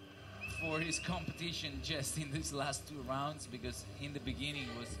for his competition just in these last 2 rounds, because in the beginning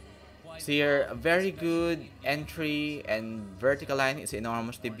it was quite So here, a very good entry and vertical line is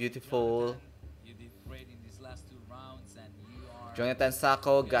enormously beautiful. You did great in these last 2 rounds, and you are Jonathan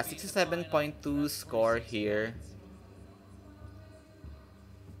Sacco got 67.2 score here.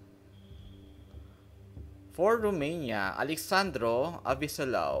 For Romania, Alexandru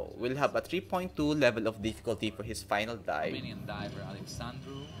Avisolau will have a 3.2 level of difficulty for his final dive. Romanian diver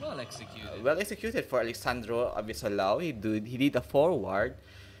Alexandru, well executed. Well executed for Alexandru Avisolau. He did a forward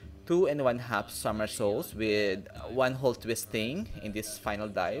 2 and 1/2 somersaults with 1 whole twisting in this final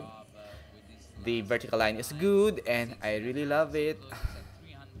dive. The vertical line is good and I really love it.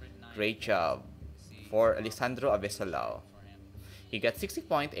 Great job for Alessandro Avesolao. He got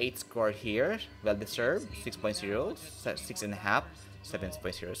 60.8 score here, well deserved. 6.0, 6.5,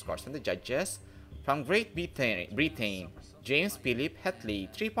 7.0 scores from the judges. From Great Britain, James Philip Hetley,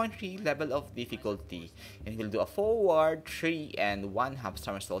 3.3 level of difficulty, and he'll do a forward 3 and 1/2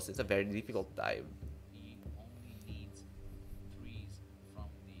 somersaults. It's a very difficult dive. He only needs 3s from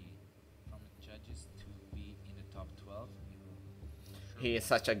the judges to be in the top 12. He is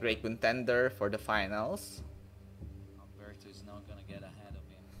such a great contender for the finals. Alberto is not gonna get ahead of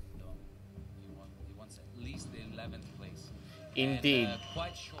him, though. He wants at least the 11th place. Indeed, And,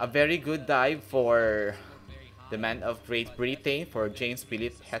 quite short. a very good dive for Very high, the man of Great Britain, for James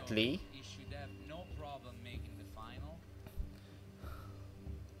Philip Hetley. He should have no problem making the final.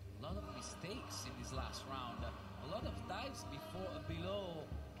 A lot of mistakes in this last round. A lot of dives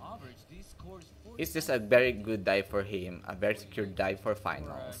It's just a very good dive for him, a very secure dive for For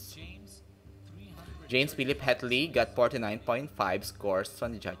finals. James, James Philip 334 Hetley got scores. 49.5 scores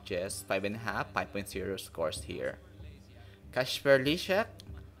from the judges, 5.5, 5.0 scores here. Kasper Lishek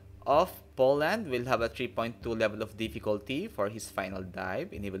of Poland will have a 3.2 level of difficulty for his final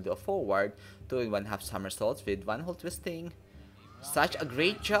dive, and he will do a forward 2.5 somersaults with one hole twisting. He won't Such get a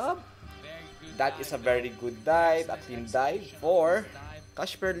great penalties. job! Very good That is dive a though. very good dive, a Excellent clean dive execution of this for dive.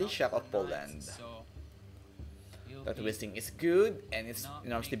 Kasper Not Lishak for of ninth, Poland. so he'll The be twisting is good and it's not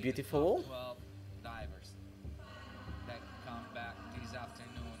enormously making the top beautiful. 12 divers that come back this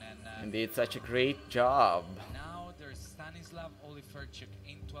afternoon. And Indeed, such a great job. now there's Stanislav Oliferchuk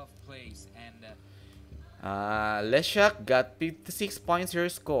in 12th place. And Leszak got 56.0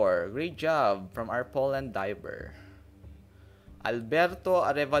 score. Great job from our Poland diver. Alberto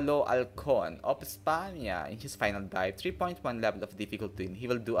Arevalo Alcon of España in his final dive, 3.1 level of difficulty. He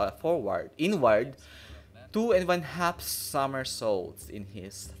will do a forward, inward, that 2.5 somersaults in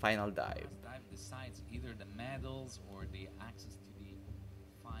his final dive. last dive decides either the medals or the access to the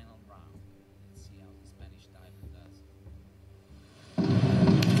final round. Let's see how the Spanish diver does.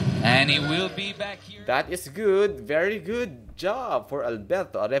 And he will be back here. That is good. Very good job for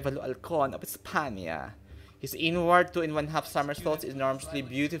Alberto Arevalo Alcon of España. His inward 2.5 somersaults is enormously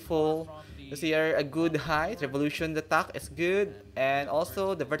beautiful. You see here a good height. Revolution the tack is good. And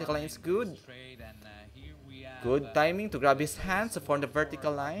also the vertical line is good. Good timing to grab his hands to form the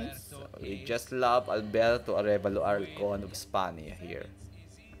vertical lines. We just love Alberto Arevalo Alcon of España here.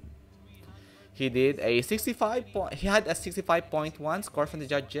 He did a 65 point. He had a 65.1 score from the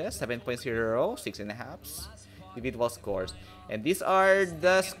judges, 7.0, 6.5 individual scores, and these are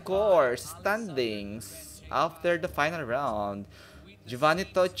the scores standings after the final round. Giovanni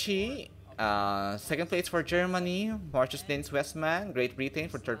Tocci, second place for Germany. Marcus Dennis Westman, Great Britain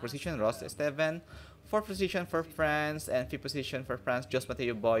for third position. Ross Esteban, fourth position for France, and fifth position for France. Jos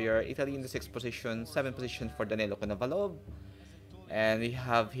Matteo Bouyer, Italy in the sixth position. Seventh position for Danilo Konovalov. And we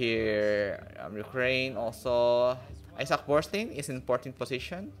have here Ukraine also. Isaac Borstein is in 14th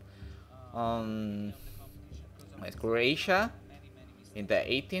position. Croatia in the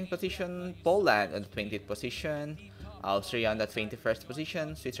 18th position. Poland on the 20th position. Austria on the 21st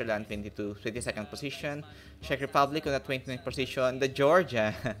position. Switzerland 22nd position. Czech Republic on the 29th position. The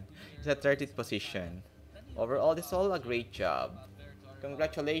Georgia is the 30th position. Overall, this is all a great job.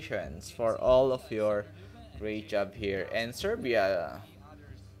 Congratulations for all of your great job here. And Serbia,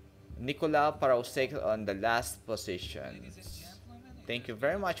 Nikola Parausek on the last position. Thank you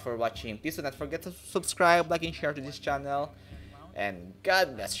very much for watching. Please do not forget to subscribe, like, and share to this channel. And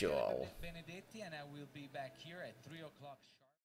God bless you all. Benedetti, and I will be back here at 3 o'clock.